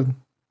 Is that a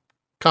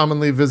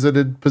commonly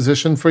visited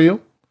position for you?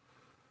 You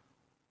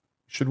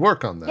should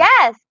work on that.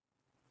 Yes.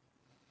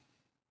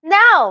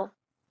 No.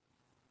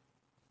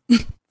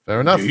 Fair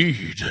enough.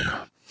 Indeed.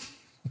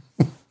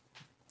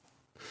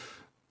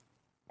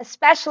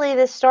 Especially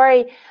the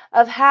story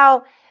of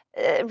how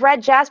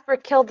Red Jasper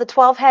killed the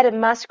 12-headed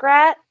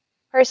muskrat.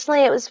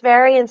 Personally, it was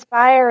very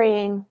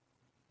inspiring.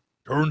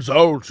 Turns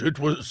out it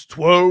was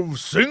 12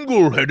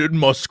 single-headed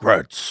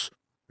muskrats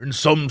in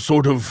some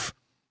sort of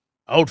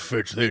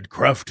outfit they'd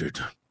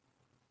crafted.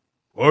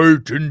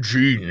 Quite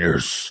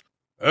ingenious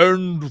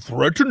and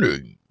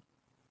threatening.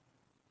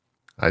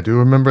 I do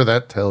remember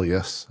that tale,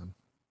 yes. I'm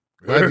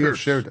glad you have Yes.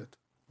 shared it.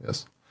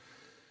 Yes.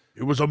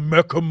 It was a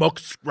mecha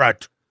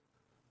muskrat.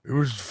 It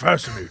was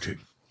fascinating.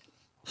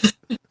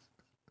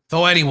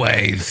 So,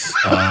 anyways,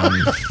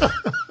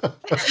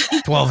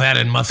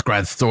 12-headed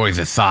muskrat stories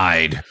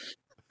aside,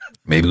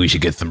 maybe we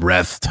should get some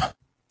rest.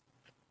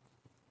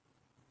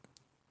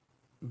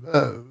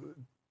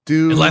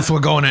 Unless we're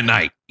going at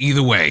night.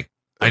 Either way.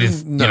 I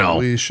just, no,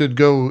 we should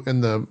go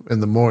in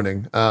the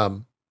morning.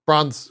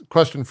 Bronze,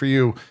 question for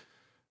you.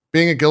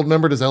 Being a guild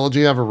member, does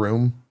Elegy have a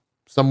room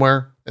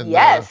somewhere?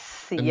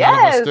 Yes, and none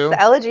of us yes. do?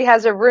 Elegy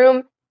has a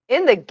room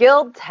in the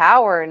guild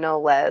tower, no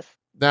less.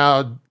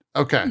 Now,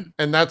 okay.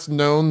 And that's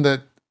known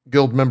that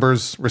guild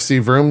members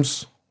receive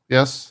rooms?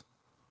 Yes?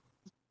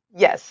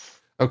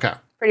 Yes, Okay.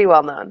 pretty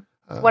well known.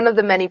 It's one of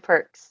the many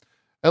perks.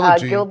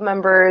 Elegy. Guild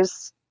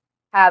members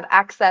have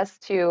access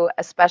to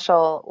a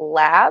special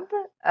lab,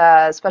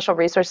 special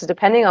resources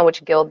depending on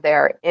which guild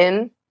they're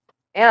in,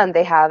 and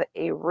they have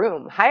a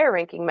room. Higher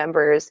ranking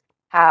members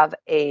have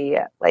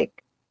a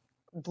like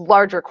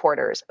larger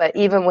quarters, but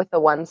even with the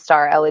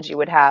 1-star, Elegy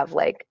would have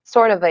like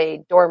sort of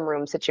a dorm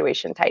room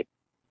situation type.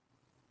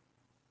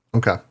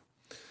 Okay.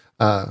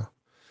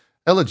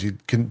 Elegy,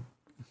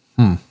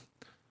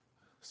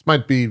 this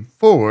might be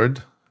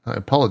forward. I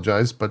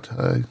apologize, but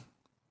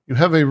you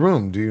have a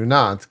room, do you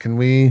not? Can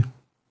we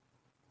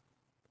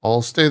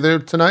all stay there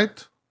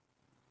tonight?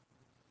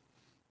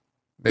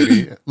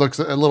 Maybe looks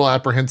a little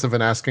apprehensive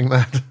in asking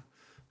that.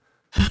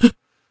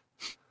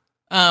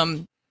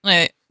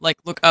 I like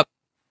look up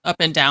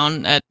and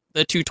down at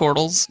the two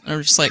turtles, and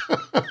I'm just like,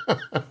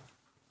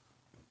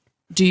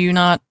 do you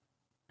not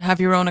have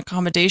your own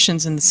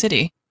accommodations in the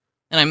city?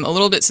 And I'm a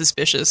little bit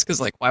suspicious because,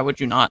 like, why would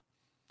you not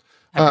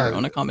have your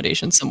own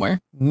accommodations somewhere?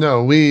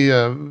 No, we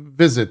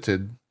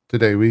visited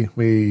today.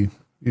 We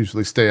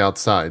usually stay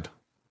outside.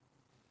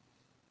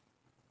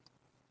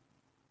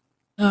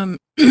 Am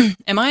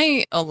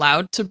I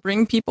allowed to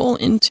bring people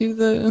into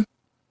the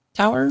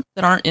tower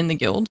that aren't in the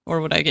guild,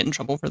 or would I get in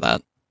trouble for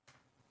that?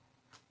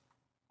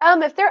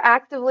 If they're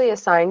actively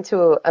assigned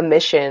to a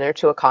mission or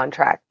to a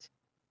contract,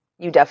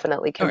 you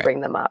definitely can Okay.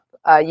 bring them up.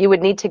 You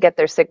would need to get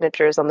their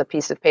signatures on the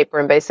piece of paper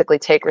and basically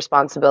take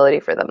responsibility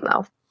for them,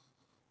 though.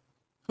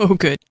 Oh,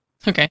 good.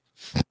 Okay.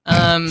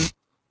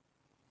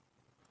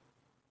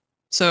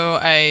 So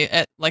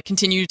I like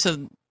continue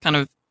to kind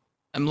of.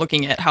 I'm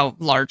looking at how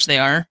large they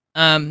are.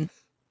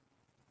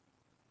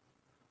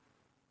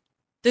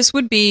 This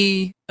would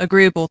be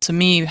agreeable to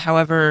me.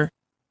 However,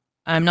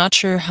 I'm not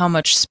sure how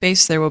much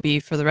space there will be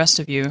for the rest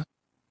of you.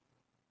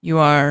 You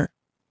are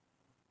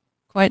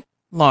quite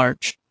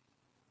large.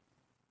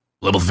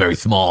 Little's very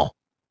small.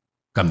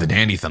 Comes in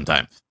handy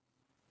sometimes.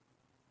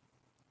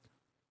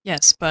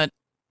 Yes, but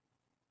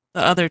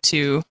the other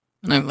two,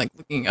 and I'm like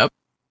looking up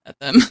at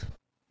them.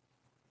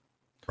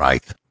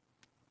 Right.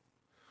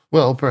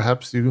 Well,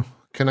 perhaps you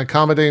can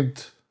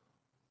accommodate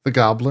the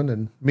goblin,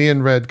 and me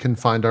and Red can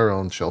find our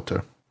own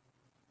shelter.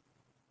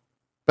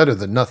 Better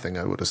than nothing,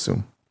 I would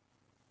assume.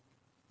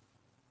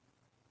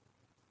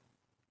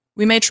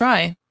 We may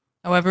try.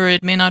 However,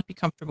 it may not be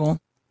comfortable.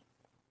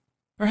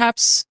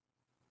 Perhaps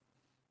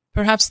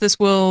this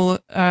will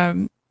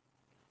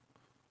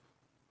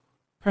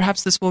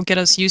get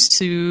us used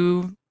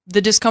to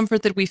the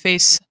discomfort that we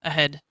face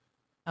ahead,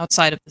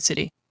 outside of the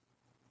city.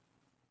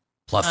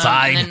 Plus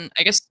side, and then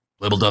I guess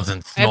Little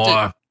doesn't I have to-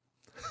 snore.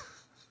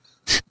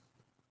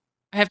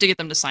 I have to get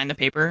them to sign the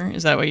paper.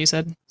 Is that what you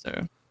said? So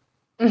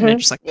Mhm. can I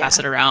just like pass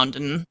Yeah. it around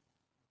and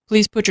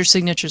please put your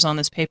signatures on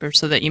this paper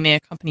so that you may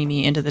accompany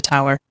me into the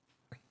tower.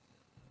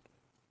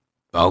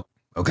 Oh,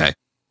 okay.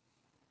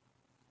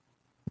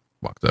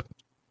 Walked up.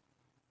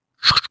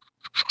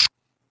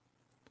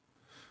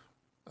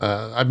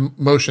 I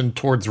motion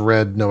towards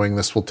Red, knowing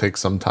this will take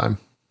some time.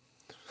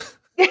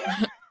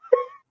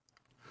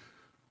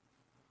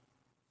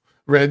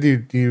 Red,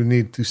 you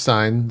need to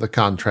sign the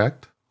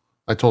contract.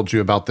 I told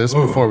you about this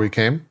before we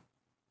came.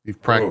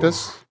 You've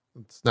practiced.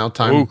 It's now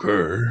time.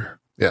 Okay.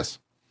 Yes.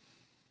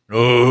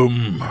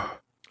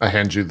 I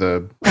hand you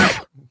the.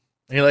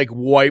 He like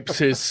wipes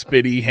his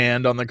spitty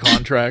hand on the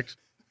contract.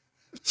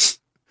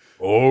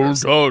 All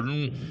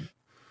done.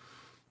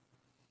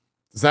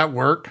 Does that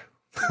work?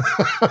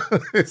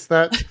 is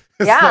that?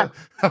 Yeah,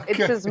 that,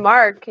 It's his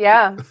mark,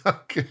 yeah.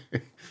 Okay.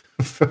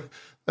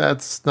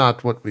 That's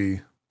not what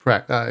we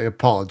practice. I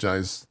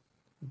apologize.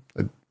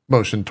 I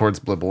motion towards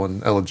Blibble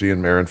and Elegy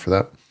and Marin for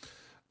that.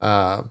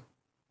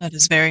 That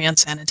is very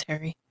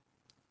unsanitary.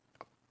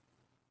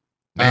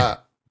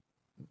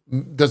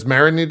 Does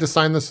Marin need to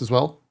sign this as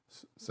well,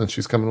 since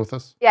she's coming with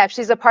us? Yeah, if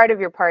she's a part of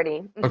your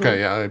party. Mhm. Okay,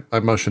 yeah, I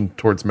motion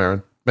towards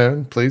Marin.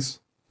 Marin, please.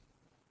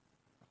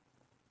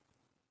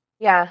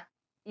 Yeah.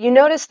 You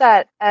notice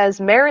that as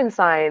Marin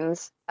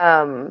signs,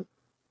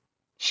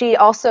 she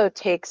also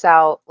takes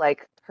out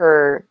like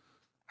her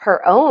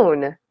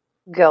own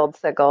guild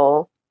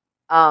sigil,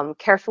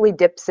 carefully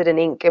dips it in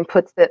ink and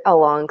puts it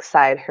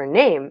alongside her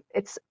name.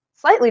 It's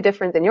slightly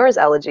different than yours,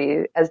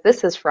 Elegy, as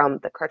this is from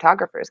the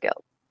Cartographers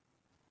Guild.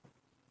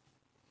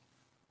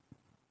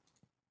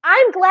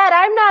 I'm glad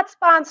I'm not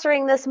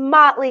sponsoring this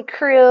motley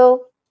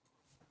crew.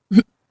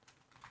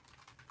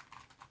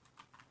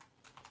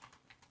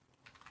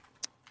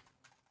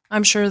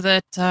 I'm sure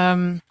that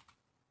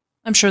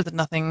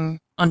nothing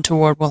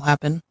untoward will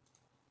happen.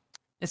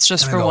 It's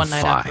just Gonna for go one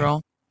night after fine.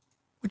 all.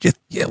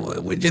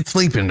 We're just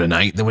sleeping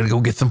tonight. Then we're gonna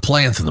go get some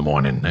plants in the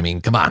morning. I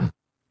mean, come on.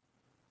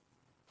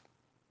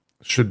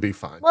 Should be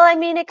fine. Well, I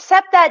mean,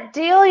 except that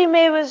deal you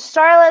made with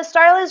Starla.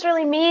 Starla's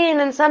really mean,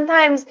 and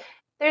sometimes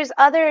there's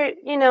other,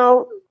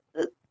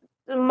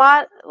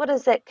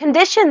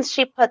 conditions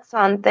she puts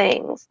on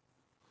things.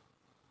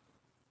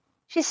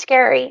 She's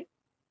scary.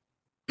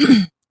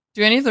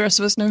 Do any of the rest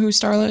of us know who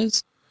Starla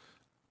is?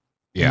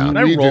 Yeah. Can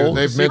I We do. roll?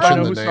 They've to see if I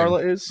mentioned know the who name.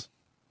 Starla is?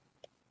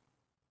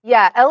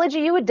 Yeah, Elegy,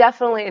 you would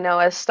definitely know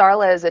as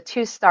Starla is a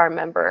 2-star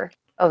member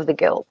of the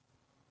guild.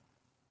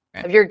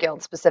 Okay. Of your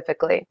guild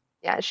specifically.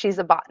 Yeah, she's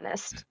a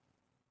botanist.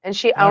 And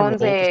she Can I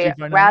owns roll to see a if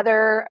I know?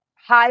 rather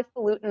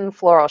highfalutin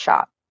floral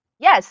shop.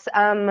 Yes,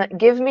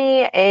 give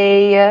me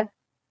a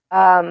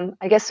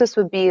I guess this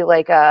would be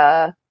like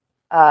a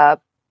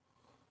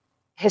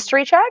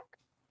history check.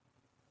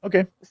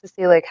 Okay. Just to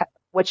see like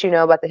what you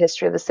know about the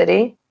history of the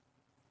city.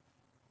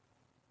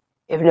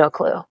 You have no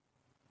clue.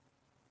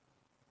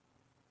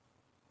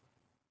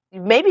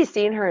 You've maybe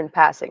seen her in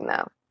passing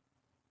though.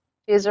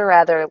 She is a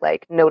rather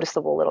like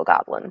noticeable little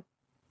goblin.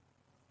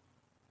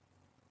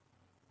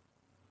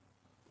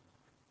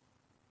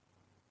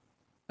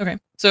 Okay.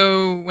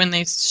 So when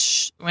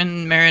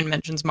when Marin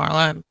mentions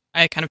Marla, I'm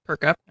I kind of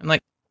perk up. I'm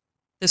like,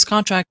 this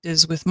contract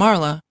is with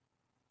Marla.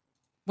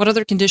 What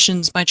other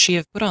conditions might she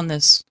have put on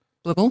this,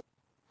 Blibble?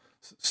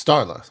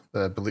 Starla,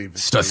 I believe.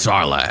 is the-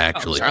 Starla,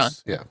 actually.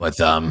 Yes, yeah. But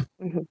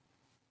Mhm.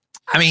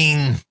 I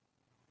mean,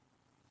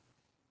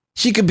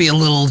 she could be a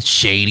little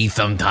shady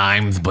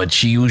sometimes, but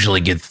she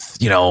usually gets,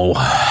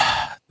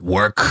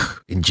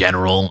 work in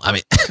general. I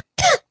mean,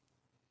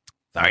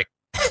 sorry,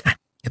 get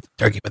the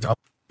turkey in my throat.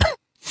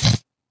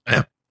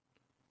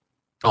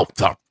 Oh,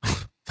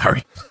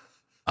 sorry.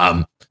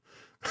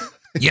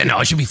 Yeah, no,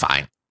 it should be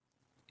fine.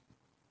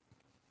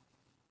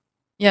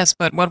 Yes,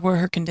 but what were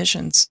her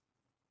conditions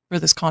for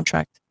this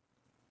contract?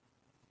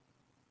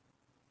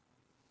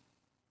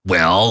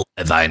 Well,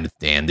 as I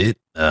understand it,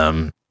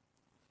 I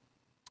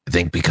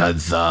think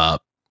because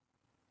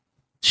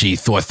she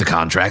forced the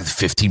contract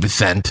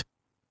 15%,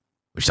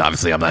 which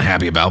obviously I'm not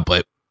happy about,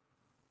 but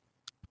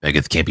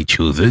beggars can't be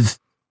choosers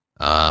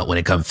when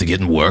it comes to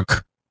getting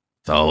work.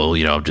 So,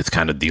 just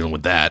kind of dealing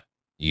with that.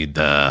 You'd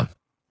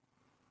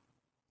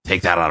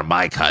take that out of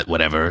my cut,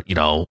 whatever,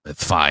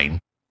 it's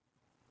fine.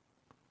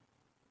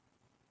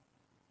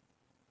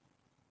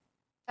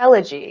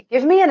 Elegy,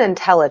 give me an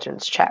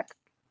intelligence check.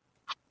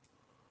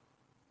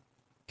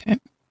 Okay.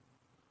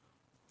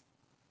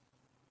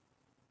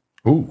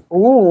 Ooh.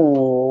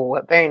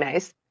 Ooh, very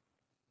nice.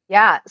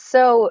 Yeah,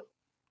 so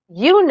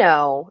you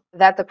know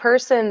that the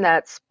person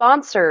that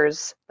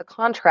sponsors the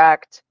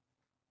contract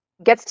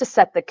gets to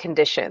set the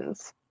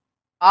conditions.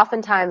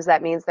 Oftentimes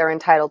that means they're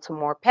entitled to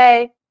more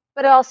pay,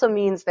 but it also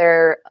means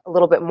they're a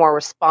little bit more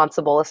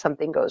responsible if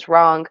something goes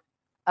wrong.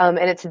 And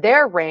it's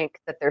their rank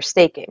that they're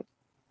staking.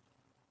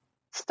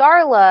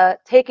 Starla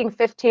taking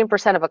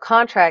 15% of a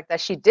contract that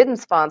she didn't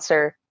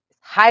sponsor is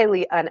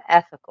highly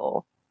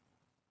unethical.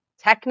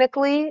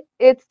 Technically,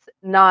 it's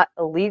not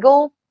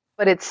illegal,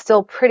 but it's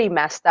still pretty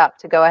messed up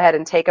to go ahead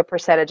and take a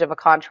percentage of a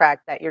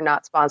contract that you're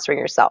not sponsoring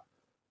yourself.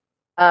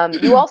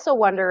 You also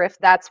wonder if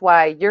that's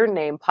why your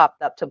name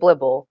popped up to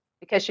Blibble,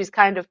 because she's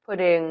kind of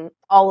putting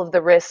all of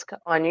the risk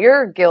on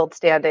your guild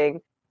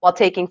standing while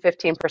taking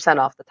 15%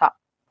 off the top.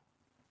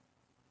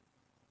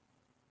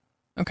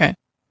 Okay.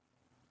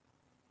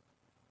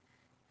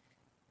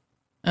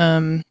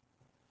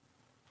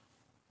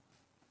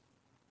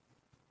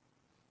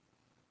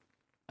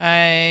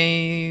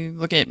 I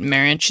look at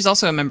Marion. She's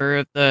also a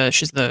member of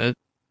she's the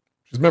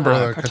She's a member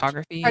of the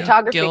cartography,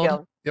 Cartography guild.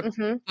 guild. Yep.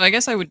 Mm-hmm. So I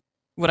guess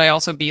would I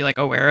also be like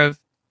aware of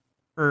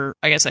her?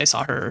 I guess I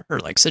saw her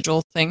like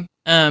sigil thing.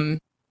 Mhm.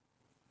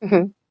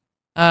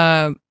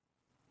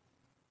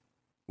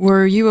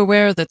 Were you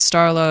aware that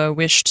Starla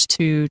wished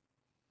to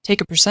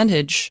take a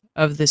percentage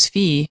of this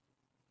fee,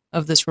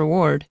 of this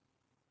reward,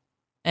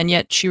 and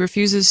yet she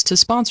refuses to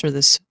sponsor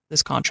this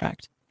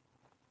contract?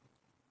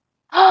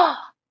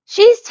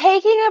 She's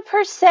taking a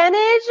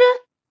percentage?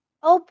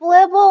 Oh,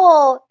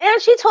 Blibble.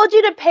 And she told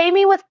you to pay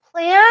me with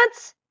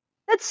plants?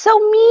 That's so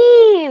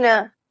mean.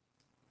 Well,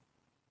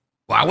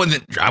 I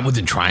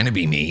wasn't trying to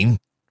be mean.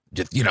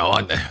 Just,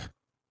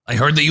 I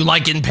heard that you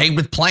like getting paid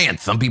with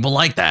plants. Some people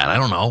like that. I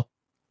don't know.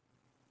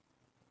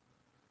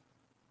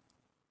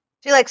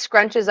 She like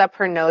scrunches up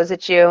her nose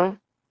at you.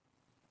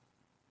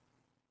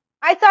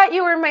 I thought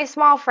you were my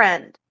small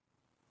friend.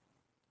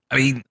 I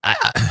mean,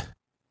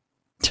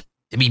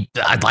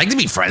 I'd like to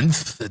be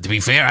friends. To be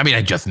fair, I mean,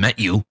 I just met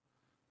you.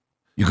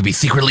 You could be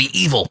secretly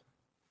evil,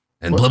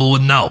 and What? Blibble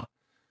would know,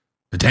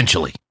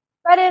 potentially.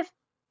 But if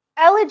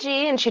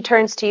Elegy, and she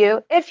turns to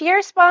you, if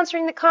you're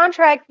sponsoring the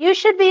contract, you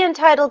should be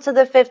entitled to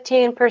the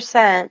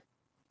 15%.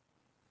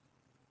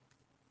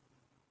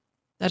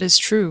 That is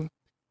true.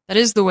 That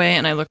is the way,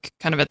 and I look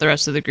kind of at the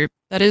rest of the group,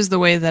 that is the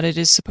way that it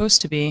is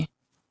supposed to be.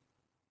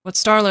 What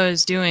Starla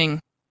is doing,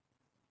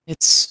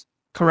 it's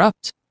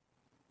corrupt.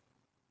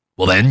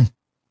 Well, then,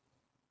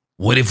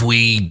 what if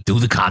we do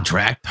the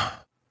contract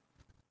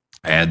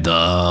and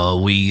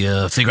we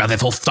figure out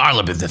this whole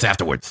Starla business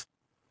afterwards?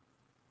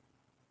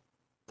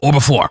 Or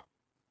before?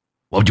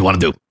 What would you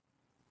want to do?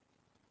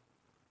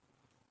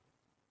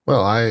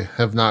 Well, I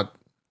have not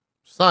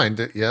signed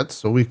it yet,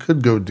 so we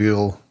could go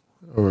deal,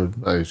 or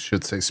I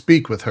should say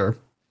speak with her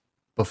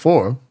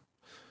before.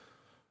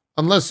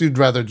 Unless you'd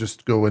rather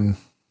just go and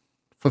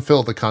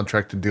fulfill the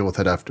contract and deal with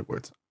it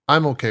afterwards.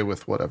 I'm okay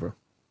with whatever.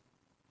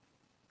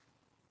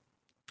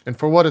 And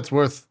for what it's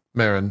worth,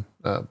 Marin,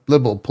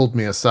 Blibble pulled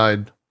me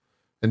aside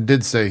and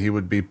did say he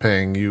would be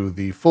paying you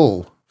the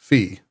full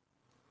fee,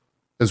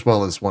 as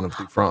well as one of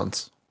the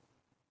francs.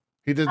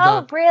 He did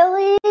not.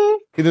 Really?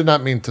 He did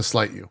not mean to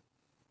slight you.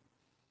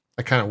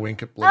 I kind of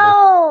wink at Blibble.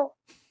 Oh,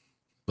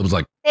 It was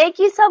like, thank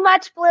you so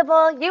much,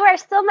 Blibble. You are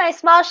still my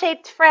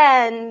small-shaped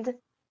friend.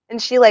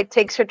 And she like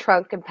takes her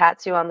trunk and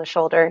pats you on the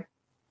shoulder.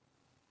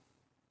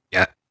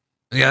 yeah,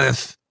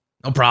 that's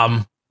no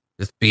problem.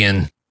 Just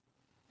being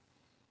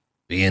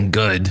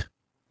good.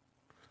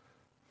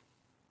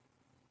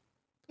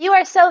 You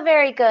are so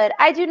very good.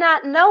 I do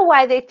not know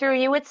why they threw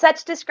you with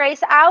such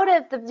disgrace out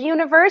of the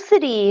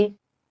university.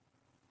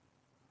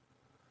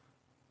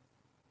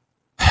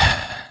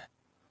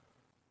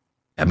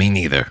 I mean,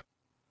 neither.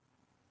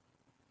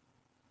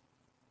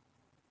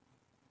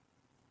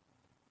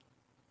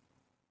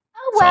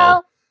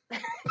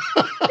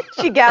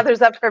 She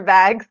gathers up her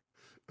bags.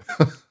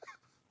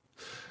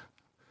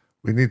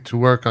 We need to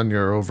work on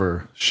your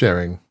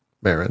oversharing,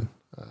 Marin.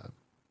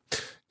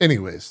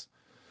 Anyways,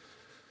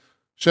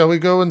 shall we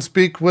go and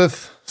speak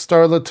with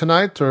Starla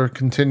tonight or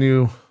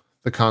continue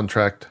the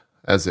contract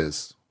as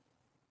is?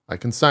 I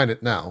can sign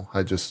it now.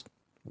 I just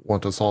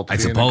want us all to I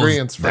be in suppose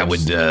agreement first. that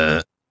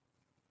would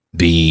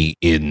be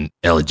in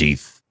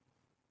Elegies.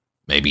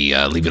 Maybe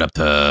leave it up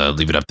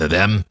to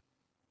them.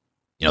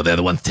 You know, they're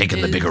the ones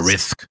taking the bigger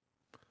risk.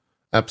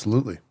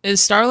 Absolutely. Is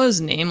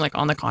Starla's name like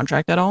on the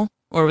contract at all,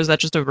 or was that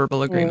just a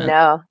verbal agreement?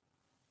 No,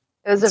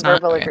 it was It's a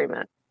not? verbal Okay.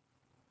 agreement.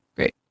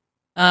 Great.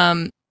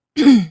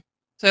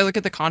 So I look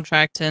at the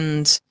contract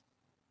and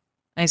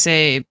I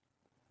say,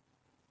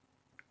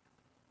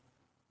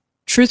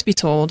 truth be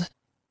told,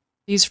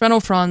 these frontal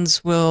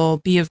fronds will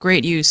be of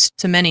great use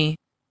to many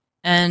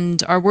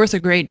and are worth a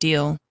great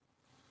deal.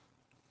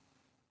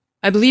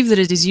 I believe that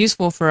it is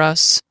useful for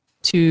us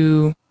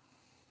to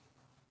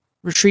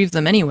retrieve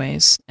them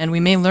anyways, and we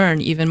may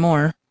learn even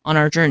more on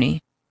our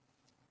journey.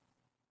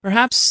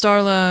 Perhaps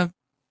Starla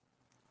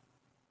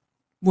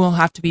will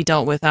have to be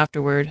dealt with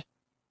afterward.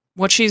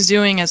 What she's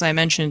doing, as I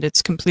mentioned,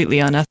 it's completely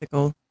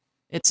unethical.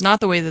 It's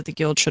not the way that the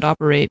guild should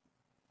operate.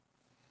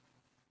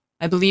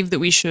 I believe that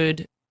we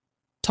should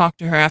talk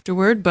to her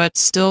afterward, but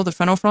still the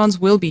frontal fronds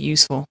will be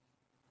useful.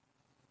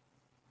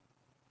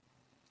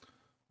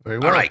 Very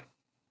well. All right.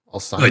 I'll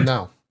sign Good.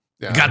 now.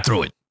 Yeah. We got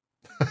through it.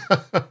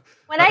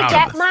 When I Proud of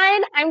get us.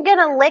 mine, I'm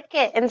gonna lick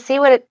it and see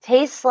what it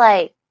tastes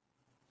like.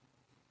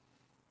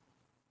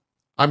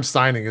 I'm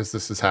signing as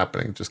this is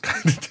happening, just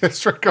kind of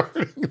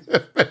disregarding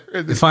that.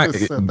 If I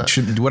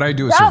would I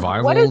do a Yeah,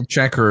 survival what is-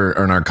 check or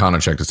an arcana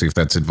check to see if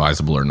that's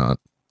advisable or not?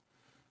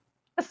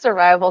 A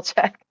survival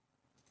check.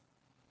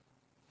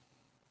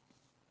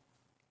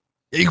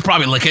 You can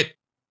probably lick it.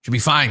 Should be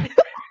fine.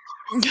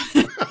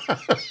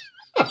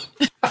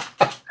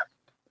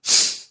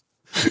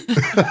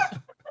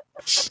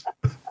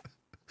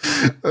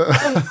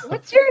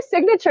 What's your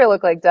signature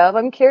look like, Dove?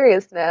 I'm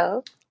curious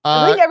now.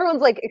 I think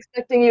everyone's like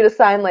expecting you to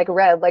sign like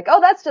red, like,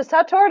 oh, that's just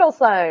how turtles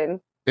sign.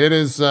 It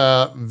is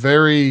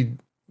very,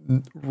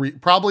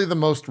 probably the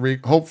most,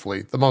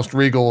 hopefully, the most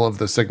regal of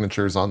the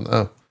signatures on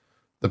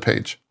the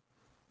page.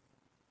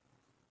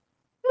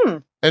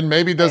 And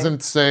maybe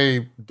doesn't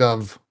say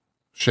Dove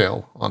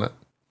Shale on it.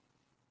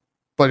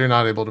 But you're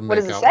not able to make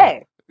out. What does it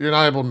say? You're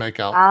not able to make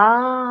out.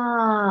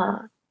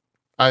 Ah.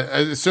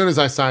 As soon as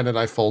I sign it,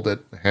 I fold it,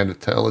 hand it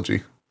to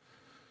Elegy.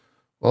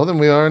 Well, then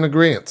we are in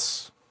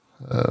agreement.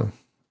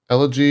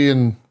 Elegy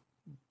and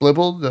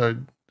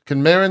Blibble,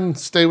 can Marin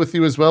stay with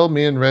you as well?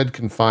 Me and Red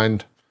can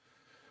find,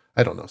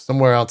 I don't know,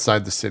 somewhere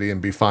outside the city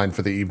and be fine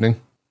for the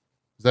evening.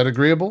 Is that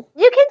agreeable?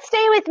 You can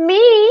stay with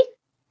me.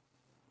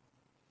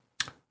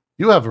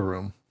 You have a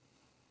room.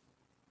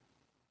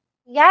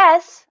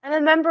 Yes, I'm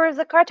a member of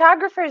the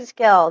Cartographers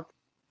Guild.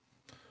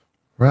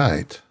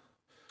 Right.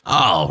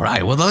 Oh,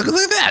 right. Well, look at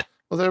that.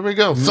 Well, there we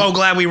go. So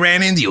glad we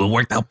ran into you. It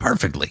worked out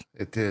perfectly.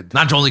 It did.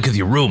 Not only because of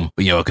your room,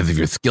 but because of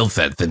your skill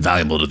set that's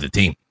invaluable to the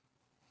team.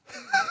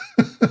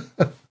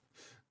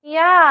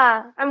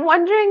 Yeah, I'm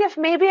wondering if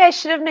maybe I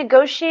should have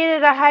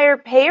negotiated a higher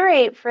pay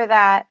rate for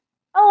that.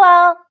 Oh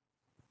well.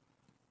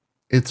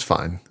 It's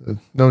fine.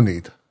 No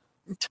need.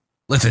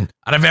 Listen,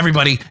 out of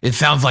everybody, it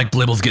sounds like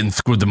Blibble's getting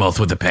screwed the most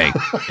with the pay.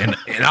 and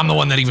I'm the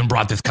one that even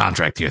brought this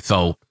contract here.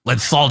 So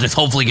let's all just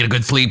hopefully get a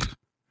good sleep,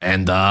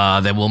 and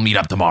then we'll meet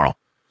up tomorrow.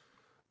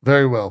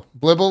 Very well.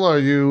 Blibble, are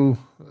you,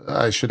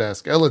 I should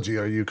ask Elegy,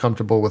 are you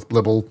comfortable with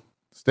Blibble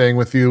staying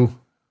with you?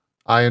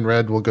 I and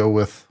Red will go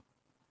with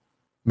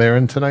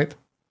Marin tonight.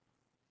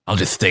 I'll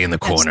just stay in the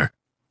corner.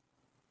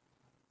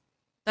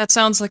 That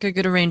sounds like a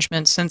good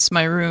arrangement, since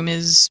my room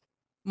is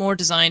more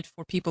designed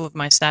for people of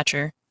my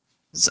stature.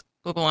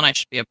 Global and I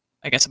should be,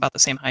 I guess, about the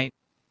same height,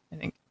 I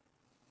think.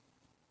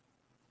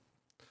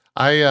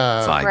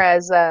 Fine.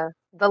 Whereas the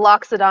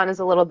Loxodon is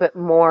a little bit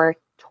more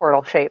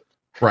turtle shaped.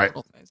 Right.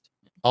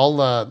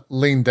 I'll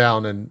lean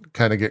down and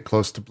kind of get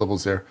close to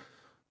Blibble's ear.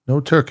 No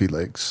turkey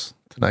legs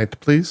tonight,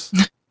 please.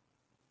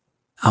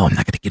 Oh, I'm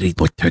not going to get any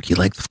more turkey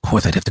legs. Of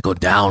course, I'd have to go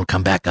down,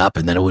 come back up,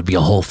 and then it would be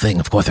a whole thing.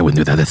 Of course, I wouldn't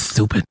do that. That's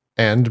stupid.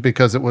 And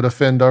because it would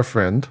offend our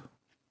friend.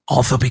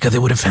 Also because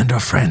it would offend our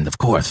friend, of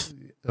course.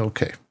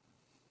 Okay.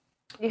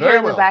 You Very hear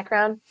in well. the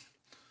background?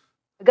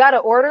 I got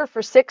an order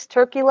for 6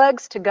 turkey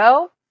legs to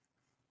go.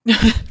 Or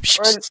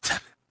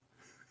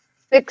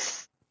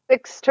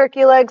 6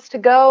 turkey legs to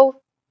go.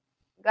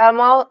 Got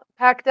them all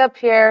packed up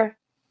here.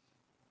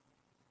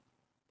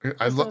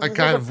 I Is kind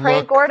this of a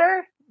prank look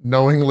order?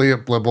 knowingly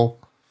at Blibble.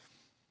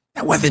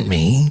 That wasn't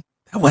me.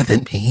 That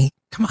wasn't me.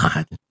 Come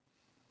on.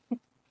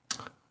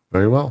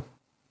 Very well.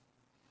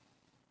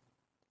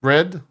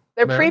 Red?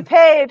 They're Marin?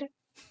 prepaid.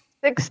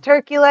 6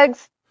 turkey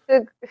legs.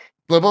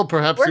 Blibble,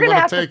 perhaps We're you going to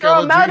want have to to take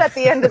throw them out Elegy? at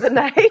the end of the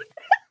night.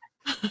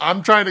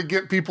 I'm trying to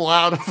get people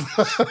out of,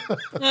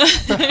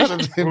 out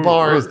of the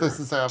bar as this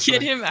is happening.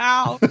 Get him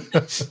out.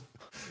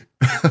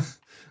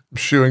 I'm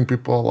shooing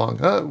people along.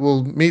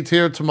 We'll meet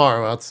here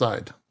tomorrow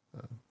outside.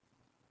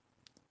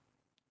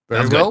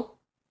 Very Sounds good. well.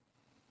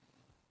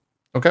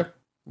 Okay.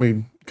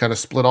 We kind of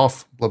split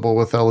off, Blibble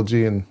with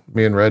Elegy and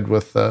me and Red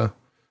with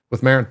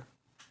Marin.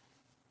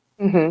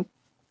 Mm-hmm.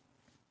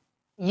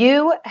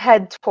 You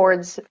head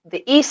towards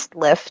the east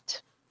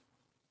lift,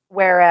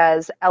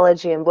 whereas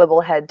Elegy and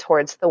Blibble head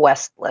towards the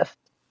west lift.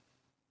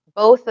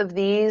 Both of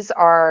these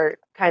are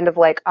kind of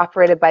like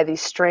operated by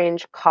these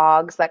strange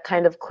cogs that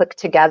kind of click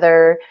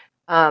together,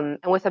 and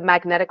with a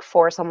magnetic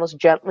force almost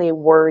gently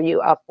whir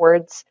you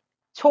upwards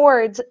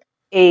towards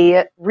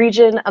a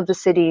region of the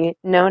city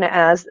known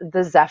as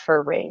the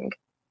Zephyr Ring.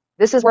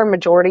 This is where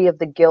majority of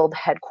the guild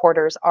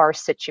headquarters are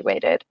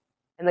situated.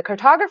 And the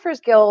Cartographers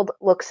Guild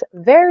looks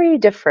very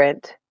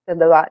different than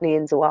the Botany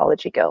and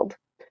Zoology Guild.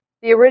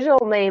 The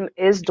original name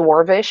is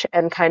Dwarvish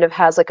and kind of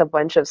has like a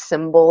bunch of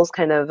symbols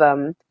kind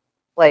of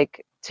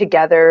like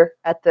together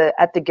at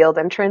the guild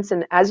entrance.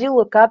 And as you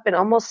look up, it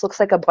almost looks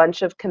like a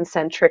bunch of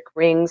concentric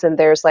rings, and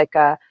there's like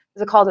a,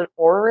 is it called an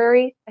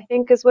orrery, I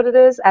think is what it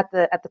is, at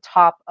the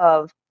top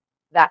of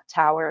that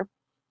tower.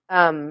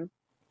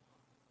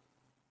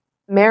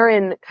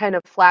 Marin kind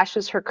of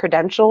flashes her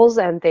credentials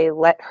and they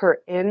let her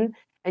in,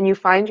 and you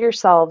find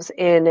yourselves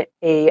in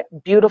a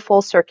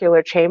beautiful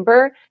circular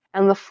chamber,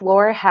 and the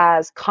floor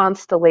has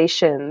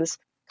constellations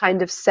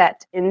kind of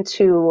set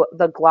into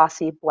the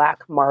glossy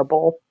black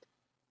marble.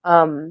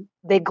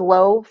 They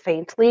glow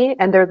faintly,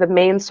 and they're the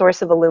main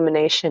source of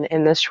illumination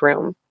in this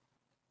room.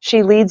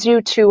 She leads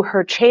you to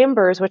her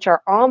chambers, which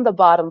are on the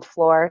bottom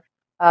floor,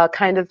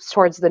 kind of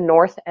towards the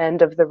north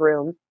end of the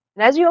room.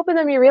 And as you open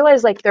them, you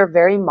realize like they're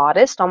very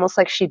modest, almost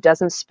like she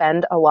doesn't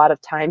spend a lot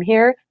of time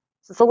here.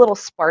 So it's a little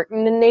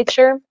Spartan in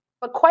nature,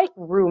 but quite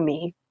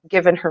roomy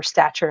given her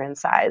stature and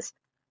size.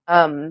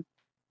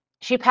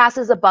 She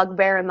passes a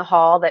bugbear in the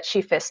hall that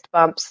she fist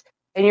bumps,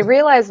 and you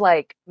realize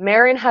like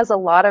Marin has a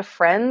lot of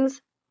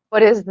friends,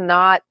 but is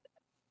not,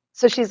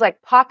 so she's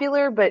like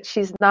popular, but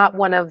she's not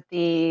one of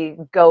the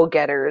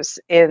go-getters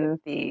in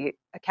the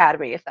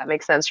academy, if that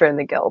makes sense, or in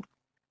the guild.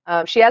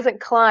 She hasn't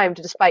climbed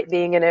despite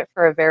being in it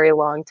for a very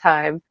long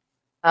time.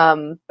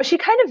 But she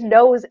kind of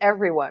knows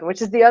everyone,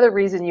 which is the other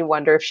reason you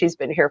wonder if she's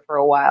been here for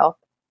a while.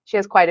 She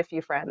has quite a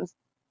few friends.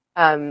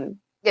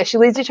 Yeah, she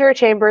leads you to her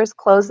chambers,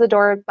 close the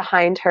door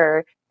behind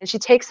her, and she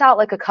takes out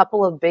like a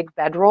couple of big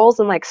bedrolls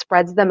and like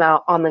spreads them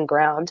out on the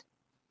ground.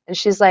 And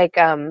she's like,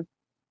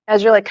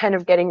 as you're like kind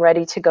of getting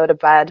ready to go to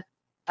bed,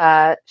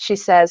 she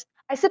says,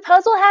 I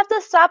suppose we'll have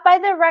to stop by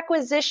the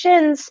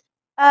requisitions,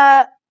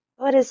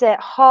 what is it,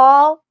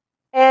 hall,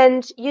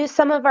 and use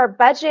some of our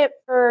budget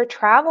for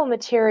travel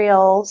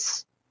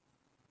materials.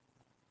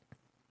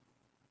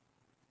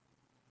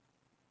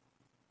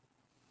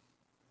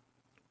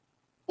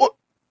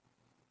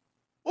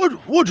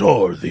 What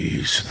are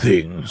these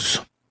things?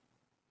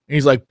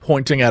 He's like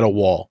pointing at a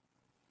wall.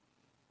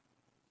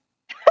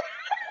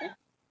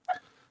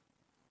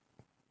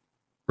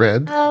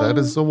 Red, that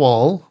is a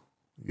wall.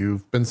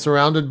 You've been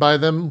surrounded by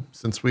them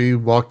since we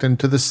walked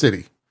into the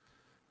city.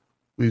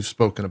 We've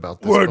spoken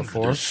about this When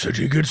before. did the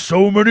city get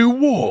so many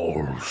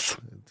walls?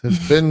 It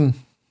has been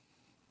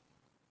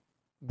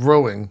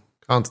growing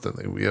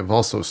constantly. We have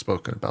also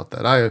spoken about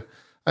that. I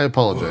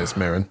apologize,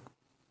 Marin.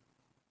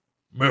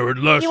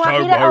 Marin, last You want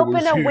time me to I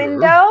was open a here,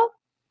 window?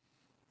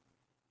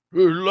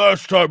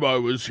 last time I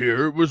was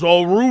here, it was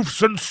all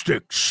roofs and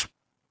sticks.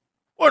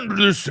 When did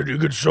this city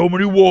get so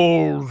many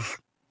walls?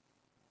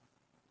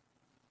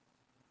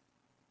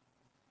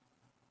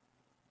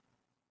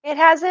 It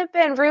hasn't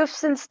been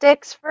roofs and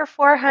sticks for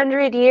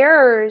 400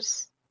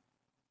 years.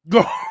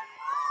 Well,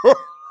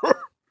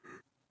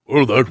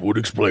 that would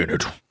explain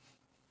it.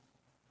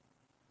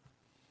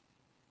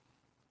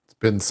 It's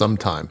been some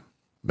time,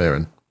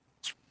 Marin.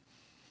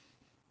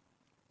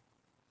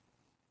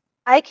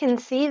 I can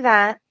see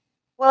that.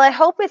 Well, I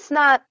hope it's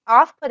not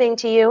off-putting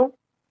to you.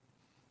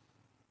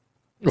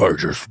 I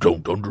just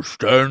don't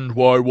understand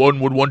why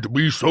one would want to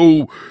be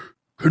so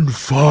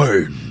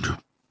confined.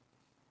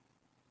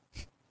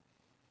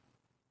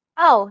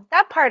 Oh,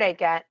 that part I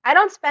get. I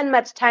don't spend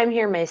much time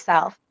here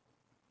myself.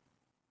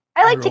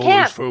 I like to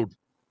camp.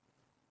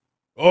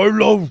 I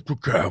love to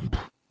camp.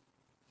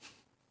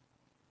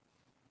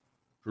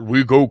 Should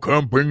we go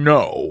camping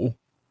now?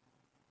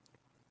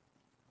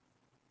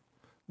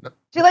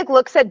 She like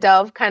looks at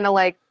Dove, kind of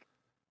like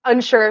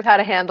unsure of how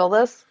to handle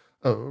this.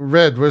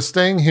 Red, we're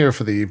staying here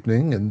for the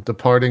evening and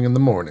departing in the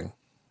morning.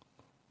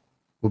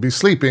 We'll be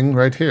sleeping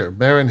right here.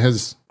 Marin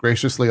has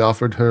graciously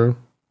offered her,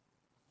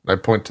 I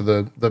point to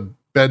the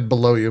bed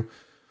below you,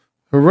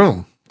 her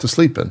room to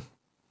sleep in.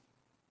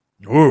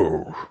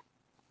 Oh.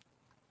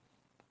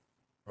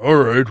 All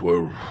right,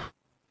 well,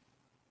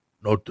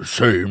 not the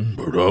same,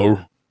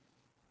 but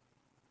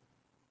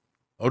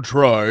I'll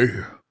try.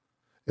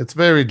 It's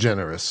very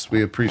generous.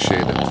 We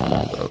appreciate it.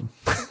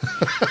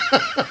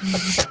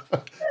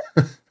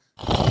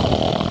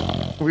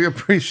 We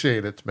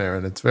appreciate it,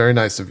 Marin. It's very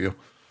nice of you.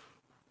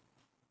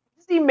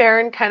 See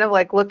Marin kind of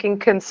like looking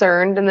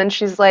concerned, and then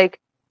she's like,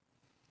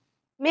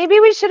 maybe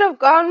we should have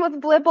gone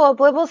with Blibble.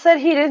 Blibble said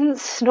he didn't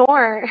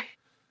snore.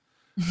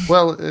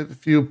 Well,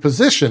 if you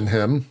position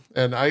him,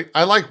 and I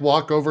like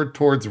walk over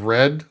towards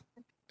Red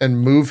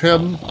and move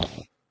him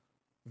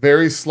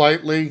very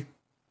slightly,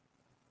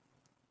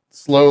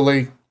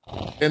 slowly,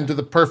 into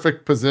the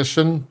perfect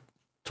position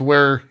to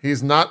where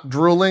he's not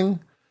drooling,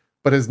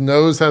 but his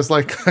nose has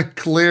like a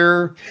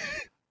clear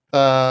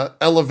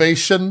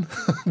elevation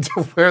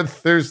to where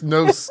there's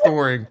no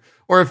snoring.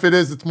 Or if it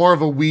is, it's more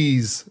of a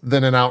wheeze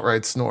than an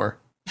outright snore.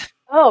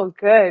 Oh,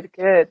 good,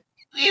 good.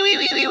 You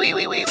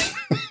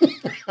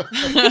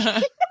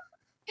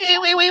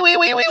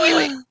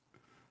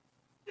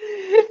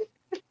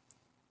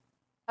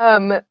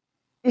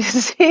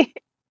see,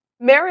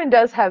 Marin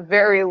does have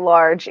very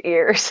large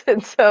ears,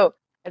 and so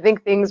I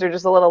think things are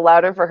just a little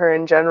louder for her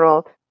in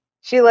general.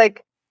 She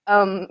like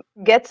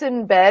gets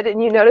in bed,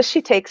 and you notice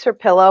she takes her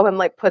pillow and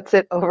like puts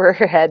it over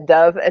her head,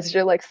 Dove, as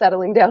you're like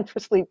settling down for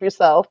sleep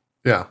yourself.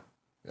 Yeah.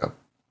 Yeah.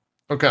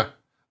 Okay.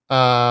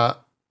 Uh,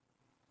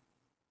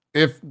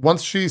 if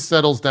once she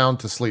settles down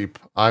to sleep,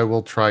 I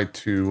will try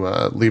to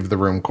leave the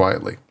room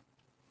quietly.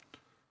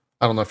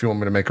 I don't know if you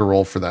want me to make a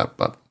roll for that,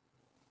 but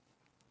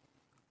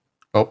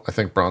oh, I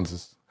think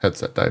Bronze's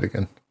headset died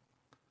again.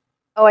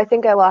 Oh, I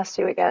think I lost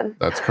you again.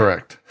 That's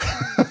correct.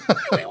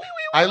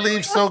 I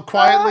leave so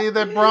quietly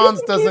that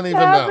Bronze doesn't It's even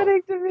know.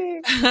 happening to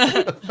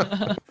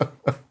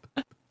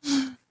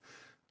me.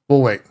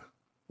 We'll wait.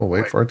 We'll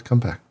wait for it to come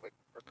back.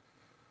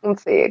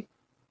 Let's see.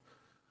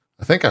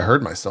 I think I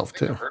heard myself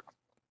too.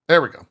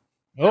 There we go.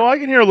 Oh, I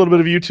can hear a little bit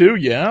of you too.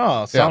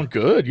 Yeah, sound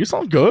good. You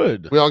sound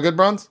good. We all good,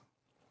 Bronze?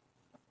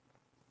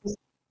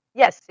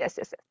 Yes, yes,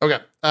 yes, yes. Okay.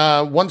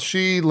 Once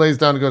she lays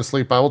down to go to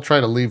sleep, I will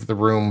try to leave the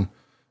room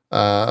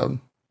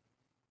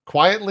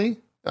quietly.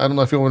 I don't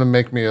know if you want to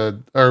make me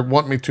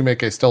want me to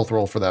make a stealth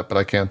roll for that, but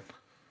I can.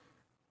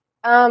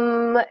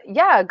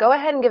 Yeah, go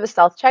ahead and give a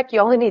stealth check. You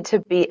only need to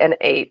beat an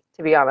 8,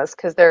 to be honest,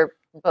 because they're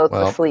both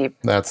Well, asleep.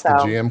 That's so. the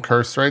GM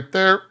curse right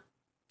there.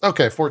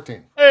 Okay,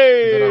 14.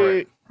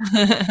 Hey.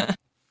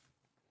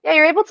 Yeah,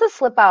 you're able to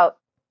slip out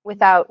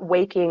without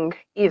waking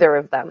either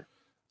of them.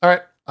 All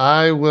right.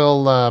 I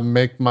will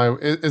make my...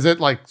 Is it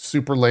like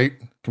super late?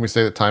 Can we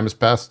say the time has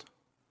passed?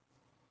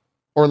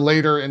 Or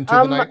later into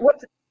the night?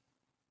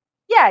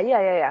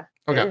 Yeah.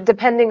 Okay.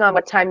 Depending on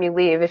what time you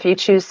leave. If you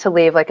choose to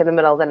leave like in the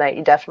middle of the night,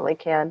 you definitely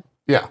can.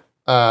 Yeah.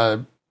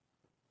 I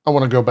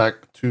want to go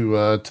back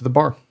to the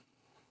bar.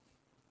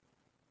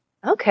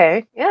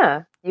 Okay,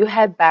 yeah. You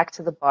head back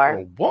to the bar.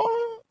 Oh,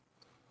 what?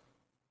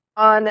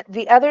 On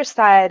the other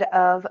side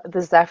of the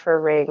Zephyr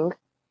Ring,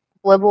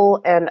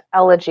 Blibble and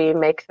Elegy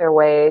make their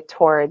way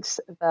towards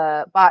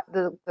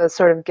the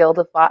sort of Guild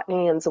of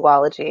Botany and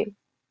Zoology.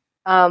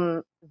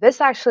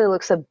 This actually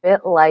looks a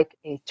bit like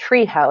a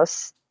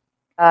treehouse.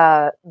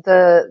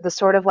 The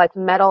sort of like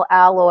metal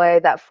alloy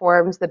that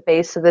forms the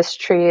base of this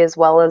tree, as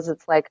well as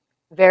its like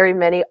very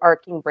many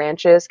arcing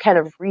branches, kind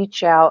of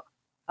reach out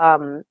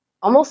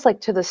almost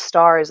like to the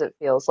stars. It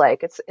feels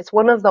like it's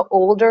one of the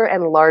older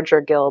and larger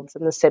guilds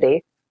in the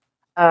city.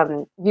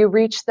 You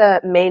reach the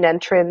main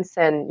entrance,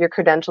 and your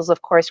credentials,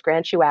 of course,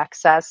 grant you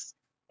access.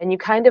 And you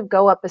kind of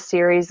go up a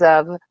series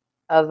of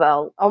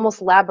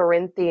almost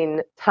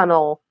labyrinthine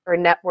tunnel or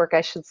network,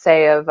 I should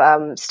say, of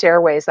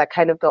stairways that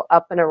kind of go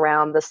up and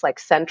around this like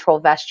central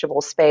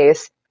vestibule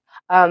space.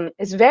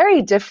 It's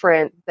very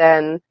different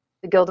than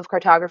the Guild of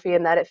Cartography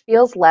in that it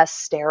feels less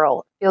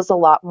sterile. It feels a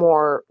lot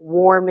more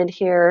warm in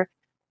here.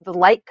 The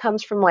light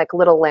comes from like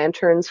little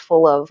lanterns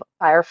full of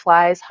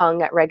fireflies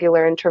hung at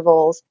regular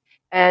intervals.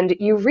 And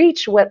you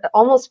reach what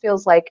almost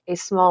feels like a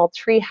small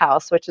tree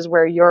house, which is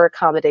where your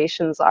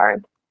accommodations are.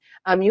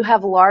 You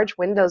have large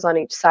windows on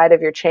each side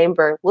of your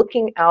chamber,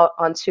 looking out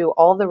onto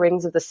all the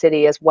rings of the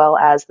city as well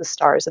as the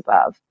stars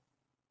above.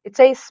 It's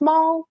a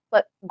small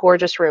but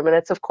gorgeous room, and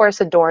it's of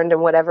course adorned in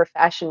whatever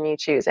fashion you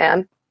choose,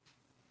 Anne.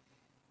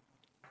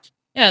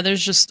 Yeah,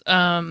 there's just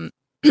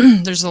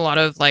there's a lot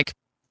of like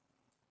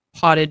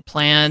potted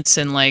plants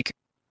and like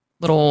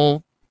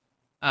little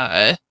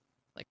like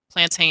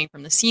plants hanging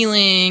from the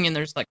ceiling, and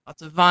there's like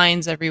lots of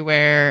vines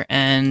everywhere,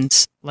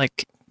 and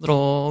like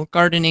little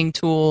gardening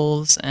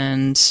tools,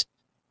 and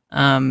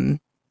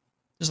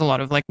there's a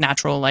lot of like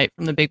natural light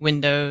from the big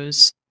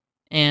windows,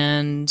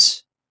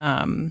 and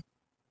a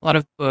lot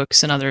of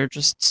books and other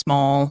just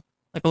small,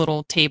 like a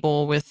little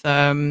table with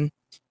I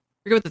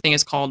forget what the thing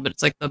is called, but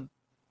it's like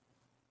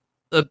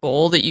the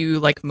bowl that you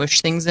like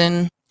mush things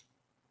in.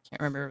 Can't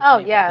remember. Oh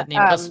the yeah,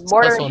 name of it.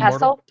 mortar Pestle and and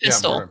mortar. pestle. Pestle.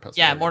 Yeah, mortar and pestle.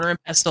 Yeah, mortar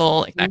and pestle,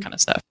 like that kind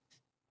of stuff.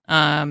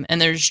 And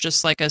there's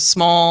just like a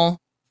small,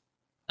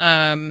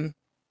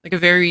 like a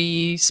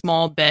very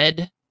small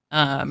bed,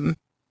 kind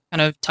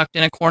of tucked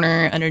in a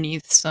corner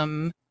underneath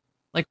some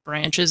like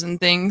branches and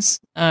things.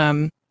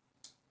 And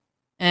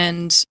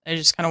I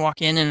just kind of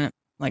walk in and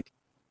like,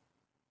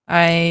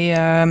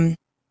 I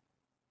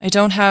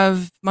don't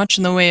have much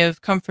in the way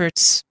of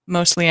comforts.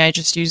 Mostly I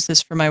just use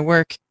this for my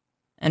work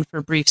and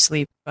for brief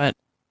sleep, but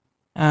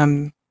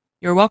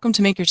you're welcome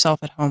to make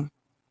yourself at home.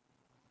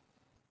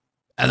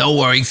 No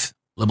worries.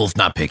 Libble's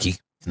not picky.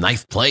 It's a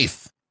nice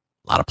place.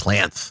 A lot of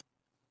plants.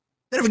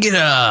 Did ever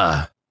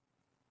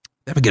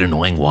get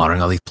annoying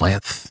watering all these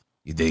plants?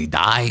 Do they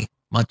die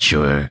much,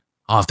 or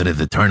how often is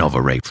the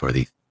turnover rate for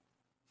these?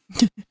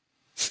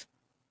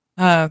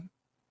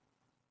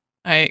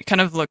 I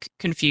kind of look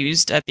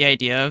confused at the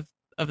idea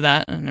of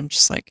that, and I'm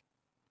just like,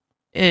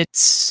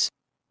 it's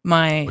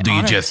my Or do you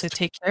honor to just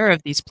take care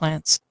of these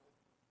plants,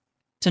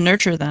 to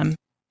nurture them,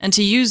 and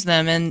to use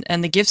them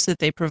and the gifts that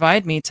they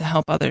provide me to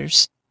help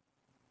others.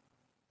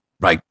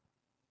 right?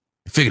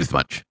 I figured as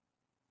much.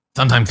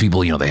 Sometimes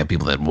people, they have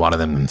people that water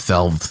them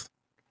themselves,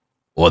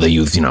 or they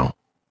use, to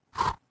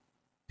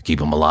keep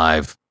them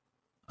alive.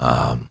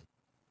 I'm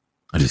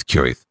just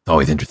curious. It's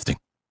always interesting.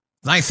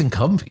 Nice and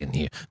comfy in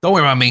here. Don't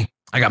worry about me.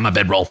 I got my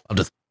bedroll. I'll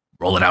just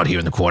roll it out here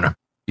in the corner.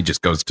 He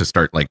just goes to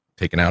start like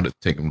taking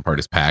apart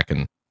his pack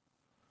and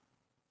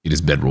get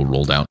his bedroll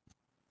rolled out.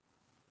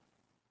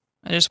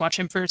 I just watch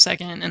him for a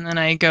second, and then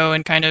I go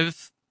and kind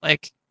of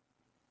like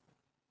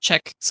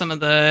check some of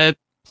the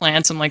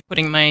plants. I'm like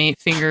putting my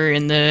finger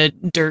in the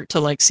dirt to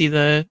like see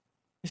if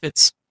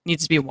it's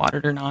needs to be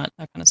watered or not,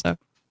 that kind of stuff.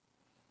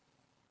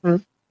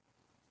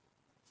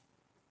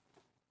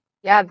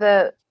 Yeah,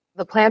 the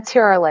plants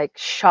here are like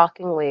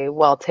shockingly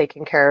well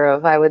taken care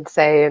of, I would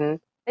say. And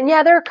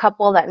yeah, there are a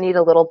couple that need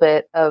a little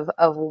bit of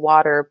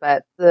water,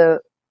 but the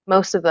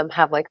most of them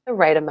have like the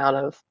right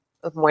amount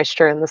of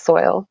moisture in the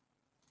soil.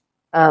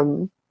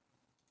 Um,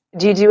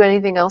 do you do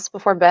anything else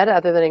before bed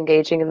other than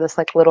engaging in this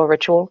like little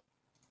ritual?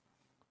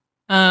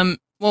 Well,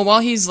 while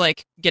he's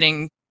like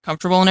getting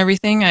comfortable and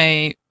everything,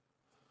 I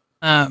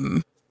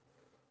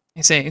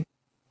say,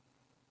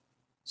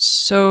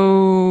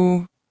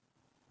 so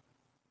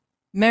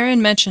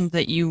Marin mentioned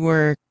that you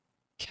were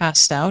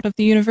cast out of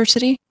the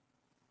university.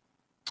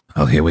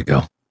 Oh, here we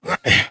go.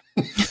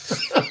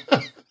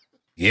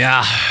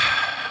 Yeah.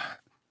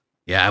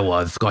 Yeah, I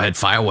was. Go ahead,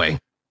 fire away.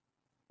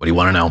 What do you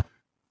want to know?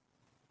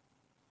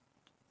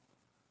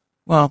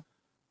 Well,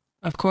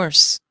 of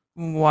course.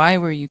 Why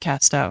were you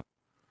cast out?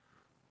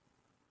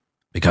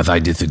 Because I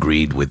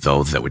disagreed with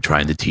those that were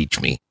trying to teach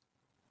me.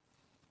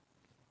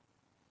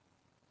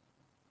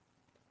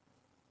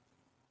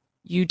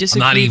 You not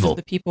disagreed evil. with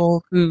the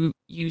people who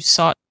you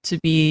sought to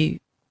be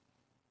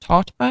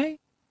taught by?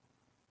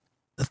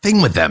 The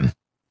thing with them,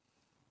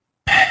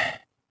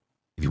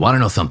 if you want to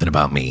know something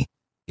about me,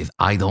 is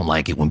I don't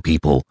like it when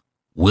people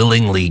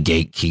willingly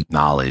gatekeep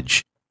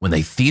knowledge when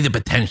they see the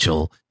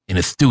potential in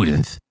a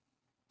student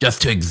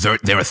just to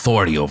exert their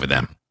authority over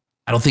them.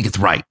 I don't think it's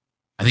right.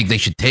 I think they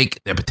should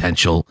take their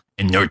potential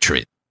and nurture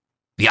it.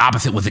 The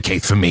opposite was the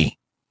case for me.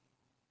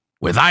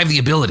 Whereas I have the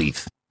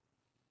abilities,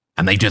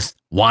 and they just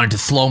wanted to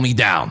slow me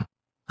down.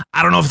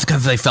 I don't know if it's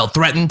because they felt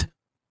threatened,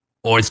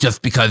 or it's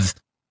just because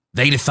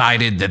they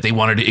decided that they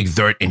wanted to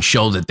exert and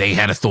show that they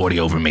had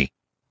authority over me.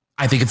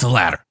 I think it's the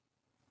latter.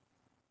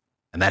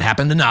 And that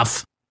happened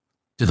enough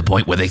to the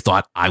point where they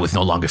thought I was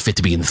no longer fit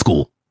to be in the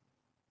school.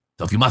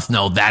 So if you must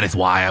know, that is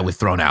why I was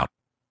thrown out.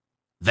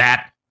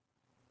 That,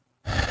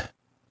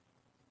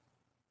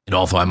 and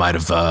also I might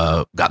have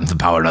gotten some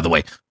power another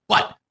way.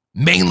 But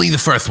mainly the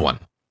first one.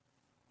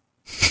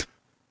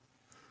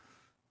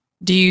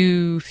 Do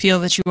you feel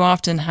that you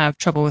often have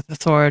trouble with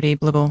authority,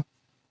 Blibble?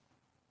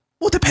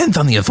 Well, it depends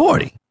on the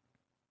authority.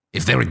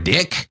 If they're a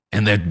dick,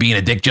 and they're being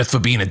a dick just for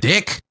being a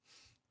dick,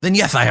 then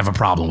yes, I have a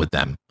problem with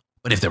them.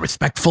 But if they're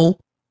respectful,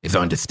 if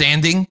they're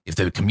understanding, if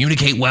they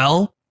communicate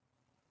well,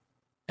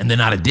 and they're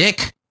not a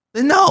dick,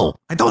 then no,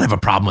 I don't have a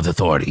problem with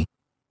authority.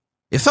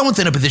 If someone's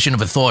in a position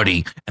of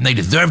authority and they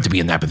deserve to be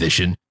in that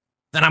position,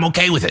 then I'm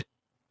okay with it.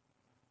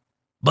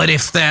 But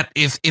if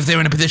they're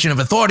in a position of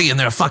authority and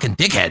they're a fucking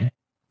dickhead,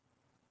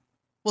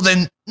 well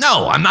then,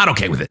 no, I'm not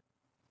okay with it.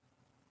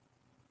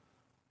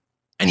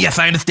 And yes,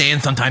 I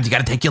understand sometimes you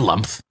gotta take your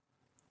lumps.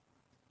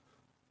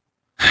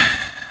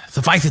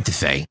 Suffice it to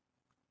say,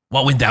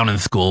 what went down in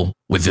the school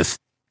was just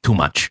too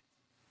much.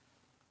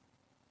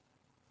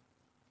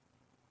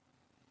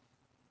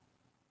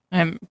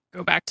 I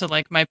go back to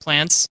like my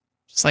plants.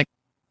 Just like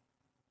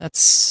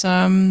that's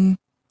a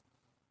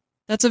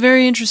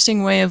very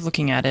interesting way of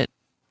looking at it.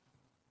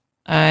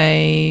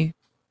 I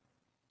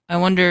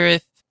wonder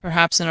if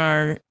perhaps in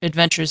our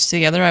adventures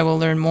together I will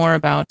learn more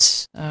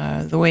about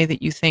the way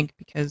that you think,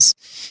 because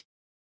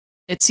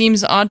it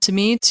seems odd to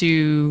me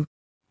to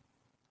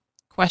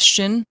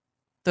question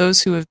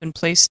those who have been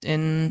placed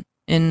in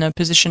a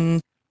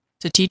position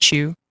to teach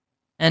you,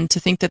 and to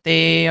think that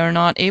they are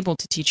not able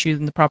to teach you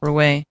in the proper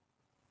way.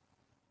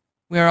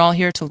 We are all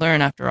here to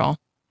learn, after all.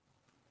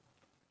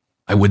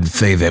 I wouldn't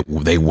say that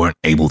they weren't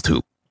able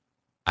to.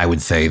 I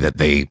would say that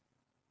they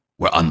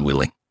were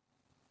unwilling.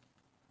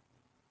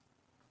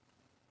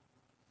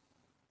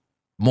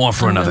 More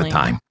for another Unwilling.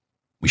 time.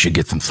 We should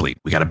get some sleep.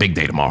 We got a big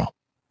day tomorrow.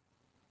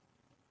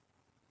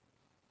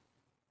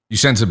 You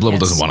sense that Blibble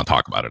Yes. doesn't want to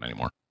talk about it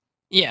anymore.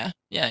 Yeah.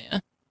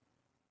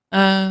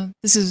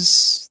 This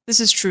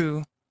is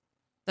true.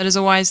 That is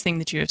a wise thing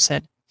that you have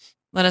said.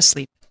 Let us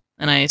sleep.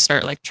 And I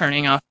start like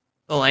turning off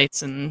the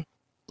lights and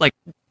like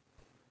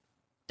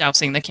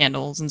dousing the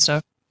candles and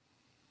stuff.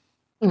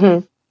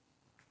 Mm-hmm.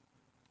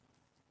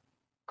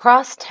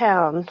 Across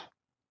town,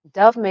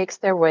 Dove makes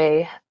their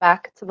way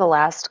back to the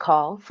last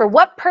call. For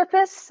what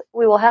purpose,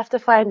 we will have to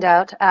find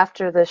out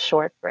after this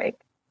short break.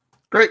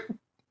 Great.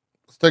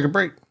 Let's take a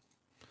break.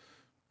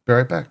 Be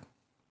right back.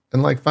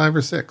 in like 5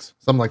 or 6,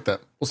 something like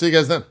that. We'll see you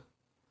guys then.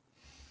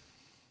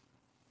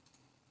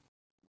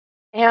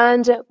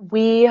 And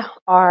we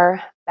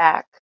are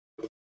back.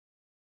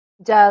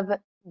 Dev,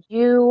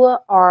 you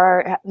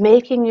are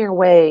making your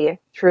way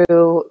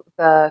through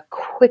the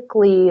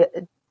quickly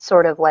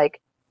sort of like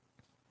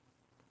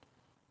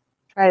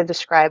try to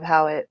describe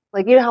how it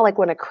like you know how like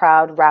when a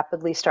crowd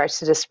rapidly starts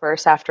to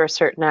disperse after a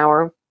certain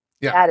hour?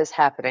 Yeah. That is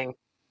happening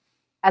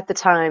at the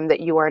time that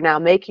you are now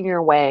making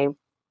your way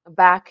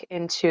back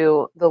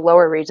into the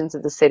lower regions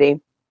of the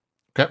city,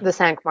 Okay. the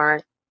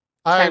Sankmar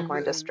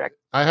I district.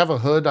 I have a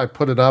hood. I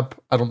put it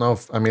up. I don't know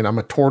if I'm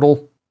a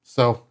turtle,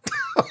 so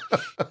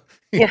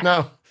you Yeah.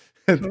 know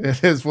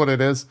it is what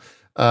it is.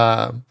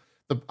 I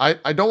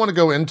don't want to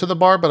go into the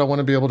bar, but I want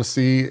to be able to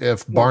see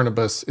if Yeah.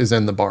 Barnabas is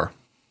in the bar.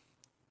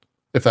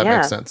 If that makes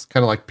Yeah. sense,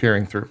 kind of like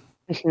peering through.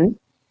 Mhm.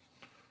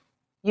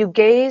 You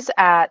gaze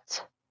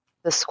at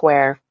the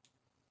square.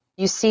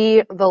 You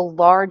see the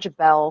large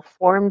bell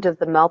formed of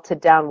the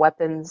melted down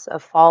weapons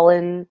of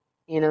fallen,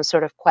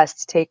 sort of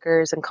quest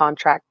takers and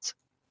contract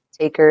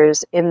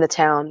takers in the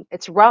town.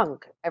 It's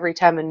rung every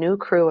time a new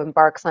crew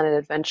embarks on an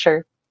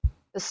adventure.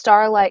 The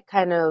starlight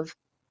kind of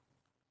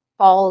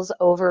falls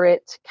over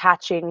it,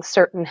 catching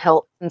certain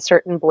hilts and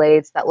certain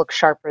blades that look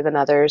sharper than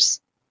others.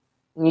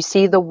 And you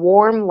see the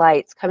warm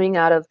lights coming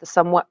out of the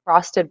somewhat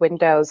frosted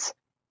windows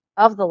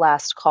of the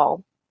last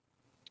call.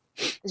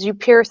 As you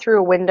peer through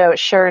a window,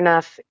 sure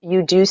enough,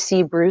 you do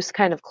see Bruce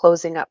kind of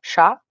closing up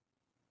shop,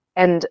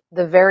 and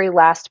the very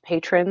last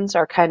patrons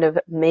are kind of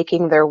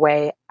making their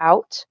way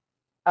out,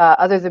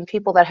 other than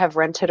people that have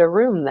rented a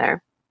room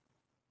there.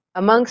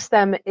 Amongst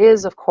them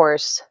is, of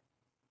course,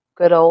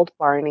 good old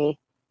Barney.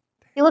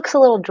 He looks a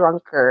little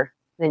drunker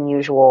than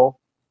usual,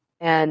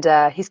 and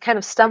he's kind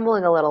of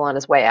stumbling a little on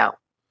his way out.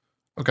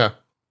 Okay.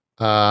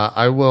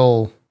 I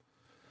will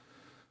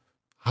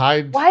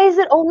hide. Why is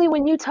it only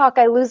when you talk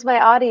I lose my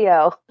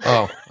audio?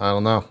 Oh, I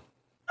don't know.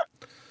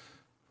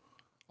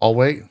 I'll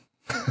wait.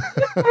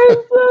 I'm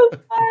so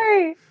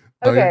sorry.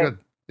 No, you're Okay, good.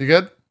 You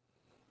good?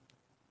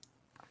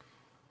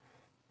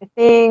 I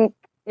think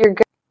you're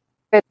good.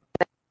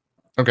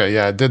 Okay,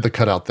 yeah, I did the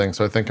cutout thing,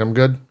 so I think I'm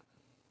good.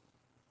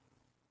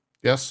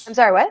 Yes? I'm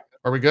sorry, what?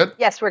 Are we good?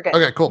 Yes, we're good.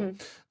 Okay, cool.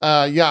 Mhm.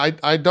 Yeah,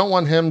 I don't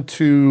want him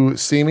to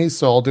see me,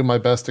 so I'll do my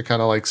best to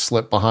kind of like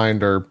slip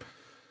behind or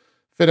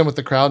fit in with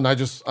the crowd,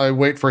 and I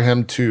wait for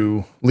him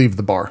to leave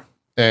the bar.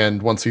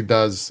 And once he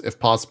does, if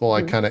possible,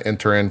 I Mhm. kind of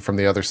enter in from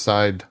the other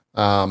side.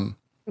 Mhm.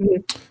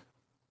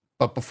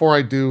 But before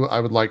I do, I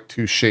would like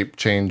to shape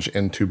change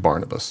into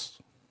Barnabas.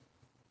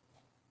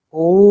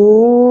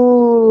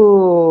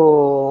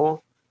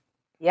 Ooh.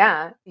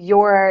 Yeah,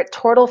 your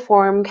turtle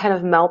form kind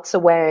of melts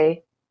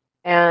away,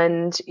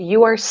 and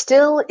you are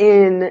still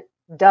in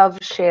Dove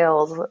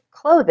Shale's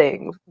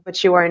clothing,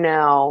 but you are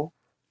now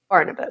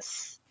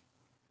Barnabas.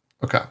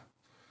 Okay.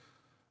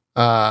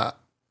 Uh,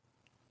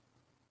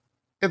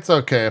 it's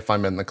okay if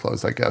I'm in the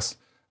clothes, I guess.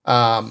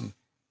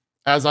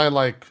 As I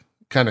like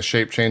kind of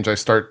shape change, I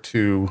start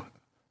to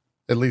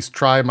at least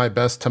try my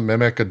best to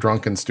mimic a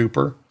drunken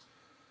stupor,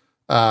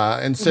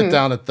 and sit Mhm.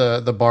 down at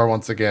the bar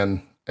once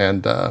again,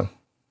 and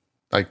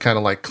I kind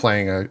of like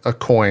clang a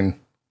coin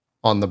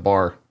on the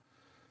bar.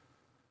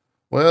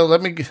 Well,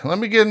 let me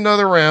get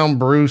another round,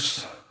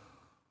 Bruce.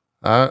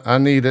 I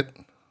need it.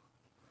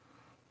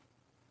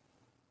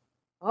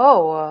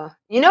 Oh,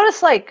 you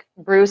notice like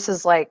Bruce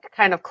is like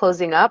kind of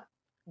closing up,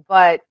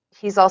 but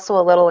he's also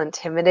a little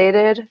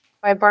intimidated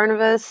by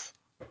Barnabas,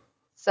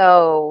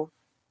 so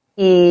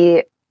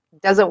he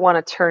doesn't want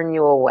to turn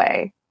you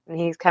away. And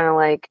he's kind of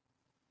like,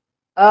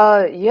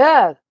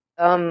 yeah,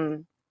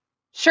 um,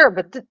 sure,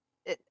 but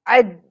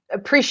I'd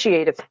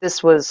appreciate if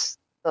this was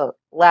the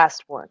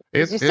last one.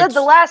 Because It you said the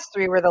it's last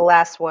three were the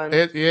last one.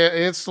 yeah,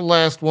 it's the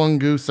last one,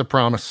 Goose. I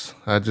promise.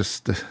 I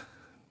just it's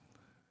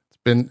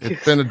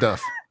been a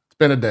duff. It's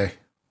been a day.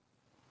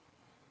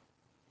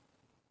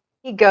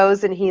 He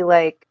goes and he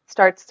like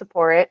starts to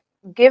pour it.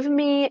 Give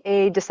me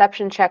a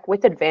deception check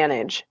with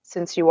advantage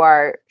since you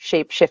are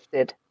shape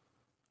shifted.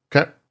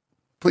 Okay,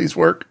 please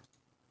work.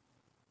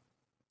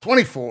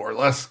 24.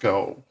 Let's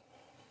go.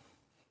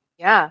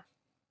 Yeah.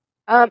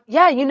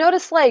 Yeah, you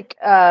notice like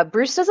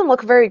Bruce doesn't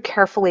look very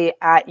carefully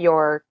at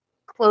your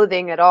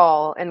clothing at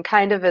all and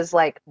kind of is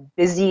like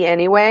busy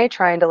anyway,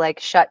 trying to like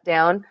shut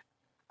down.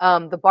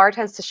 The bar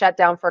tends to shut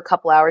down for a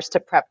couple hours to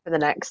prep for the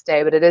next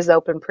day, but it is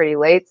open pretty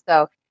late.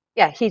 So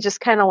yeah, he just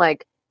kind of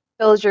like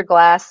fills your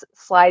glass,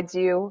 slides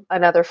you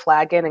another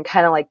flagon, and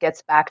kind of like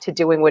gets back to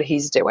doing what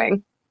he's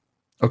doing.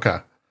 Okay.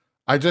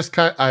 I just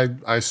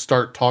I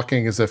start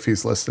talking as if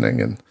he's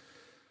listening, and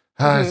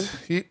Hmm.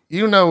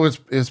 you know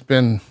it's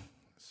been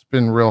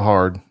real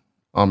hard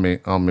on me,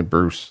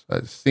 Bruce.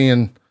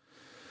 Seeing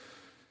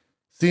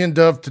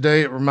Dove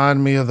today, it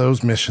reminded me of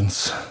those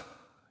missions.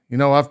 You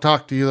know, I've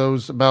talked to you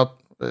those about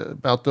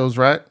those,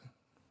 right?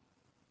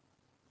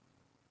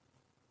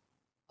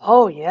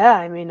 Oh yeah,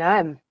 I mean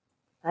I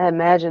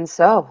imagine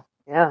so.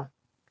 Yeah,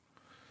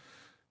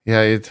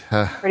 Yeah, it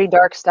pretty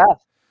dark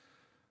stuff.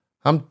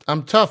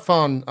 I'm tough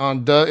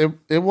on Doug.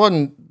 It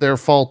wasn't their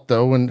fault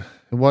though, and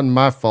it wasn't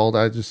my fault.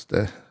 I just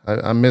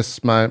I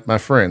miss my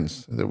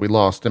friends that we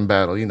lost in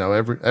battle. You know,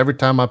 every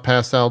time I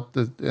pass out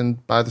in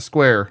by the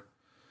square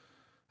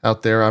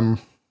out there, I'm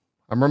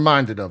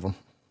reminded of them.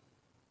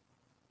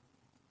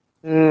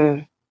 Hmm.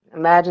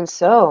 Imagine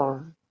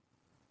so.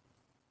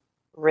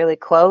 Really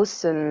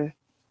close, and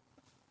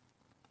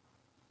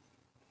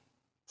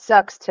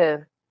sucks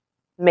to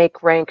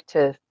make rank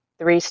to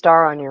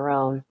 3-star on your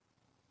own.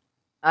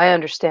 I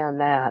understand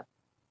that.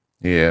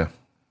 Yeah,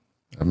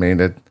 I mean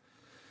it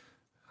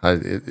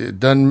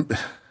doesn't.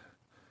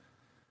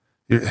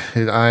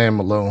 I am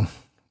alone,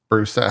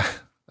 Bruce. I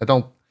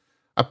don't.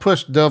 I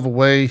pushed Dove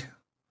away,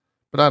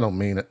 but I don't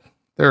mean it.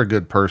 They're a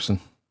good person.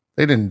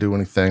 They didn't do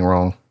anything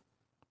wrong.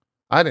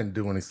 I didn't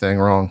do anything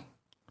wrong.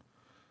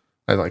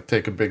 I like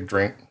take a big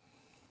drink.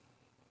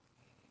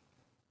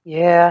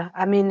 Yeah,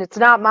 I mean, it's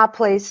not my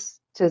place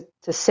to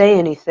say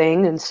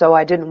anything, and so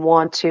I didn't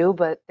want to,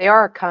 but they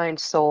are a kind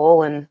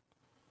soul, and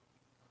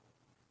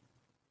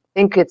I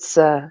think it's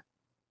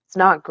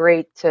not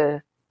great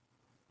to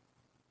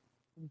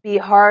be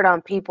hard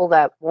on people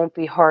that won't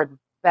be hard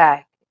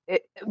back.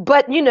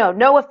 But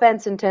no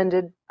offense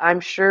intended. I'm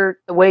sure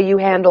the way you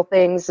handle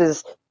things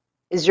is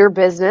your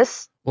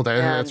business, Well,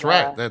 that's and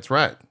right. That's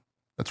right.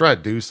 That's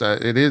right, Deuce.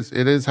 It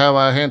is how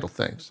I handle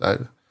things.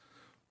 That's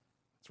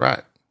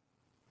right.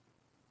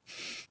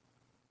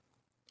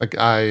 Like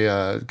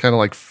I kind of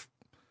like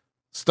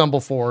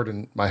stumble forward,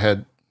 and my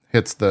head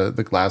hits the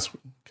glass,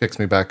 kicks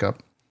me back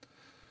up.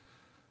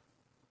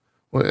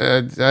 Well,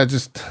 I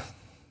just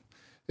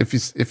if you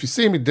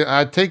see me,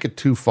 I take it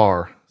too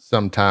far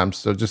sometimes.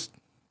 So just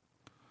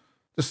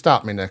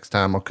stop me next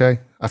time,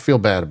 okay? I feel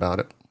bad about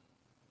it.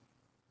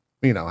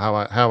 You know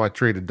how I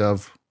treated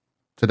Dove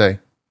today.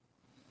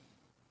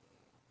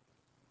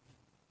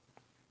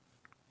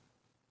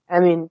 I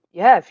mean,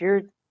 yeah, if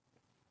you're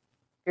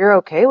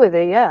okay with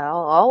it, yeah,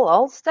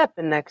 I'll step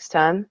in next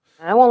time.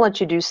 I won't let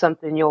you do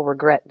something you'll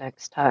regret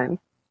next time.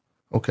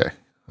 Okay,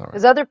 all right.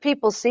 Because other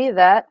people see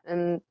that,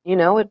 and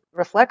it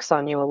reflects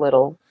on you a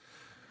little.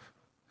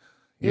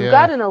 You've Yeah.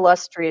 got an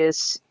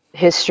illustrious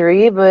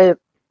history, but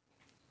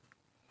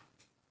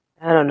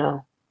I don't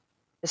know.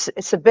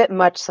 It's a bit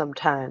much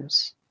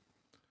sometimes.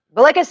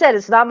 But like I said,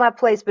 it's not my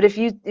place. But if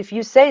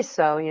you say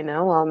so,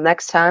 well,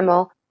 next time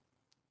I'll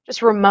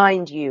just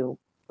remind you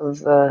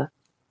of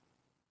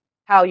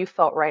how you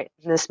felt right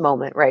in this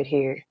moment right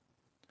here.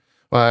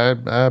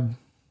 Well, I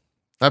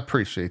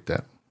appreciate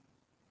that.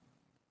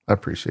 I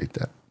appreciate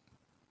that.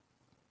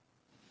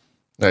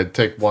 I'd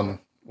take one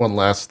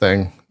last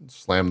thing,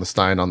 slam the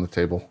stein on the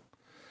table.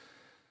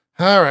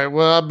 All right,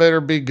 well, I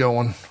better be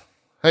going.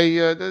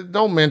 Hey,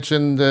 don't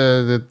mention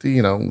that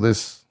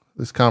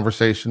this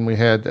conversation we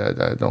had.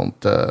 I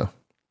don't.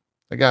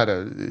 I got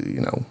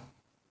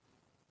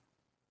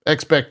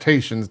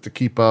expectations to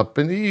keep up,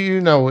 and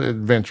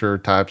adventure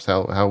types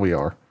how we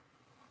are.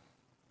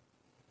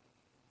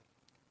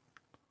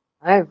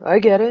 I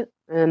get it,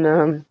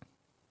 and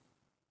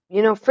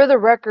for the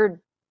record,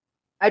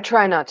 I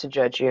try not to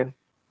judge you.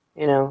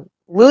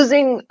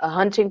 Losing a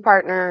hunting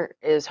partner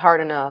is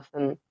hard enough,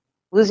 and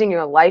losing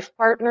your life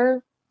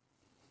partner,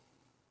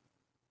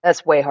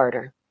 that's way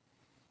harder.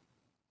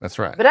 That's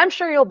right. But I'm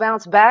sure you'll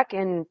bounce back,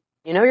 and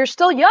you're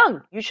still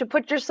young. You should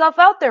put yourself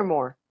out there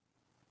more.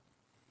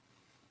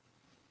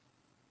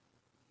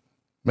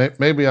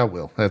 Maybe I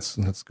will. That's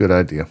a good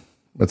idea.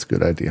 That's a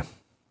good idea.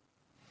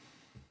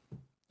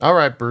 All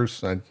right,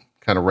 Bruce. I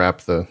kind of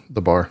wrap the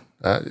bar.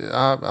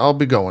 I'll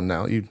be going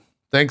now. You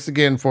thanks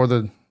again for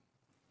the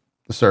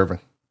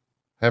serving.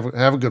 Have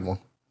a good one.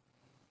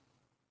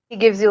 He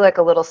gives you like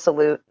a little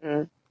salute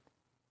and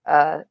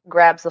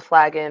grabs the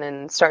flagon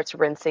and starts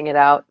rinsing it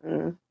out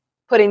and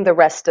putting the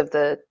rest of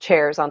the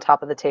chairs on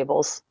top of the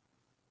tables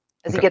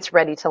as he Okay. gets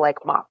ready to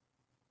like mop.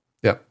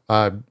 Yep.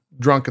 I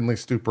drunkenly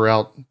stupor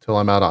out until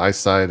I'm out of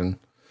eyesight, and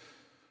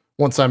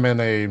once I'm in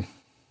a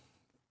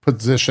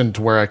position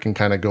to where I can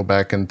kind of go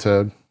back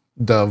into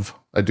Dove,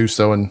 I do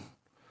so and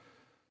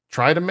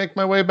try to make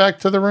my way back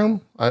to the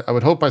room. I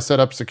would hope I set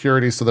up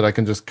security so that I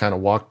can just kind of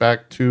walk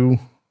back to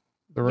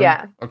the room.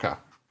 Yeah. Okay.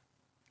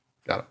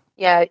 Got it.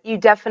 Yeah, you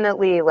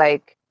definitely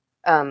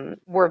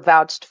were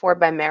vouched for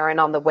by Marin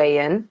on the way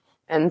in,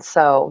 and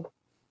so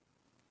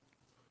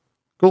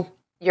Cool.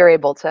 you're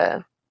able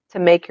to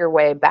make your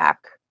way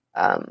back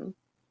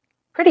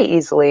pretty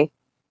easily.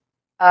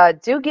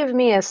 Do give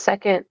me a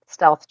second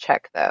stealth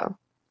check though,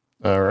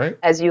 All right.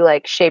 as you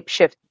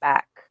shapeshift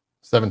back.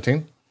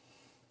 17.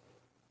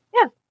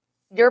 Yeah,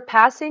 your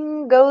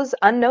passing goes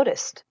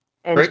unnoticed,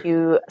 and Great.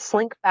 you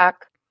slink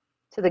back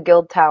to the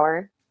guild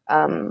tower,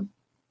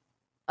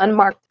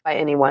 unmarked by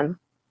anyone.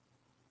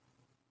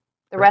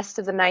 The Great. rest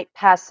of the night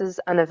passes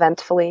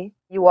uneventfully.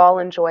 You all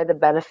enjoy the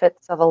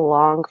benefits of a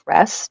long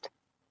rest,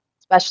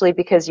 especially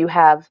because you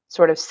have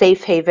sort of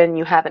safe haven.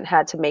 You haven't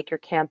had to make your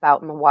camp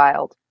out in the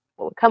wild.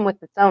 It would come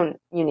with its own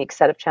unique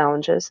set of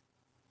challenges.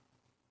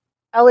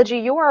 Elegy,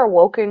 you are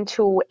awoken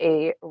to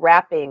a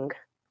rapping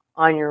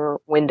on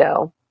your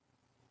window.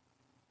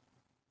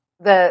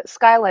 the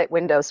skylight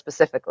window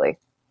specifically.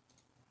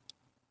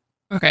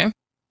 Okay.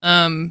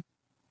 Can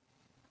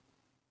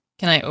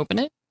I open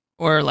it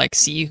or like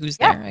see who's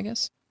Yeah. there? I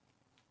guess.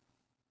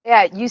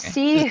 Yeah, you Okay.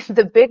 see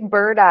the big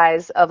bird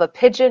eyes of a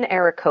pigeon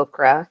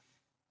aarakocra,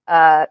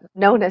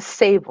 known as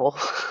Sable.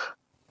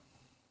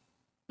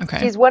 Okay.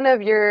 She's one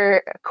of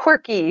your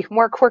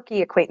more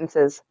quirky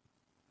acquaintances.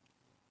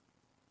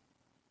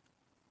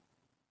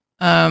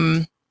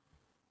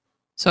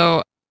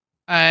 So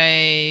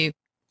I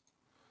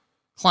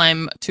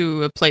climb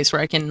to a place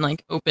where I can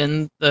like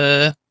open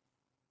the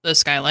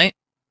skylight.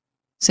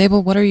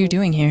 Sable, what are you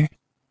doing here?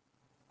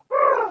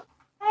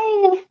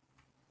 I,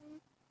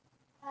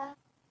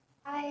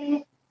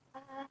 I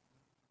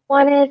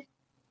wanted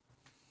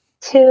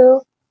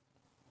to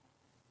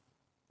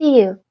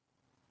see you.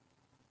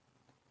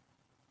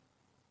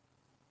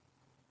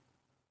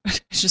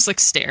 Just like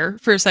stare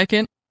for a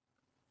second.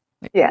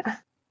 Yeah.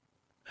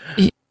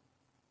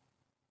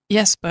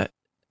 Yes, but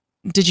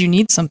did you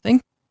need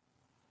something?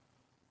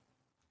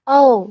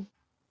 Oh,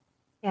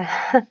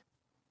 yeah.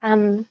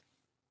 And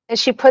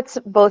she puts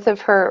both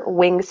of her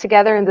wings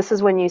together, and this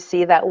is when you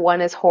see that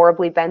one is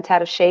horribly bent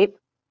out of shape.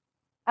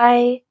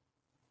 I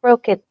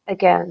broke it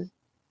again.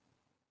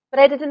 But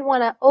I didn't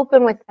want to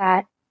open with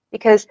that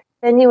because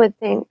then you would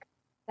think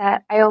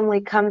that I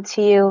only come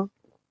to you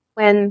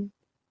when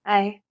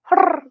I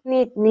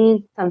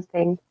need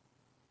something.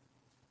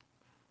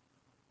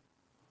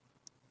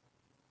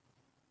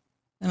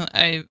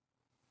 And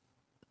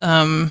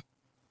um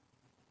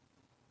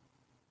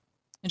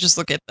I just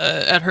look at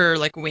her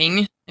like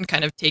wing and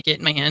kind of take it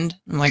in my hand.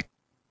 I'm like,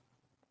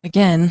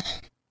 again,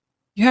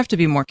 you have to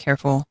be more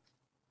careful.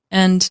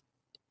 And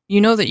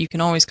you know that you can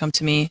always come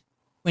to me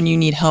when you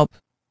need help.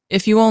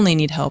 If you only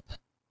need help,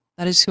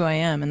 that is who I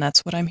am, and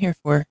that's what I'm here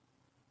for.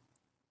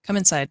 Come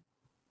inside.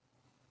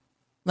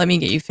 Let me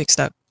get you fixed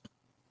up.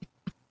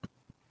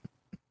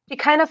 She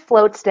kind of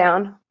floats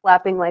down,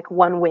 flapping like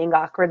one wing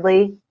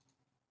awkwardly,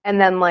 and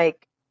then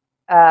like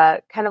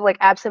kind of like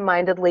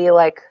absentmindedly,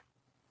 like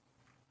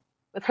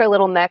with her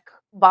little neck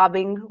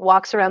bobbing,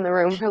 walks around the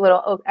room, her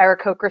little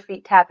aarakocra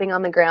feet tapping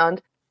on the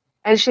ground.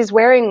 And she's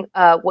wearing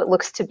what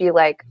looks to be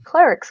like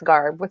cleric's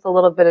garb with a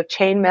little bit of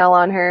chainmail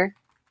on her.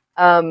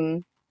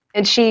 And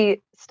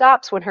she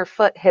stops when her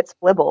foot hits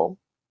Blibble.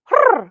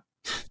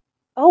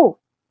 Oh.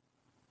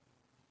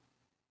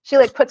 She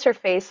like puts her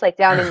face like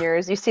down in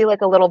yours. You see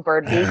like a little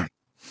bird beak.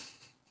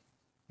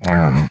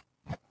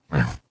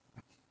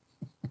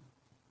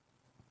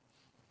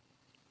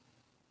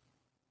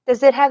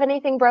 Does it have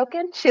anything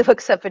broken? She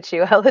looks up at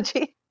you,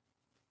 Elegy.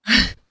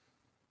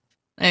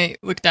 I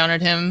look down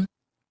at him.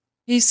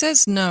 He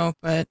says no,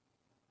 but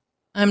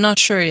I'm not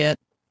sure yet.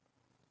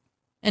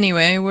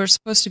 Anyway, we're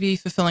supposed to be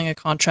fulfilling a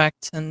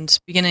contract and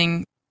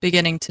beginning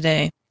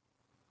today.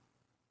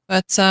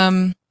 But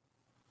I'm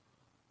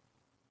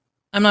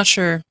not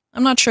sure.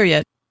 I'm not sure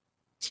yet.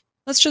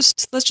 Let's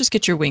just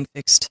get your wing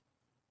fixed.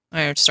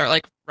 I start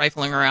like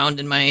rifling around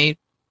in my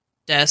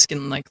desk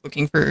and like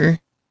looking for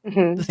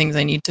the things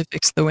I need to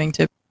fix the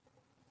wingtip.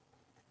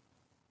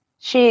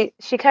 She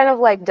kind of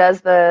like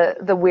does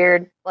the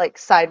weird like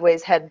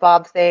sideways head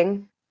bob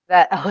thing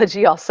that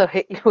Elegy also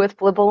hit you with,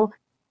 Blibble.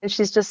 And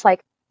she's just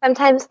like,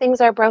 Sometimes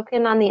things are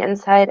broken on the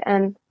inside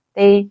and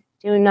they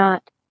do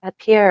not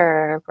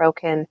appear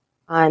broken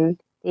on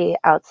the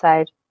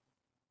outside.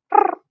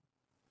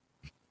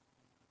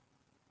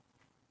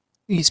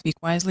 You speak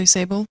wisely,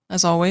 Sable,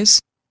 as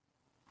always.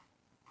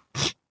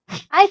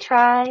 I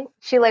try.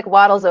 she like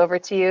waddles over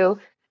to you,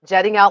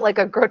 jetting out like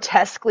a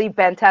grotesquely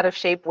bent out of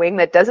shape wing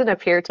that doesn't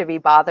appear to be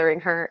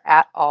bothering her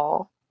at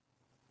all.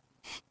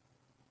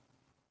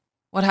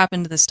 What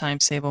happened this time,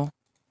 Sable?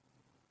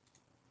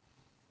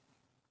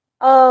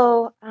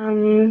 Oh,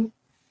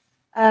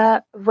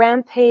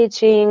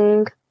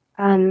 rampaging,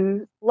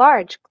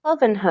 large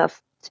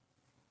cloven-hoofed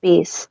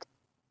beast.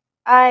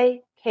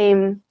 I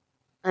came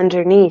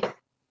underneath,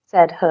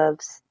 said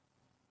Hooves.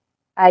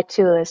 I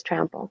too was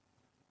trampled.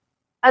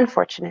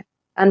 Unfortunate,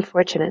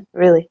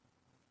 really.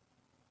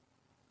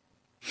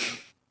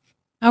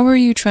 How were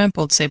you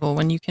trampled, Sable,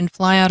 when you can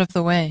fly out of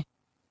the way?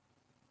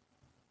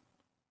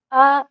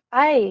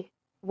 I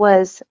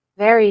was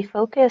very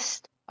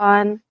focused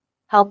on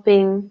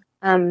helping,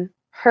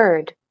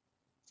 herd,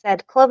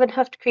 said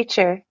cloven-hoofed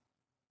creature,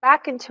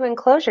 back into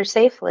enclosure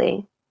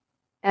safely.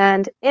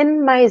 And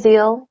in my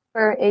zeal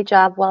for a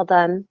job well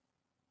done,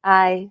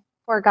 I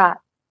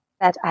forgot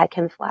that I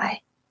can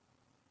fly.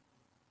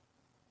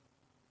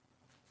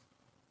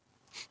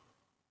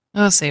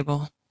 Oh,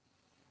 Sable.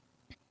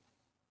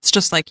 It's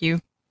just like you.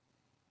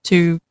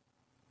 To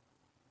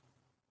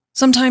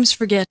sometimes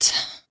forget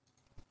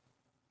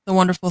the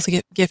wonderful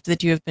gift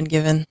that you have been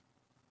given.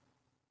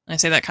 I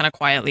say that kind of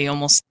quietly,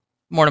 almost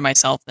more to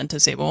myself than to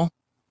Sable.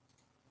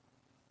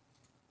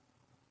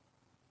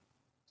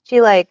 She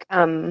like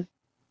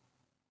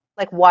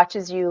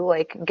watches you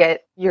like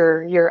get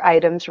your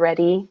items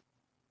ready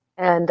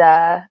and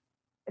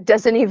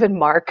doesn't even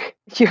mark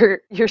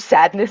your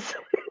sadness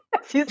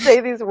as you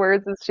say these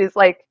words. And she's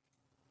like,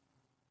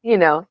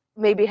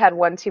 maybe had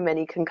one too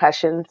many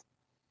concussions.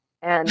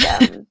 And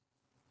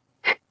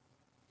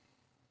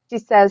she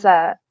says,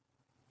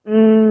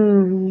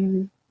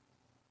 mm,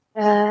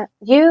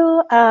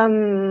 you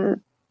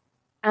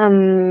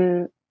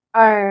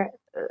are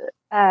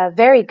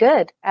very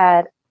good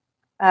at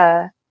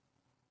uh,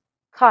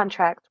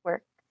 contract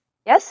work.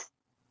 Yes?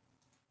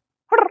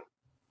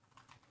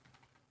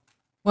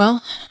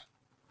 Well,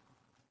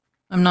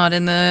 I'm not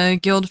in the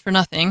guild for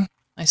nothing,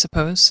 I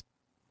suppose.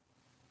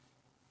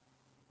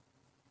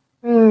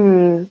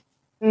 I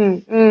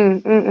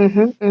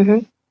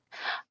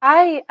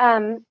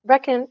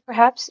reckon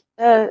perhaps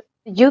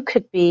you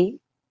could be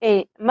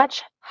a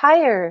much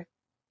higher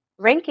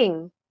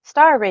ranking,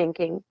 star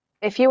ranking,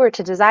 if you were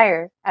to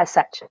desire as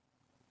such.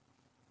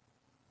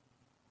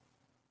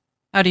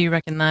 How do you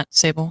reckon that,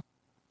 Sable?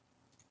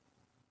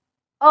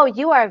 Oh,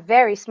 you are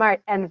very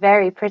smart and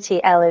very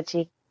pretty,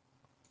 Elegy.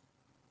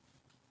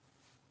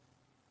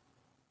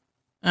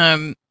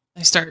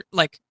 I start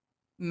like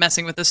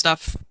messing with this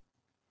stuff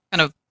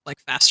kind of like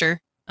faster.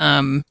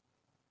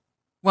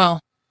 Well,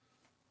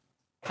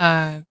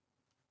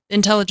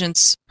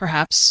 intelligence,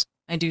 perhaps.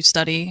 I do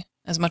study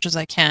as much as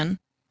I can.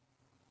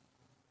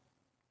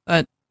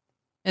 But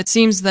it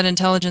seems that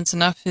intelligence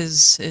enough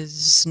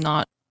is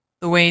not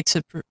the way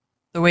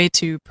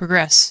to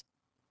progress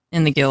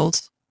in the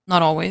guild.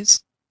 Not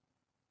always.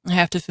 I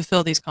have to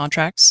fulfill these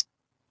contracts.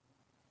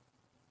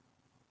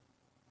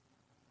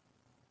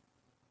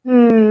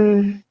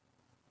 Hmm.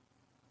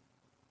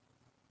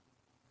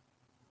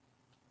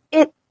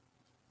 It.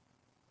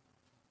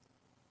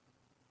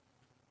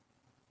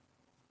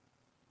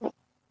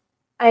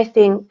 I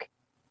think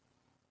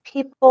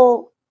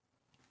people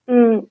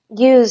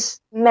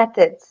use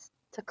methods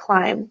to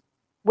climb,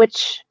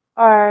 which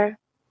are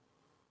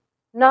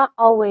not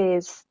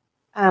always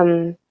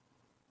in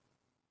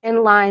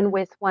line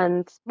with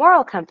one's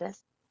moral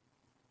compass.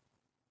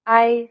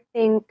 I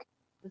think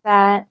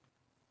that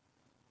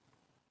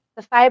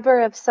the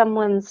fiber of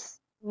someone's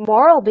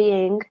moral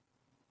being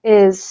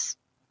is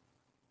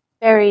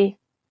very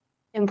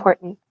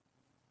important,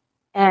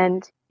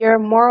 and your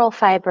moral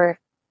fiber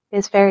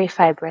is very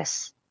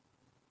fibrous,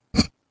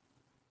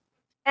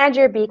 and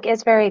your beak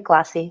is very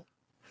glossy.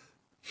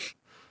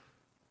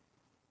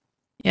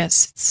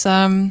 Yes, it's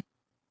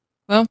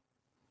well,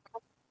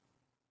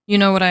 you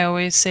know what I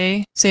always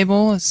say,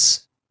 Sable,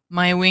 is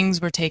my wings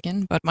were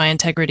taken, but my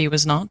integrity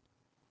was not.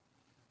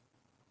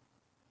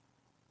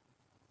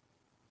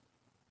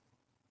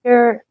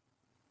 You're.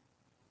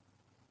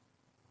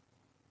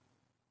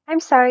 I'm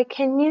sorry,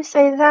 can you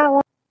say that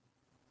one?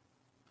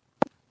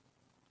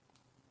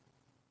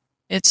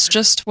 It's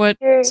just what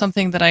You're.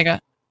 something that I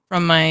got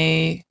from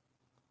my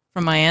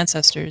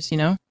ancestors, you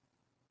know?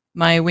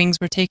 My wings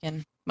were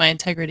taken, my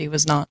integrity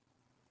was not.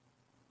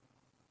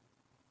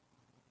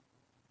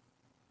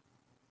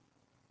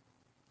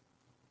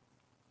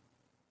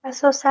 That's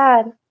so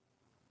sad.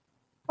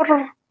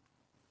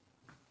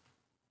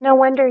 No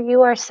wonder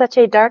you are such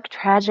a dark,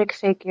 tragic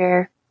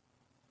figure.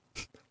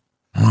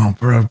 Oh,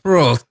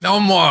 bro, no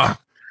more.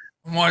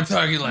 No more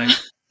turkey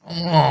legs.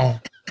 Oh.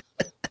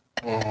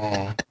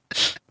 Oh.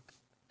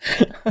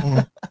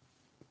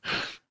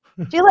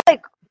 She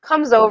like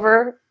comes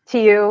over to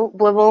you,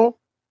 Blibble,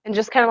 and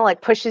just kind of like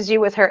pushes you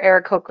with her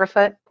Aarakocra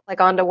foot, like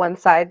onto one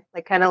side,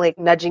 like kind of like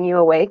nudging you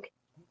awake.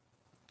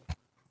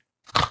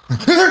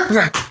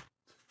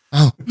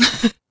 Oh.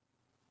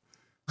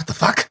 What the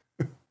fuck?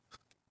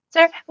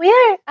 Sir, we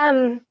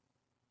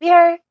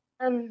are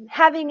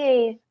having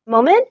a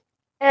moment,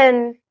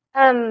 and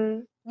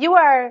you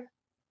are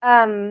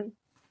um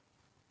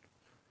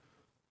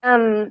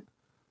um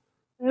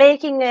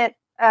making it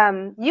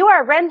you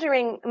are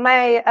rendering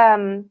my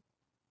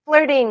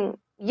flirting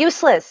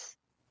useless.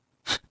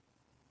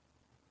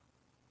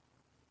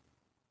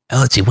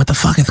 Elsie, what the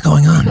fuck is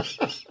going on?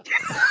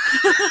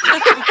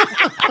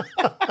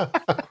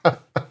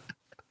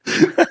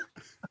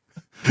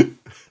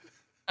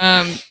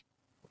 Um,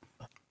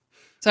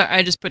 so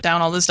I just put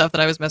down all the stuff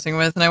that I was messing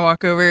with, and I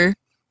walk over.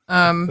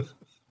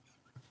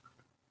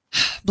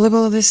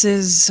 Blibble, this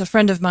is a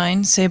friend of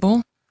mine,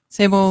 Sable.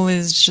 Sable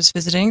is just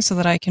visiting so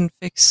that I can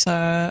fix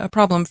a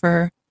problem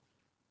for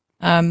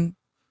her.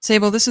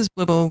 Sable, this is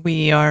Blibble.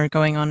 We are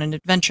going on an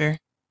adventure,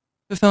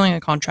 fulfilling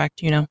a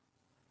contract, you know.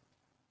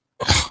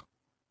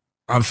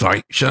 I'm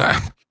sorry. Should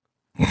I?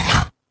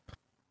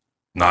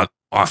 Not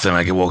often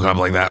I get woken up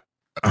like that.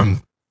 You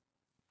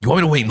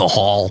want me to wait in the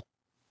hall?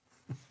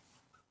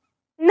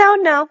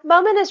 No,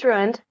 moment is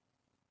ruined.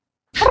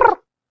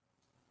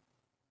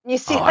 You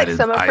see, Oh, like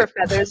some of her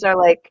feathers are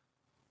like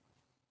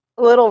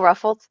a little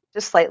ruffled,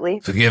 just slightly.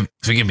 Forgive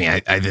me. I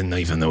didn't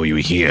even know you were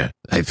here.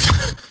 I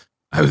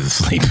was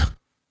asleep,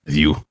 as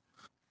you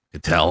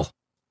could tell.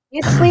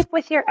 You sleep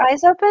with your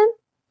eyes open?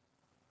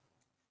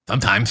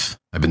 Sometimes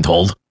I've been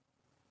told.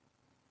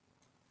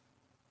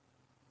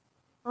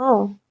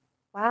 Oh,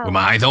 wow. Were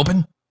my eyes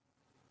open?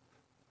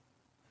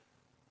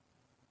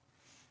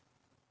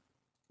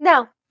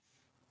 No.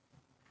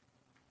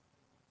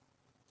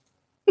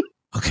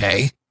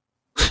 Okay.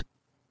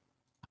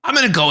 I'm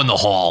gonna go in the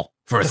hall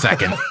for a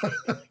second.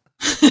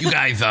 You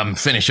guys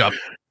finish up.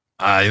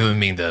 I didn't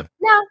mean to.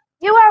 No,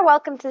 you are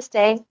welcome to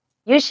stay.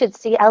 You should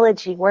see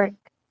Elegy work.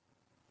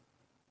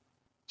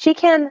 She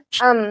can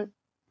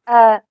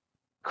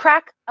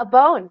crack a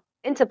bone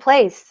into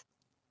place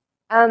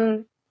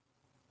with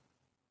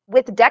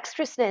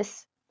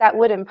dexterousness that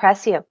would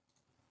impress you.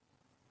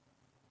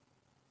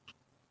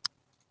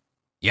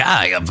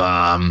 Yeah,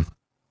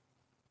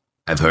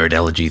 I've heard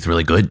Elegy's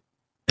really good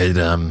at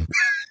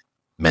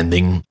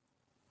mending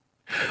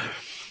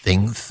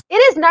things. It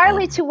is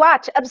gnarly to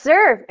watch.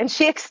 Observe. And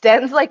she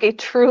extends like a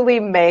truly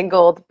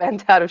mangled,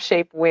 bent out of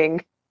shape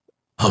wing.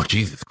 Oh,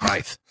 Jesus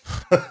Christ.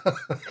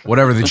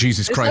 Whatever the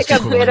Jesus It's Christ like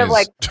a bit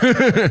equivalent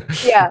of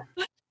is. Yeah.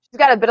 She's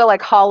got a bit of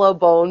like hollow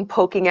bone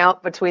poking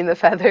out between the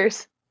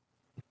feathers.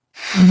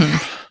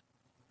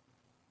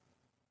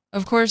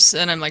 Of course,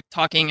 and I'm like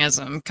talking as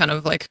I'm kind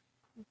of like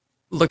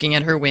looking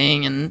at her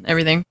wing and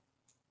everything.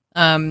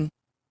 Of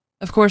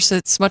course,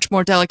 it's much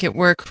more delicate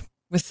work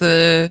with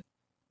the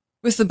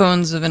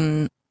bones of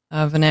an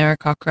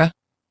Aarakocra.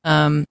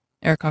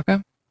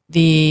 Aarakocra.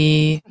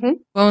 The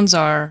bones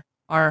are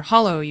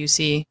hollow. You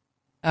see,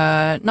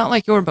 not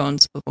like your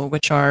bones, Blibble,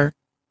 which are,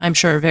 I'm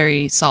sure,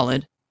 very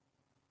solid.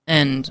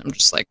 And I'm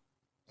just like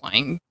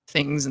applying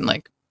things and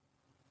like,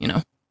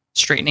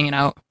 straightening it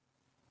out.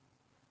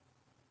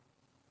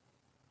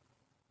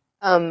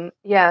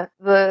 Yeah,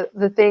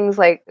 the things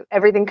like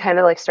everything kind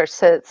of like starts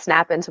to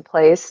snap into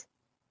place,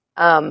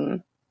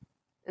 and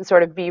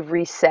sort of be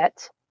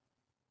reset.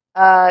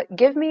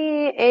 Give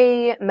me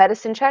a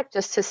medicine check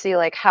just to see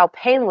like how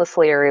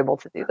painlessly you're able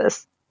to do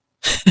this.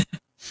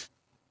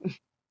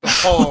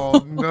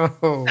 Oh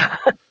no.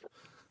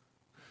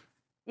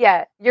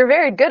 Yeah, you're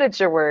very good at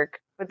your work,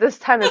 but this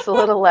time it's a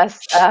little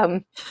less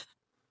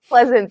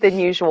pleasant than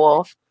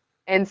usual.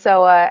 And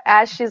so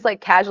as she's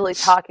like casually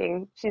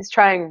talking, she's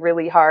trying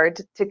really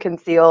hard to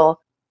conceal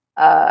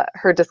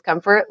her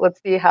discomfort.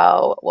 Let's see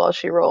how well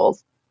she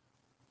rolls.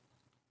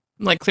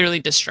 I'm like clearly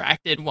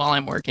distracted while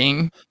I'm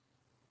working.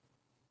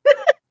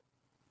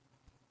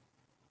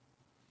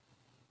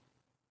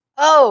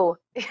 Oh,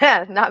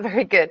 yeah, not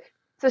very good.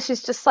 So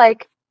she's just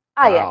like,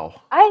 Wow.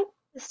 yeah, I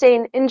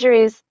sustain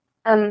injuries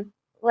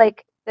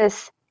like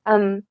this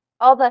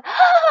all the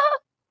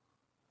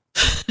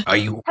Are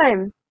you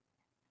time.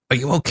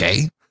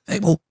 okay,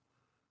 Fable?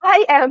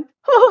 I am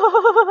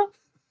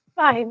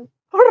fine.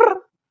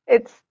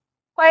 It's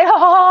quite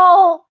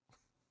all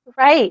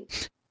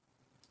right.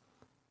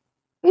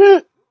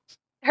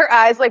 Her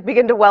eyes like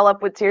begin to well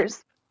up with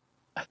tears.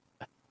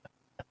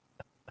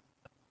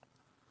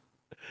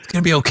 It's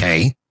gonna be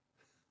okay,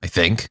 I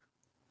think.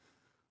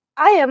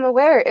 I am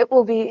aware it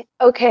will be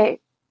okay.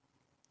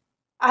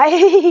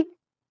 I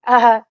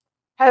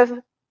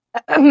have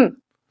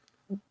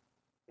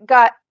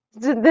got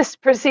this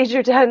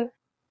procedure done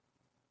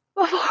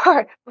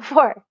before.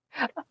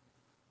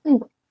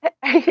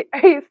 Are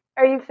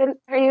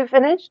you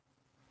finished?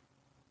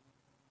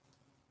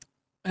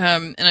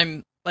 And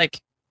I'm like,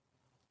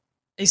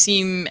 I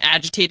seem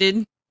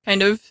agitated,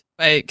 kind of,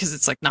 because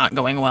it's like not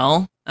going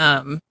well.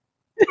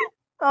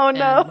 Oh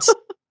no!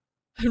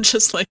 And I'm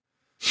just like,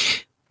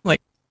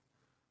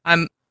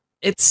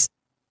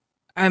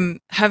 I'm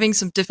having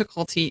some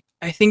difficulty.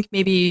 I think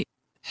maybe,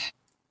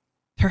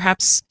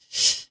 perhaps,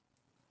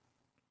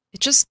 it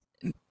just,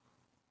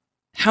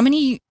 how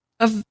many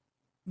of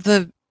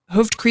the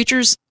hoofed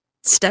creatures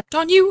stepped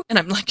on you? And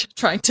I'm like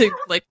trying to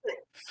like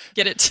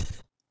get it.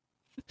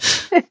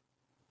 Just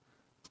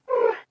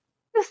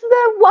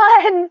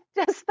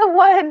the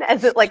one,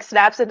 as it like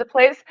snaps into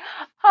place.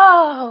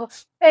 Oh,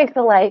 thank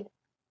the light.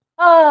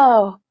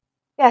 Oh,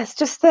 yes,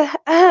 just the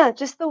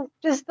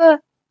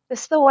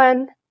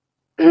one.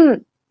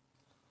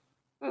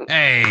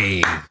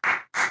 Hey,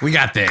 we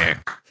got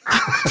there.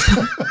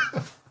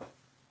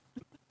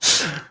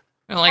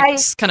 I like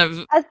just kind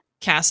of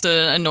cast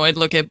an annoyed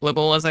look at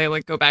Blibble as I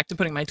like go back to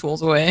putting my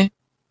tools away.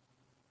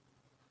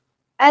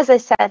 As I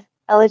said,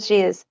 Elegy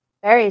is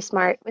very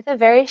smart with a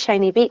very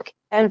shiny beak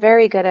and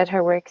very good at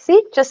her work.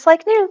 See, just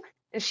like new.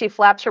 And she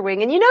flaps her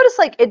wing, and you notice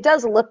like it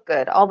does look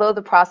good, although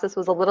the process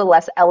was a little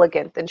less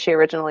elegant than she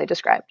originally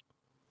described.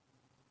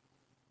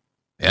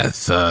 Yeah, it's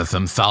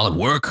some solid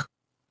work.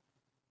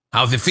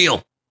 How's it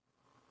feel?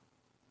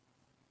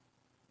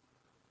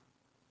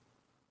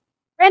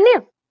 Brand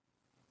new.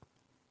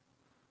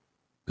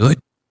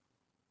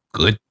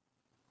 Good.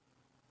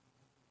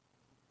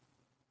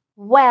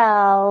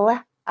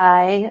 Well,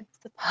 I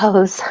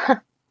suppose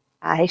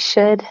I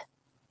should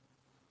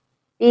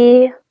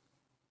be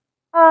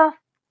off.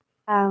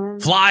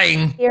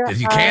 Flying, here because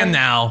you can are-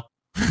 now.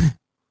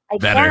 I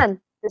Better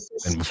can. This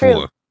is than true.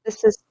 before.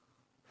 This is.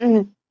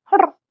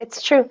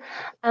 It's true.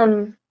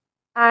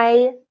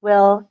 I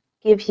will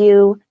give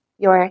you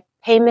your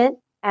payment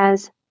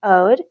as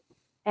owed,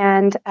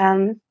 and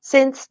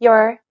since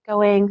you're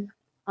going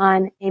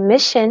on a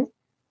mission,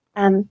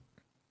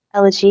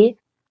 Elegy,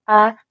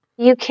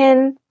 you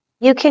can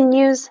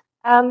use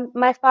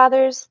my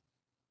father's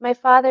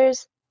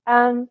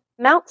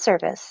mount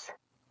service.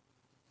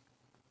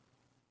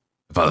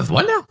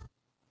 What now?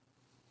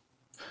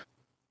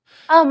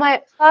 Oh,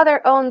 my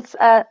father owns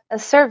a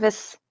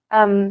service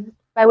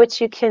by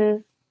which you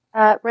can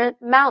rent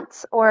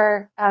mounts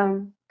or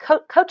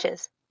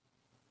coaches.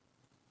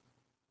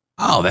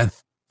 Oh,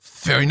 that's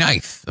very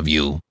nice of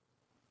you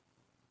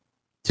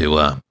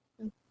to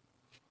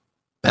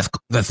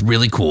that's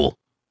really cool.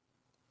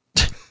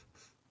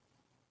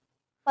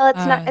 Well,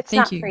 it's Thank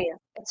not you. for you.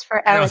 It's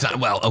for No, our it's not,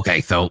 kids. well,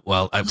 okay, so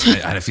I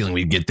had a feeling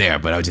we'd get there,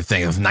 but I was just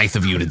saying it was nice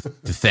of you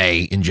to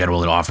say in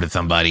general to offer to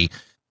somebody.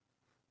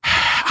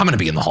 I'm gonna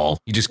be in the hall.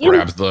 He just You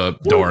grabs the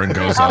door and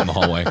goes out in the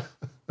also, hallway.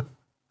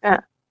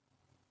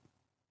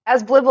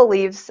 As Blibble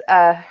leaves,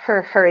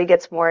 her hurry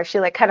gets more. She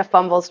like kind of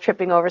fumbles,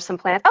 tripping over some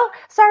plants. Oh,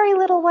 sorry,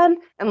 little one,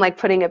 and like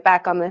putting it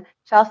back on the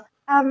shelf.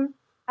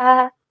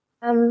 Uh,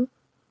 um,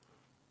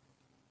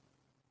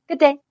 good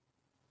day.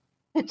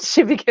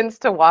 She begins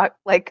to walk,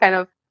 like kind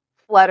of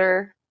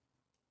flutter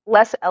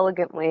less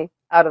elegantly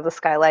out of the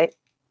skylight.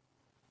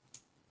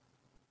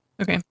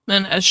 Okay.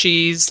 And as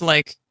she's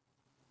like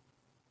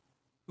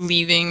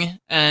leaving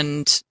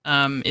and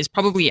is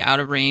probably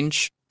out of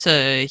range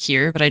to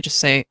hear, but I just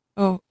say,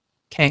 "Oh,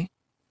 okay.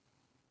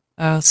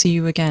 I'll see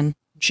you again."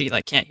 She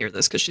like can't hear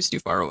this because she's too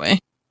far away.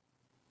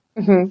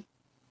 Mm-hmm.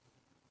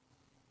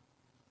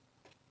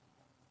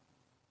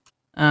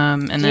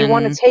 And Do you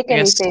want to then take I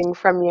guess anything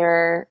from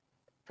your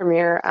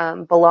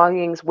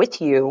belongings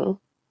with you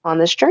on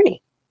this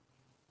journey?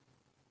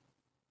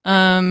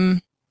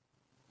 um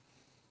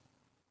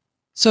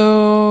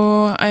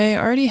so I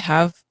already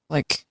have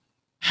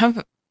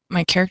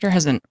my character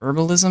has an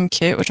herbalism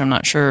kit, which I'm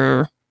not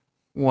sure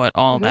what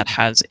all Mm-hmm. that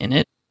has in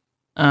it.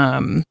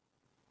 Um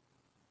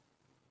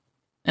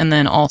and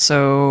then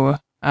also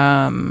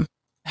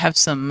have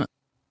some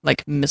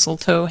like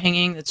mistletoe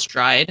hanging that's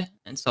dried,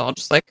 and so I'll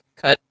just like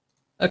cut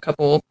a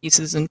couple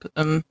pieces and put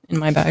them in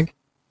my bag.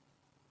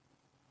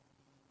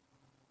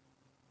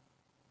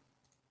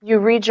 You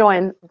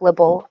rejoin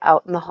Blibble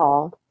out in the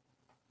hall.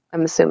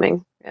 I'm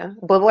assuming. Yeah,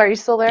 Blibble, are you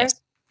still there?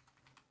 Yes.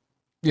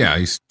 Yeah,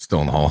 he's still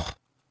in the hall.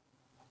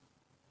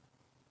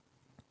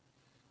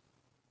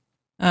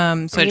 So I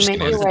You just make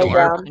close your the way door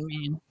down. behind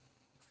me.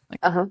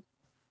 Uh-huh.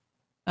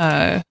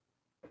 Uh,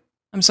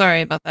 I'm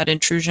sorry about that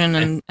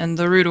intrusion and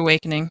the rude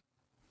awakening.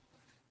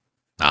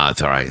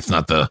 It's all right. It's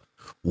not the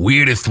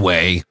weirdest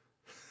way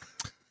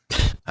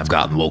I've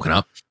gotten woken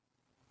up.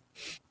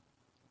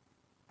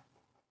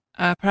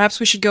 Perhaps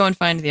we should go and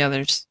find the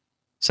others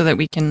so that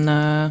we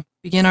can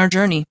begin our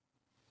journey.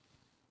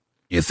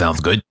 It sounds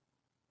good.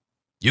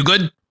 You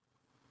good?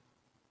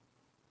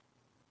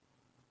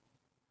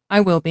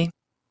 I will be.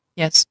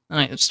 Yes. And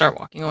I start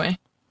walking away.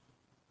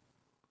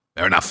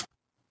 Fair enough.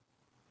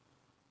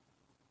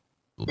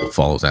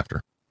 Follows after.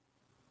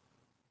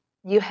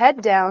 You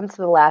head down to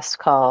the last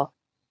call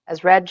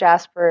as Red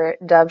Jasper,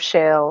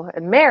 Doveshale,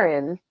 and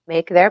Marin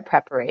make their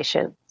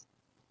preparations.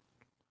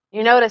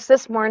 You notice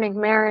this morning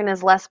Marin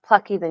is less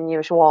plucky than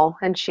usual,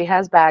 and she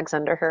has bags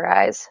under her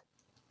eyes.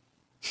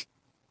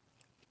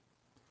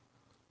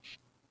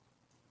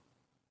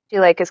 She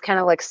like is kind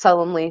of like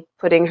sullenly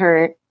putting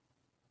her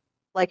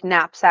like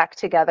knapsack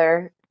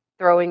together,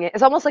 throwing it.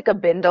 It's almost like a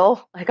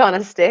bindle, like on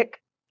a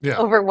stick, Yeah.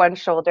 over one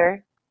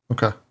shoulder.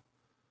 Okay.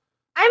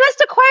 I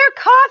must acquire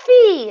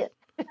coffee.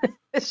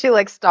 She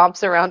like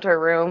stomps around her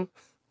room.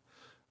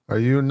 Are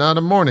you not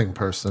a morning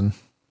person?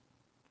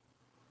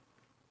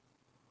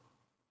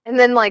 And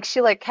then like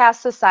she like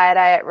casts a side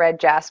eye at Red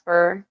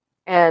Jasper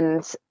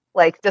and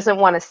like doesn't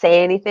want to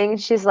say anything.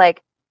 She's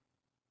like,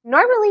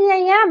 normally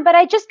I am, but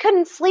I just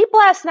couldn't sleep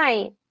last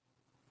night.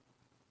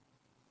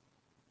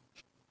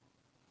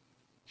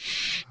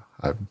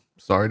 I'm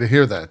sorry to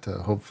hear that.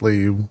 Hopefully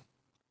you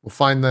will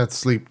find that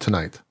sleep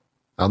tonight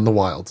out in the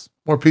wilds.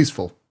 More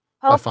peaceful,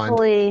 I find.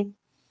 Hopefully.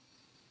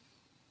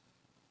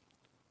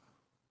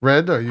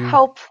 Red, are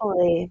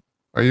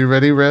you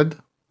ready, Red?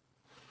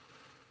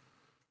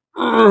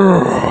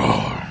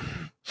 I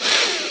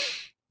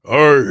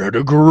had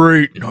a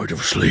great night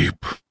of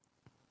sleep.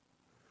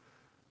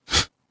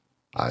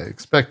 I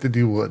expected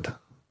you would.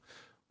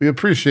 We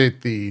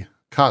appreciate the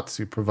cots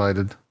you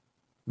provided,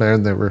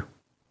 Baron. They were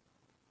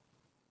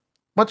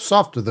much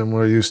softer than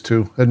we're used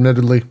to,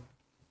 admittedly.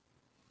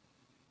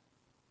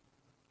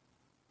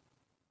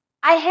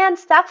 I hand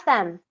stuff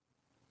them.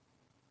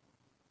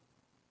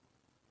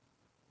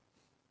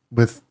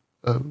 With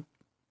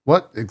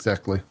what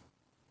exactly?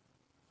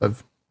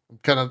 I've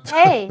kind of.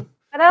 Hey,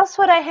 what else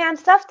would I hand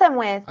stuff them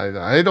with?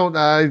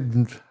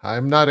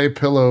 I'm not a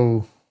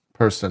pillow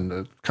person,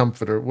 a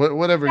comforter,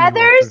 whatever you want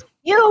Feathers? to.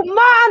 You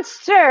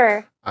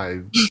monster!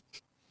 I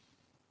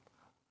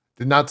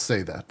did not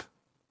say that.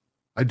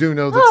 I do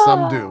know that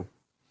some do.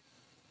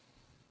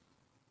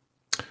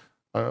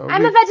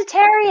 I'm a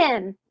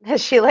vegetarian.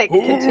 As she like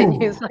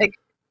continues like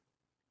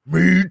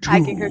Me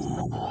packing her too.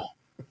 stuff.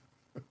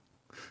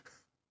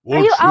 Are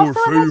you What's also your a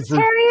favorite?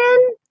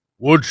 vegetarian?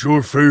 What's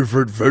your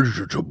favorite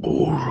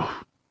vegetable?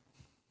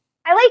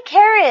 I like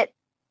carrot.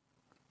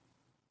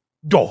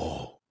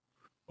 Oh,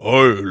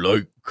 I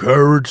like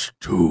carrots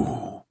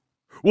too.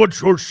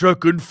 What's your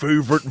second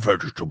favorite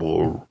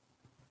vegetable?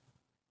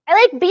 I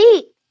like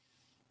beet.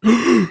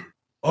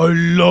 I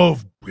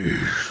love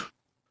bees.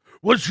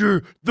 What's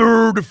your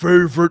third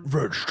favorite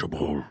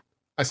vegetable?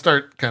 I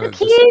start kind of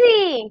just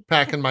Zucchini!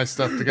 packing my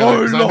stuff together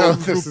because I know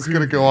love this is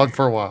going to go on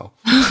for a while.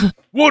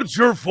 What's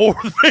your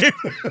fourth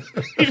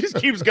favorite? He just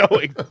keeps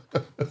going.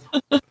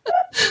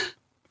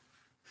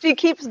 She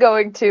keeps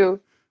going too.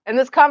 And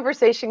this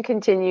conversation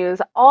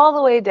continues all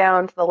the way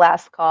down to the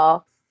last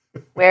call,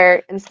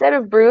 where instead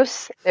of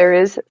Bruce, there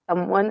is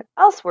someone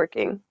else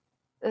working.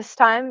 This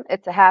time,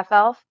 it's a half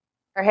elf.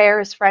 Her hair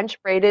is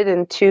French braided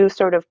in two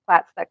sort of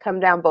plaits that come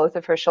down both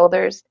of her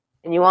shoulders,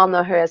 and you all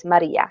know her as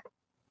Maria.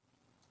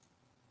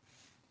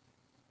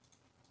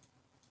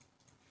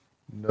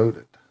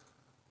 Noted.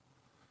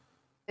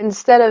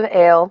 Instead of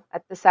ale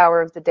at this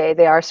hour of the day,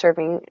 they are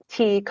serving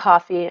tea,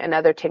 coffee, and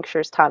other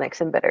tinctures, tonics,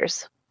 and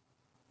bitters.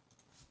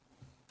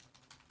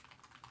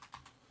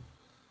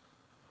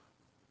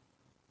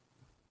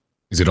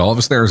 Is it all of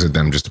us there, or is it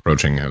them just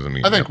approaching as a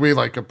meeting? I think we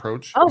like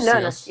approach. Oh, see no.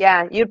 us.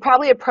 Yeah, you'd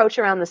probably approach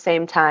around the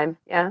same time.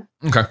 Yeah.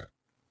 Okay.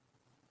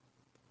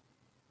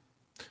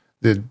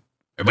 Did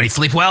Everybody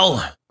sleep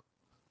well?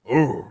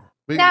 Oh,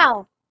 we,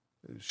 No.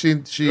 She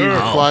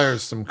Oh.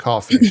 requires some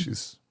coffee.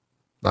 She's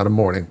not a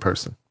morning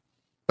person.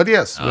 But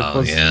yes, it Oh,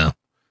 was yeah.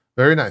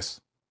 very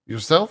nice.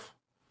 Yourself?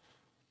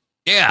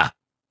 Yeah.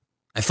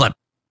 I slept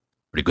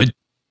pretty good.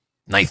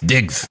 Nice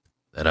digs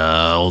that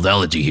old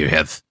elegy here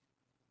has.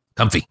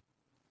 Comfy.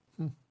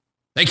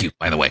 Thank you,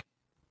 by the way.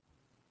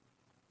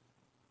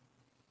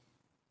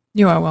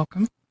 You are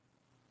welcome.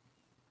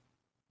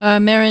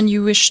 Marin,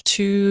 you wish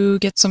to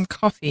get some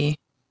coffee.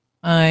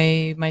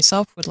 I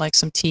myself would like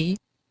some tea.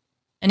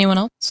 Anyone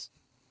else?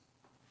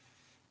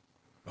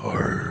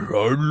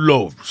 I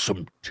love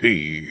some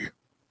tea.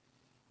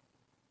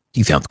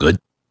 He sounds good.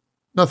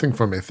 Nothing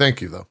for me.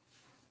 Thank you, though.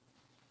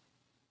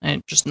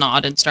 I just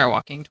nod and start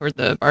walking toward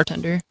the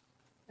bartender.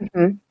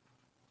 Mm-hmm.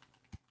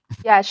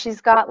 Yeah, she's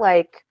got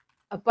like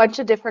a bunch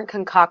of different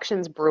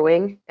concoctions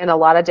brewing in a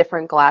lot of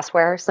different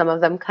glassware, some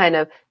of them kind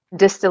of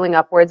distilling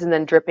upwards and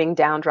then dripping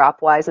down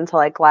drop-wise into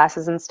like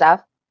glasses and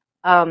stuff.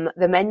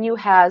 The menu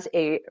has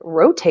a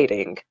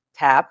rotating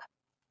tap.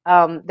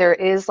 There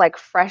is like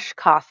fresh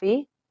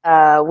coffee,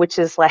 which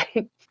is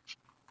like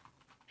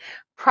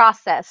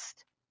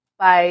processed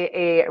by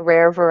a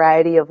rare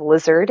variety of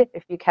lizard,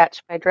 if you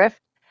catch my drift.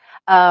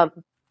 Um,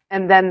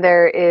 and then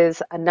there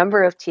is a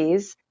number of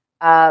teas.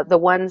 The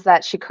ones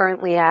that she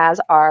currently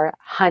has are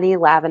honey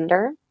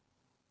lavender.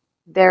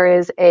 There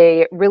is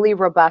a really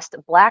robust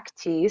black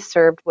tea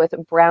served with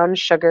brown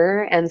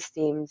sugar and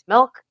steamed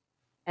milk.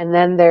 And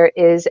then there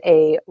is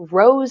a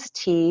rose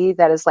tea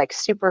that is like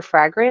super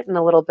fragrant and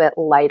a little bit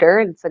lighter.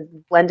 It's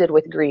blended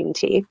with green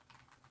tea.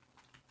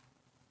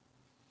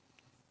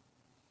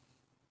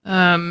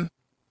 And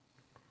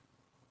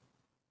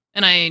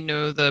I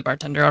know the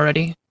bartender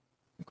already. I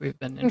think we've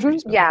been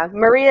introduced. before. Yeah,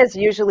 Maria's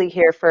usually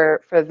here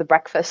for the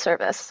breakfast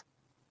service.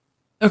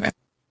 Okay.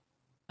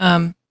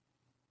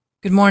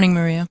 Good morning,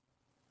 Maria.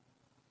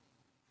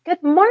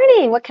 Good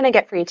morning. What can I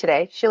get for you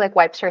today? She like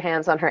wipes her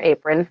hands on her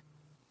apron.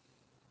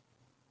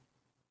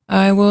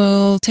 I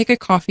will take a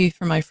coffee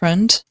for my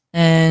friend,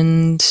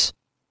 and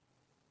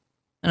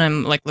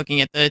I'm like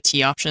looking at the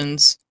tea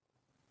options.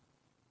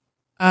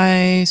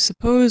 I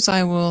suppose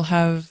I will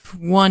have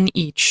one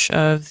each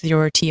of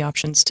your tea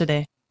options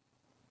today.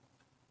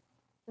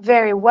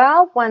 Very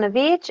well, one of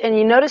each. And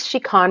you notice she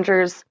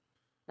conjures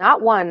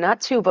not one,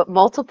 not two, but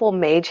multiple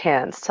mage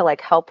hands to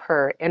like help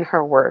her in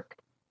her work.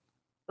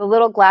 The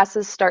little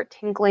glasses start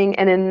tinkling,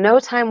 and in no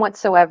time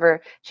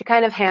whatsoever, she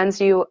kind of hands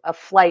you a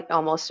flight,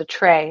 almost a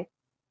tray,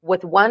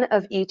 with one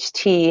of each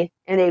tea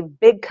and a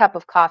big cup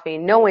of coffee,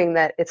 knowing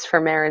that it's for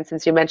Marin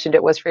since you mentioned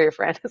it was for your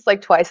friend. It's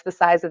like twice the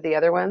size of the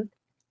other one.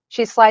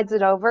 She slides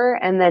it over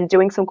and then,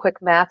 doing some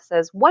quick math,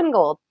 says 1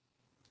 gold.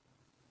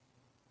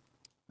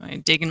 I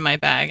dig in my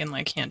bag and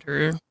like hand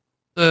her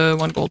the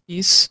 1 gold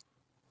piece.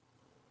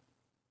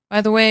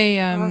 By the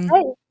way, All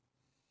right.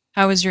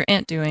 how is your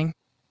aunt doing?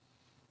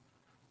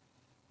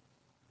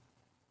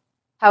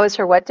 How is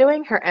her what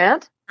doing? Her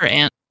aunt? Her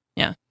aunt.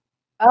 Yeah.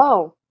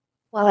 Oh,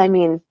 well, I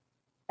mean,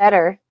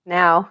 better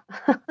now.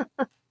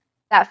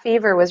 That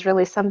fever was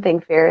really something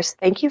fierce.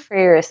 Thank you for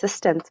your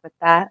assistance with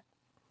that.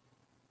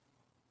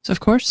 So of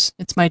course,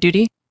 it's my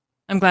duty.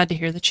 I'm glad to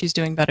hear that she's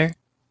doing better.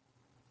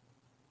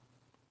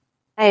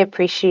 I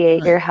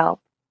appreciate your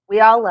help.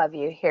 We all love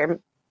you here.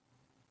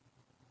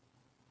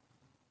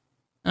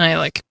 And I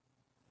like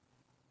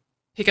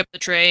pick up the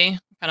tray,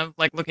 kind of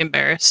like look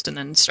embarrassed, and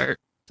then start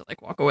to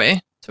like walk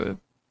away to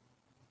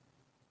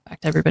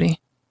back to everybody.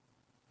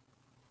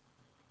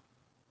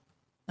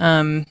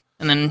 And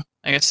then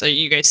I guess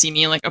you guys see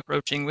me like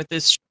approaching with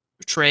this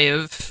tray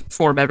of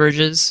 4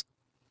 beverages.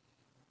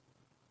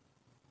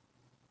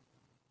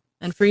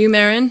 And for you,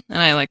 Marin, and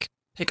I like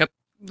pick up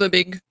the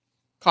big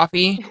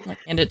coffee, like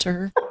hand it to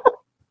her.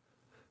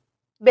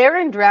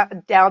 Baron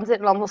downs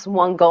it in almost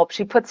one gulp.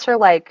 She puts her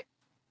like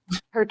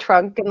her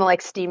trunk in the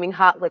like steaming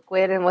hot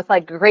liquid, and with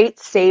like great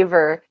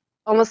savor,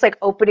 almost like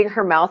opening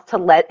her mouth to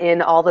let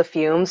in all the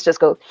fumes, just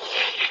go.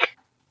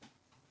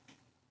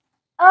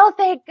 Oh,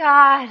 thank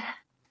God!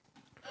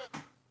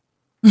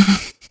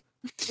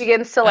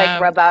 Begins to like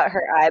rub out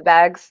her eye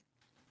bags.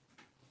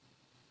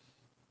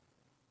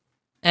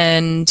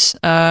 And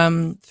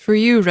for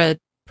you, Red,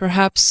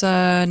 perhaps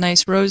a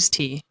nice rose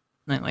tea.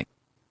 And I like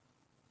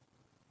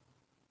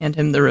hand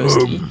him the rose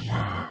tea.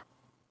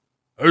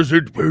 Has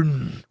it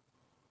been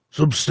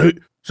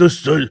sustainably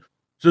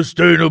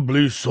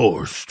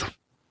sourced?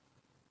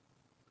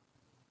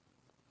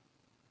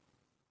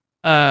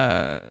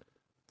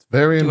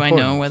 Very Do important.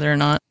 I know whether or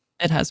not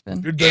it has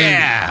been?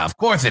 Yeah, of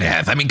course it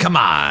has. I mean, come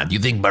on. You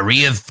think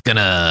Maria's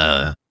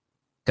gonna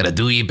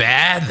do you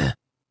bad?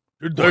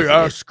 Did they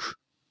ask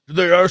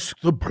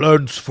the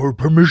plants for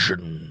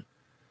permission?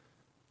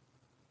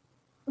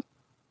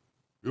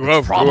 You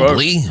have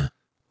Probably. to ask.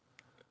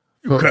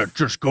 You can't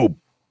just go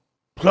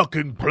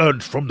plucking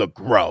plants from the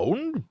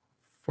ground.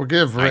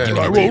 Forgive All right, Red. give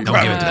it to me.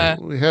 Don't give it to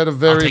me. We had a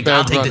very bad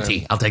I'll take run. the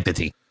tea. I'll take the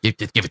tea.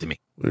 Just give it to me.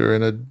 We were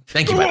in a.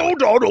 Thank you, by the way.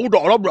 Hold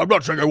on. I'm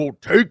not saying I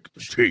won't take the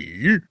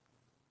tea.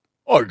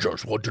 I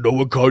just want to know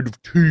what kind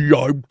of tea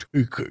I'm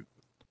taking.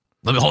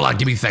 Hold on.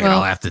 Give me a second. Well-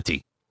 I'll ask the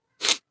tea.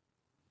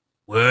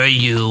 Were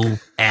you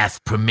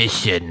asked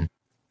permission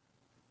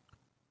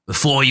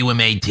before you were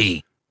made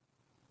tea?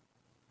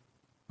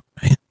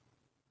 Right?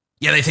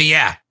 Yeah, they say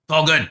yeah. It's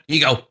all good. Here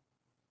you go.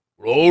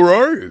 All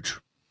right.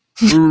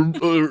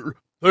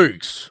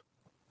 Thanks.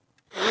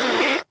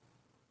 I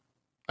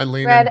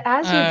lean Red, in.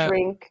 as you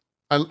drink,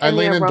 I and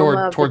lean the in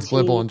aroma of towards the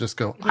tea- Blibble and just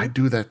go. I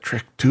do that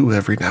trick too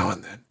every now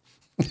and then.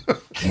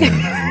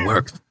 It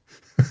works.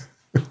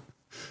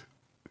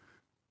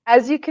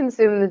 as you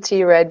consume the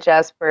tea, Red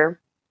Jasper,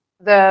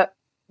 the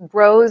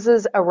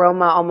rose's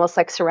aroma almost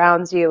like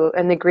surrounds you,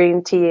 and the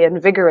green tea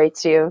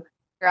invigorates you.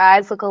 Your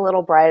eyes look a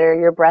little brighter.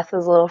 Your breath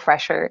is a little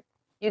fresher.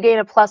 You gain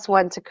a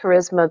 +1 to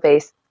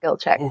charisma-based skill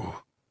check.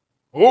 Oh.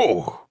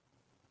 Well,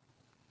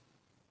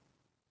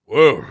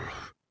 hey,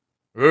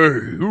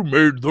 you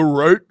made the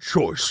right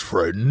choice,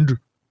 friend.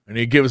 And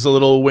he gives a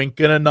little wink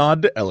and a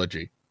nod to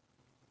Elegy.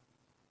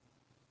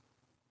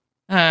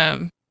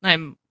 I'm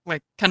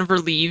like kind of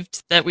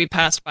relieved that we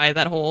passed by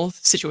that whole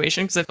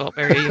situation because I felt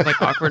very like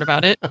awkward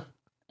about it.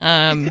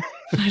 I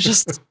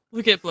just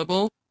look at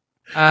Blibble.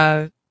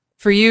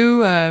 For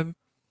you, I'm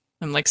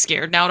like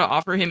scared now to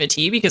offer him a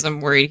tea because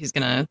I'm worried he's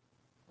gonna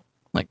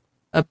like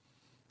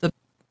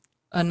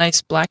a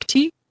nice black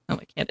tea. I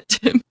like hand it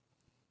to him.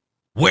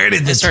 Where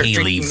did the start tea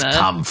drinking leaves the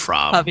come from?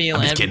 I'm puppy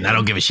just kidding. I lavender.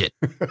 don't give a shit.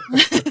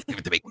 Give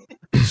it to me.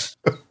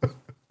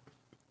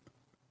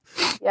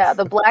 Yeah,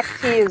 the black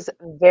tea is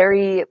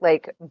very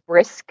like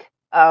brisk,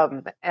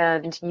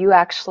 and you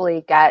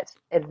actually get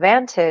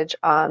advantage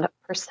on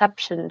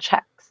perception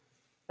checks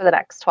for the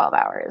next 12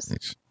 hours.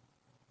 Nice.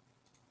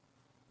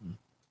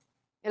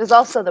 It is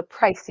also the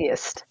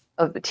priciest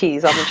of the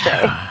teas on the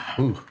tray.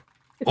 Ooh.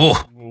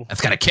 Oh,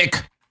 that's got a kick.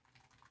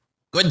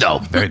 Good though.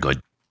 Very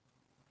good.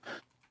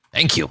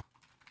 Thank you.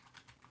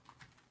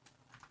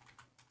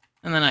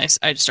 And then I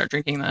just start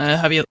drinking the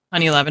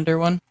honey lavender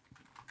one.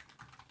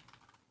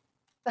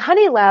 The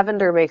honey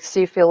lavender makes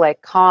you feel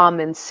like calm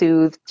and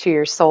soothed to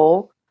your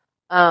soul.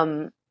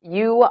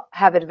 You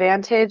have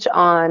advantage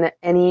on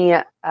any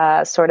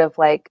sort of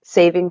like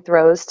saving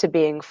throws to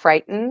being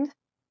frightened,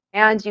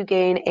 and you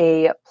gain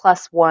a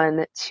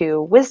 +1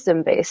 to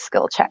wisdom-based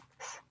skill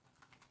checks.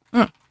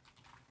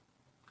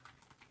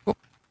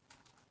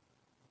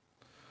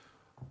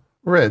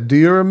 Red, do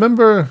you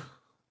remember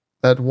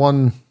that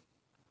one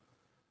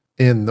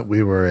inn that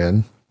we were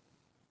in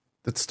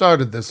that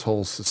started this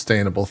whole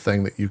sustainable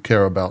thing that you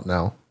care about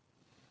now?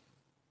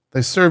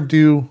 They served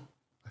you,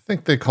 I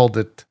think they called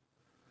it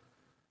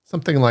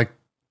something like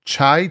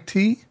chai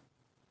tea?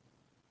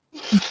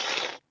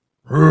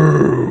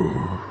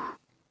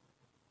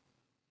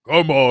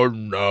 Come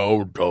on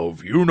now,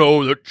 Dove. You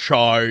know that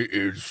chai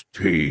is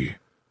tea.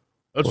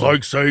 That's Well-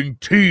 like saying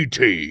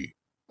tea.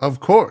 Of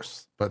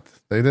course, but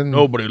they didn't.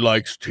 Nobody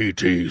likes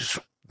teas.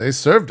 They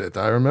served it.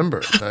 I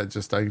remember. I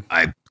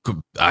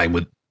I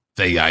would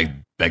say I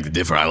beg to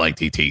differ. I like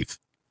teeth.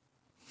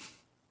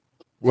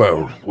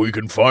 Well, we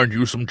can find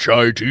you some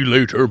chai tea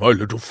later, my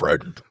little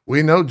friend.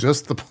 we know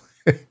just the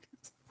place.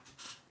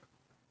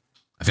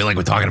 I feel like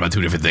we're talking about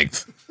two different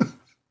things.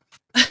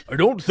 I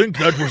don't think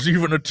that was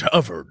even a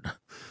tavern. Not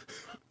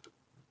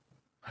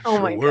Oh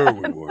sure my where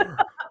God. we were.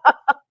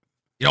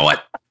 You know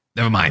what?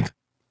 Never mind.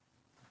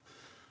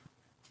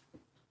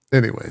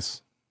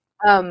 Anyways,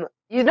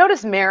 You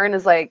notice Marin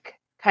is like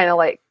kind of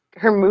like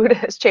her mood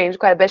has changed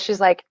quite a bit. She's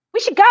like, "We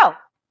should go."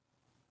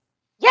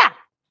 Yeah.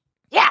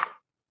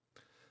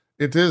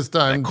 it is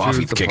time That to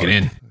coffee's kicking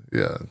depart. in.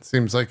 Yeah, it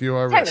seems like you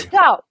are Time ready. to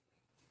go.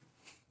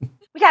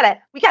 We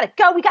gotta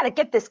go. We gotta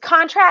get this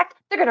contract.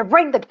 They're gonna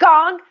ring the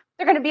gong.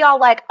 They're gonna be all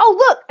like, "Oh,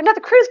 look,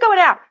 another crew's going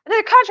out.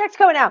 Another contract's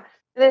going out."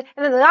 And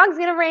then the gong's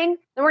gonna ring.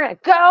 Then we're gonna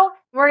go.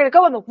 And we're gonna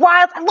go in the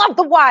wilds. I love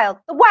the wild.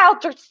 The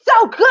wilds are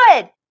so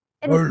good.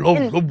 And, I love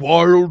and the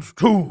wilds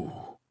too.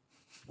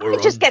 Where I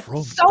just I'm get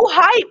from. so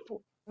hype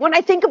when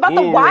I think about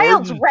the Oh,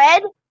 wilds,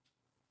 Red.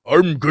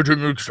 I'm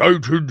getting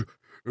excited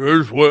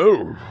as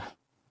well.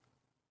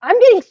 I'm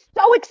getting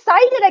so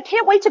excited. I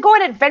can't wait to go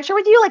on an adventure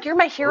with you. Like, you're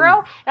my hero,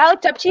 and I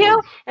looked up to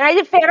you, and I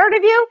did fan art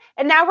of you,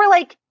 and now we're,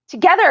 like,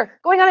 together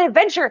going on an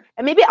adventure.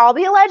 And maybe I'll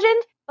be a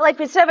legend, but, like,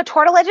 instead of a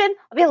turtle legend,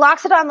 I'll be a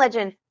Loxodon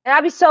legend, and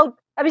that'd be so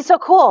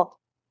cool.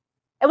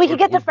 And we could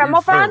get the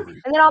Fremelfron,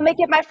 and then I'll make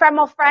it my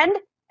Fremel friend,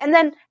 and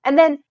then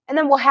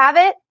we'll have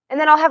it, and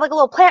then I'll have, like, a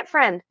little plant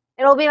friend,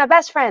 and it'll be my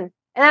best friend,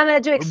 and I'm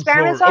gonna do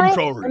experiments on it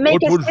and make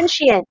it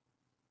sentient.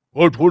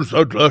 What was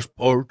that last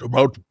part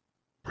about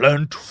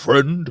plant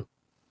friend?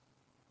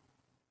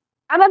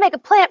 I'm gonna make a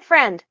plant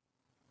friend.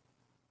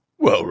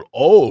 Well,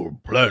 all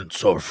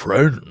plants are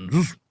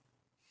friends.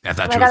 That's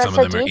not Oh my true. God, Some that's of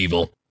so them are deep.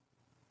 evil.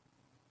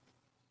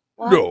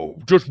 What? No,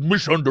 just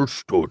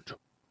misunderstood.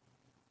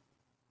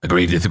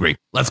 Agree, disagree.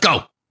 Let's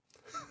go.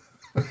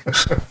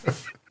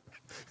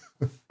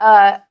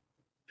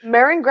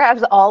 Marin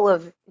grabs all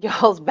of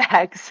y'all's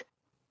bags,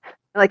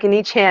 like in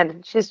each hand.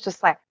 And she's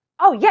just like,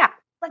 Oh yeah,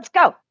 let's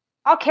go.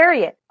 I'll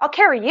carry it. I'll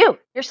carry you.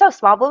 You're so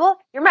small, Blibble.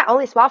 You're my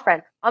only small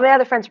friend. All my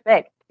other friends are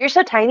big. You're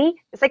so tiny.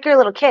 It's like you're a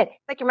little kid.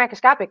 It's like you're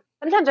microscopic.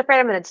 Sometimes I'm afraid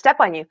I'm going to step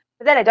on you,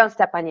 but then I don't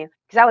step on you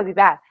because that would be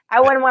bad.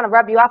 I wouldn't want to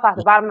rub you off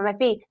the bottom of my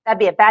feet. That'd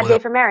be a bad day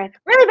for Marin.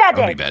 Really bad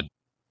That would be day. bad.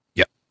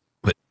 Yep.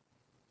 But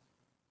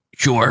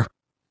sure.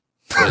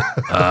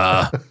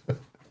 But,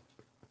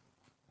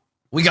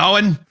 we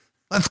going?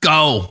 Let's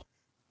go.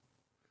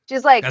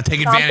 she's like, Gotta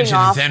take advantage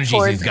stomping of this off energy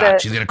towards he's got. the-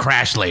 She's gonna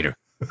crash later.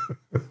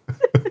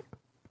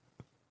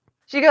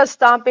 She goes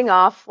stomping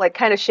off, like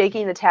kind of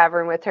shaking the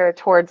tavern with her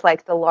towards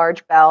like the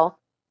large bell.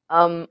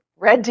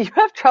 Red, do you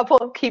have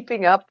trouble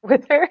keeping up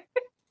with her?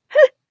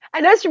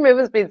 I noticed your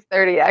movement speed's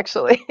 30,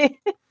 actually.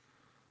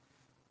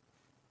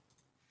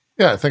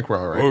 Yeah, I think we're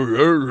all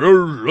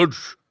right.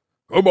 Let's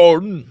come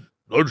on.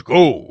 Let's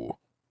go.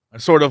 I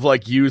sort of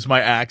like use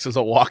my axe as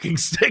a walking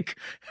stick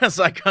as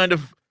I kind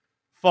of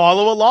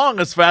follow along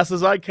as fast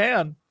as I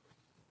can.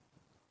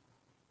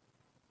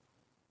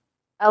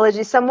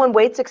 Elegy, someone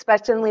waits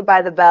expectantly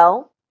by the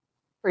bell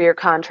for your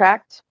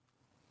contract.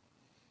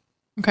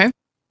 Okay.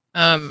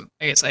 I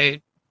guess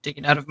I dig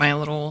it out of my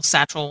little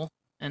satchel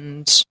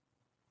and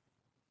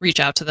reach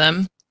out to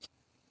them.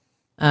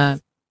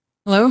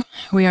 Hello,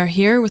 we are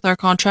here with our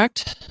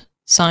contract,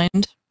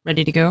 signed,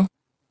 ready to go.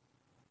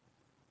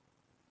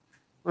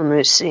 Let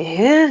me see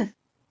here.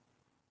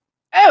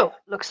 Oh,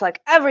 looks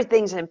like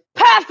everything's in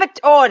perfect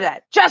order,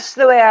 just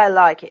the way I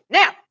like it.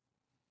 Now,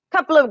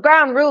 couple of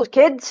ground rules,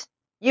 kids.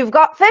 You've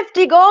got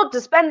 50 gold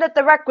to spend at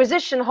the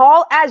requisition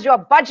hall as your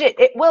budget.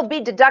 It will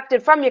be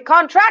deducted from your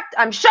contract.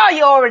 I'm sure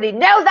you already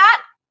know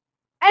that.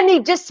 Any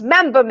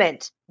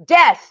dismemberment,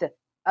 death,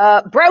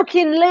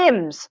 broken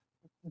limbs,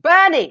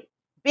 burning,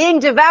 being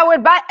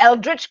devoured by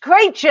eldritch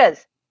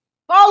creatures,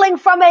 falling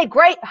from a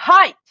great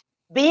height,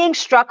 being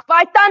struck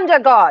by thunder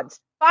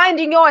gods,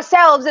 finding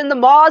yourselves in the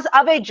maws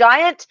of a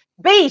giant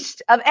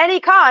beast of any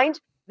kind,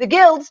 the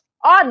guilds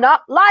are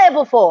not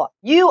liable for.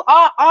 You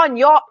are on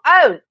your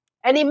own.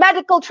 Any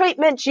medical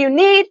treatment you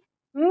need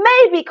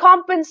may be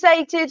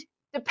compensated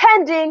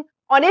depending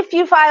on if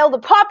you file the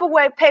proper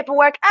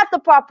paperwork at the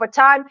proper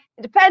time,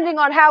 and depending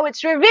on how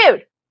it's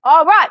reviewed.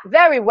 All right,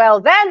 very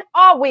well then.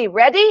 Are we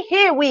ready?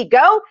 Here we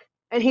go.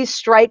 And he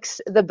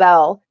strikes the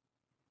bell.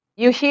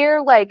 You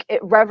hear like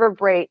it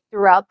reverberate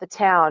throughout the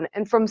town,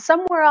 and from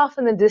somewhere off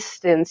in the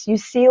distance, you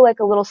see like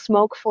a little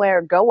smoke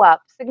flare go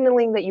up,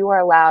 signaling that you are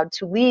allowed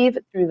to leave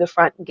through the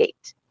front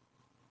gate.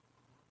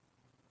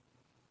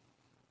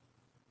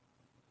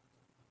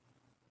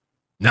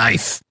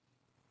 Nice.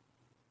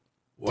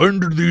 When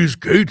did these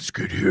gates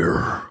get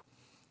here?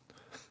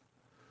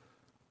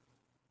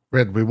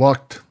 Red, we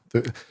walked.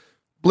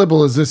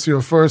 Blibble, is this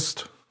your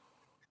first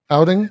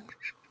outing?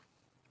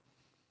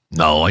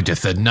 No, I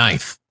just said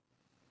nice.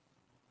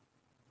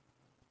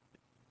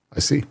 I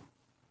see.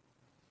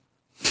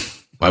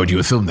 Why would you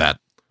assume that?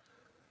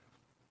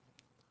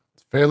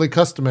 It's fairly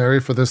customary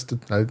for this to.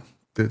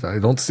 I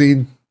don't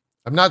see.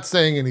 I'm not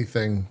saying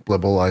anything,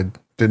 Blibble. I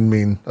didn't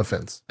mean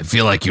offense. I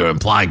feel like you're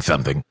implying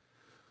something.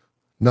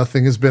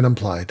 Nothing has been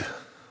implied.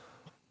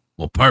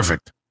 Well,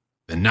 perfect.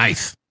 Then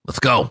nice. Let's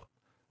go.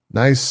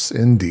 Nice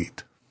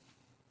indeed.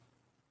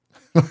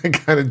 I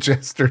kind of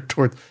gesture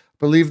toward.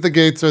 Believe the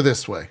gates are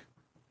this way.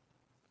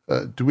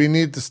 Do we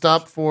need to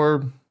stop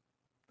for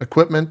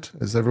equipment?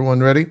 Is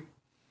everyone ready?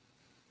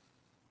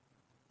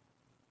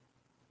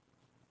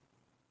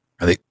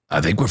 I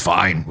think we're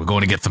fine. We're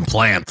going to get some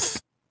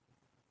plants.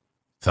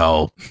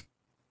 So,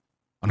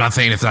 I'm not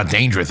saying it's not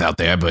dangerous out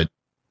there, but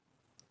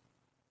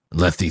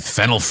unless these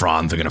fennel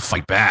fronds are going to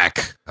fight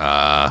back,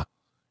 I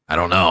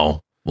don't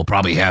know. We'll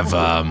probably have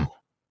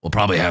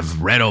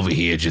Red over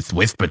here just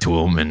whisper to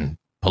him and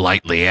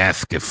politely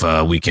ask if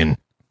we can.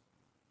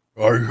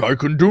 I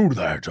can do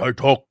that. I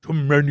talk to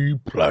many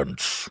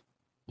plants.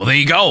 Well, there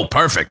you go.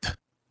 Perfect.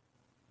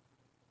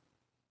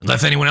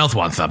 Unless anyone else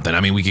wants something.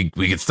 I mean, we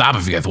could stop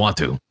if you guys want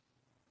to.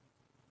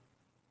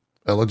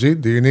 Elegy,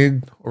 do you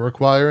need or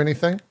require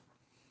anything?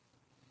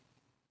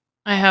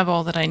 I have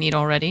all that I need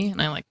already,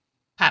 and I like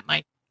pat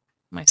my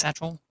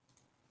satchel.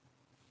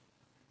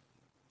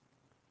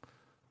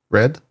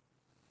 Red?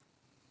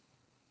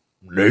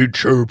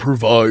 Nature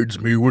provides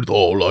me with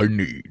all I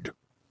need.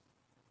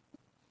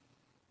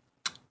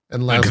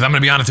 And Because I'm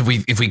going to be honest,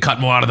 if we cut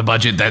more out of the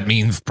budget, that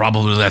means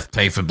probably less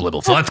pay for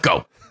Blibble. So let's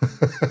go.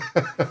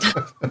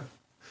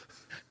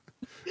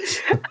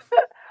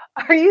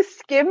 Are you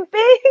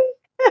skimping?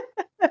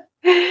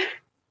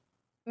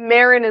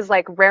 Marin is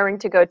like raring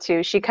to go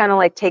too. She kind of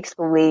like takes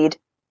the lead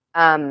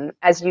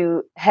as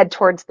you head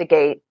towards the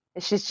gate.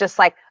 And she's just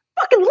like,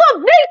 fucking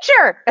love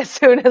nature! As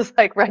soon as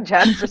like Red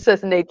Jasper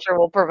says nature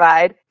will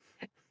provide.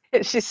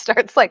 And she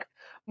starts like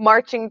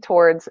marching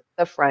towards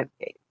the front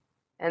gate.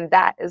 And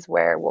that is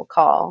where we'll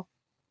call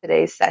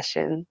today's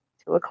session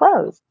to a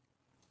close.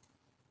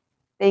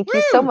 Thank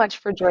you so much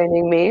for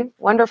joining me,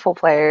 wonderful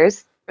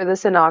players, for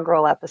this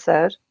inaugural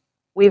episode.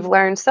 We've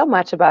learned so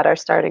much about our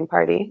starting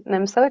party, and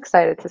I'm so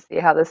excited to see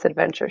how this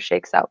adventure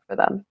shakes out for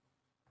them.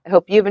 I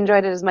hope you've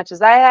enjoyed it as much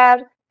as I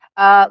had.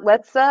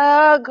 Let's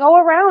go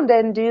around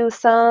and do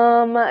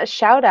some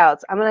shout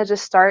outs. I'm going to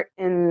just start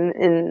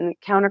in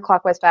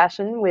counterclockwise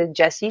fashion with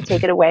Jesse.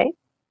 Take it away.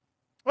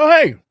 Well,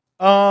 hey,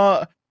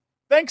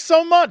 thanks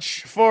so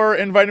much for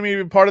inviting me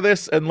to be part of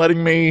this and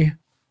letting me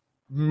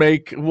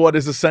make what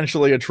is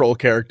essentially a troll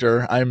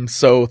character. I'm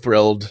so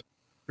thrilled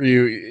for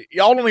you.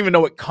 Y'all don't even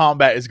know what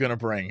combat is going to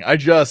bring.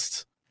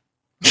 It's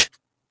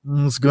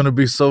going to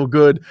be so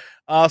good.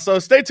 So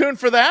stay tuned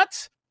for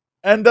that.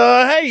 And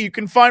hey, you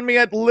can find me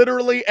at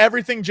literally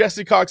everything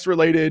Jesse Cox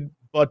related,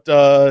 but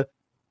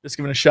just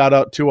giving a shout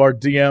out to our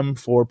DM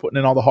for putting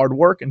in all the hard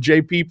work and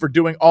JP for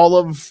doing all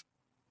of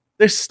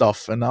this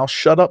stuff. And I'll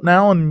shut up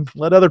now and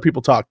let other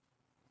people talk.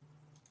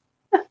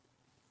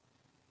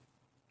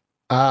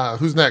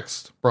 Who's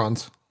next,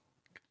 Bronze?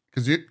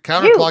 Because you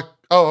counterclock.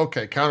 Oh,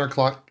 okay,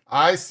 counterclock.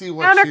 I see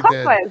what she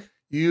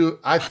did.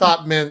 I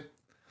thought meant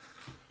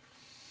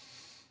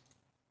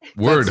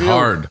word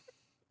hard.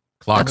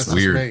 Clock's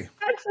weird.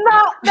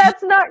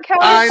 That's not counterclockwise.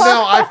 I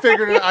know. I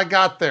figured it. I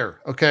got there.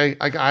 Okay,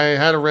 I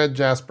had a Red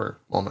Jasper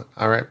moment.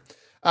 All right.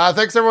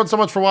 Thanks everyone so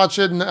much for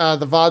watching.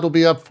 The VOD will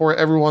be up for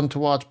everyone to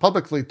watch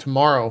publicly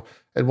tomorrow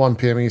at 1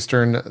 p.m.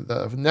 Eastern.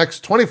 The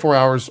next 24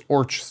 hours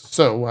or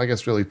so, I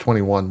guess really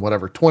 21,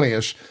 whatever,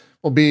 20-ish,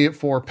 will be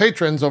for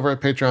patrons over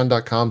at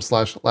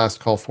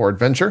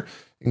patreon.com/lastcallforadventure.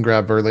 You can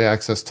grab early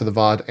access to the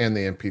VOD and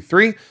the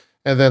MP3.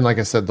 And then, like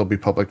I said, they'll be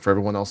public for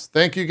everyone else.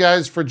 Thank you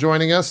guys for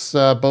joining us,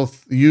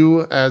 both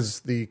you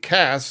as the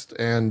cast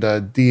and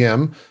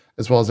DM,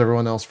 as well as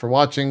everyone else for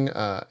watching.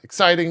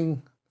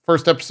 Exciting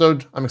first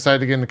episode. I'm excited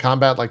to get into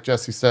combat, like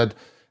Jesse said,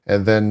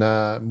 and then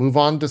move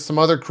on to some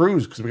other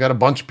crews because we got a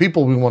bunch of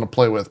people we want to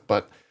play with,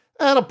 but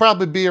that'll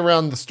probably be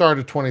around the start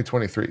of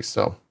 2023.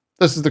 So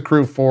this is the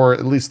crew for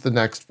at least the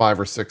next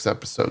 5 or 6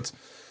 episodes.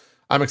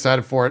 I'm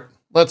excited for it.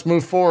 Let's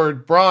move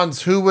forward.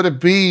 Bronze, who would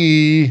it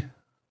be?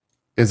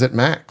 Is it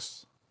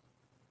Max?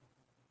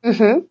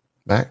 Mm-hmm.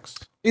 Max.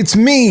 It's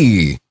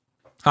me.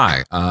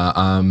 Hi,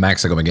 I'm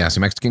Max. I go by Gassy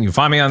Mexican. You can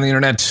find me on the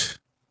internet,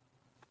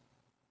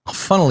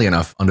 funnily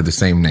enough, under the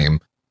same name.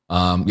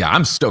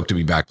 I'm stoked to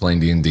be back playing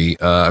D&D.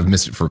 I've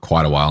missed it for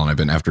quite a while, and I've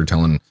been after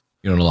telling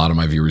a lot of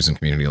my viewers and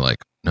community, like,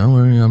 no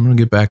worry, I'm going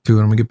to get back to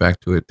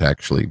it, to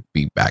actually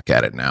be back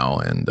at it now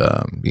and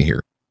be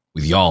here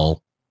with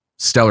y'all.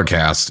 Stellar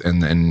cast,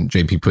 and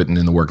JP putting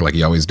in the work like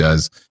he always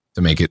does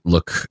to make it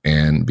look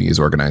and be as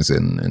organized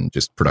and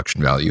just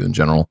production value in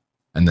general.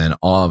 And then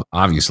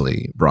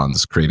obviously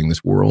Bronze creating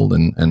this world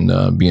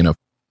and being a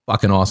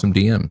fucking awesome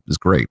DM is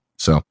great.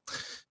 So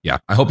yeah,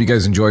 I hope you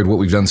guys enjoyed what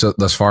we've done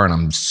thus far, and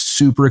I'm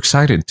super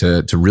excited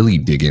to really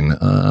dig in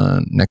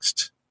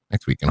next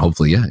week, and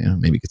hopefully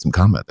maybe get some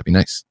combat. That'd be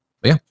nice.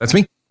 But yeah, that's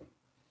me.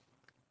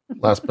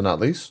 Last but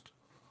not least,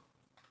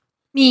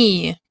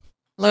 Me.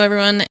 Hello,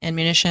 everyone.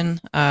 Ammunition.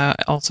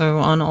 Also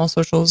on all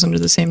socials under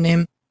the same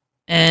name.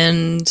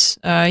 And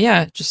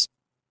just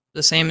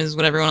the same as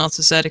what everyone else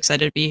has said.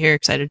 Excited to be here.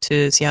 Excited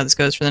to see how this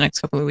goes for the next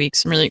couple of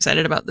weeks. I'm really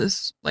excited about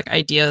this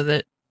idea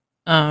that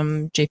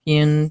JP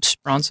and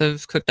Bronze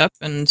have cooked up,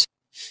 and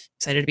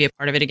excited to be a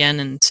part of it again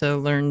and to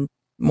learn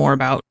more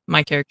about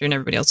my character and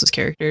everybody else's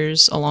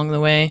characters along the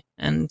way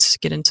and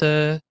get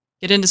into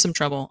some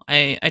trouble.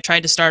 I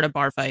tried to start a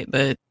bar fight,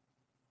 but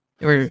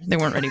they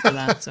weren't ready for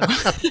that. So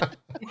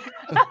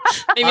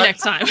maybe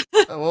next time.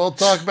 We'll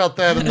talk about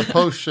that in the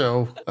post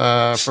show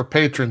for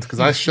patrons,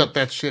 because I shut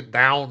that shit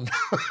down.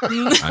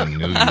 I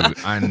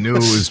knew it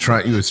was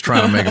you was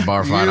trying to make a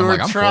bar fight.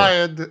 I'm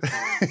trying.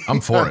 I'm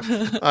for it.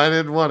 I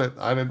didn't want it.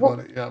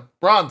 Yeah,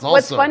 Bronze. Also,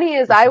 what's funny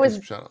is I was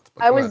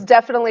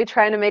definitely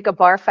trying to make a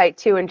bar fight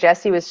too, and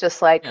Jesse was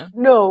just like,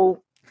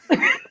 no.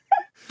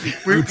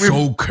 It's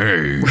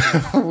okay.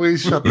 We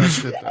shut that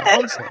shit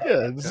down.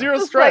 Yeah, zero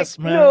stress,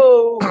 man.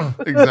 No.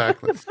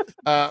 Exactly.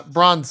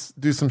 Bronze,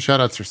 do some shout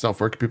outs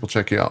yourself. Where can people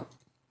check you out?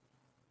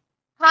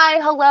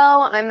 Hi,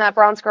 hello. I'm that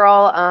Bronze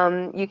Girl.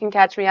 You can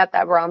catch me at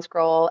that Bronze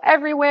Girl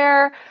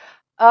everywhere.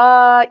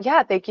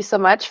 Thank you so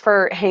much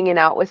for hanging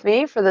out with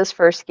me for this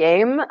first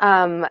game.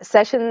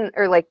 Session,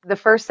 or the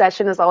first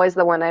session is always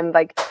the one I'm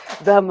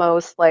the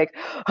most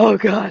oh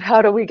God,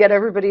 how do we get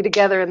everybody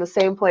together in the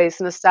same place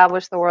and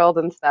establish the world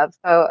and stuff?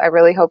 So I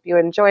really hope you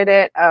enjoyed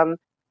it.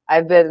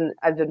 I've been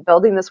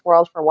building this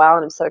world for a while,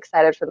 and I'm so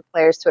excited for the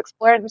players to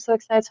explore it. I'm so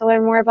excited to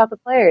learn more about the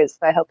players.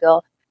 So I hope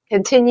you'll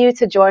continue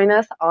to join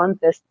us on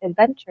this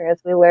adventure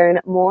as we learn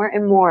more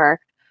and more.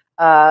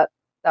 That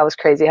was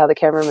crazy how the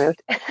camera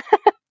moved.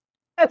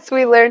 As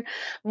we learn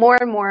more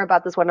and more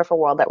about this wonderful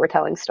world that we're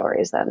telling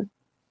stories in.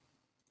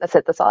 That's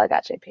it. That's all I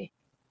got, JP.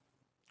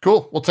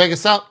 Cool. Well, take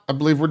us out. I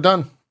believe we're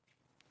done.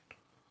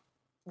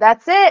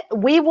 That's it.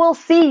 We will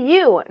see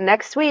you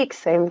next week.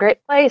 Same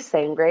great place,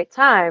 same great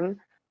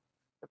time.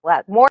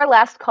 More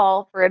Last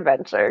Call for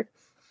Adventure.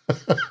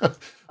 That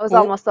was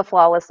almost a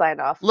flawless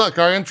sign off. Look,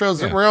 our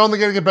intros, we're only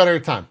going to get better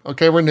at time.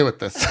 Okay, we're new at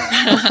this.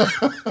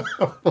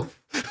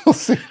 We'll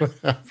see what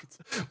happens.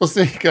 We'll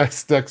see you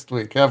guys next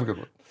week. Have a good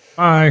one.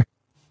 Bye.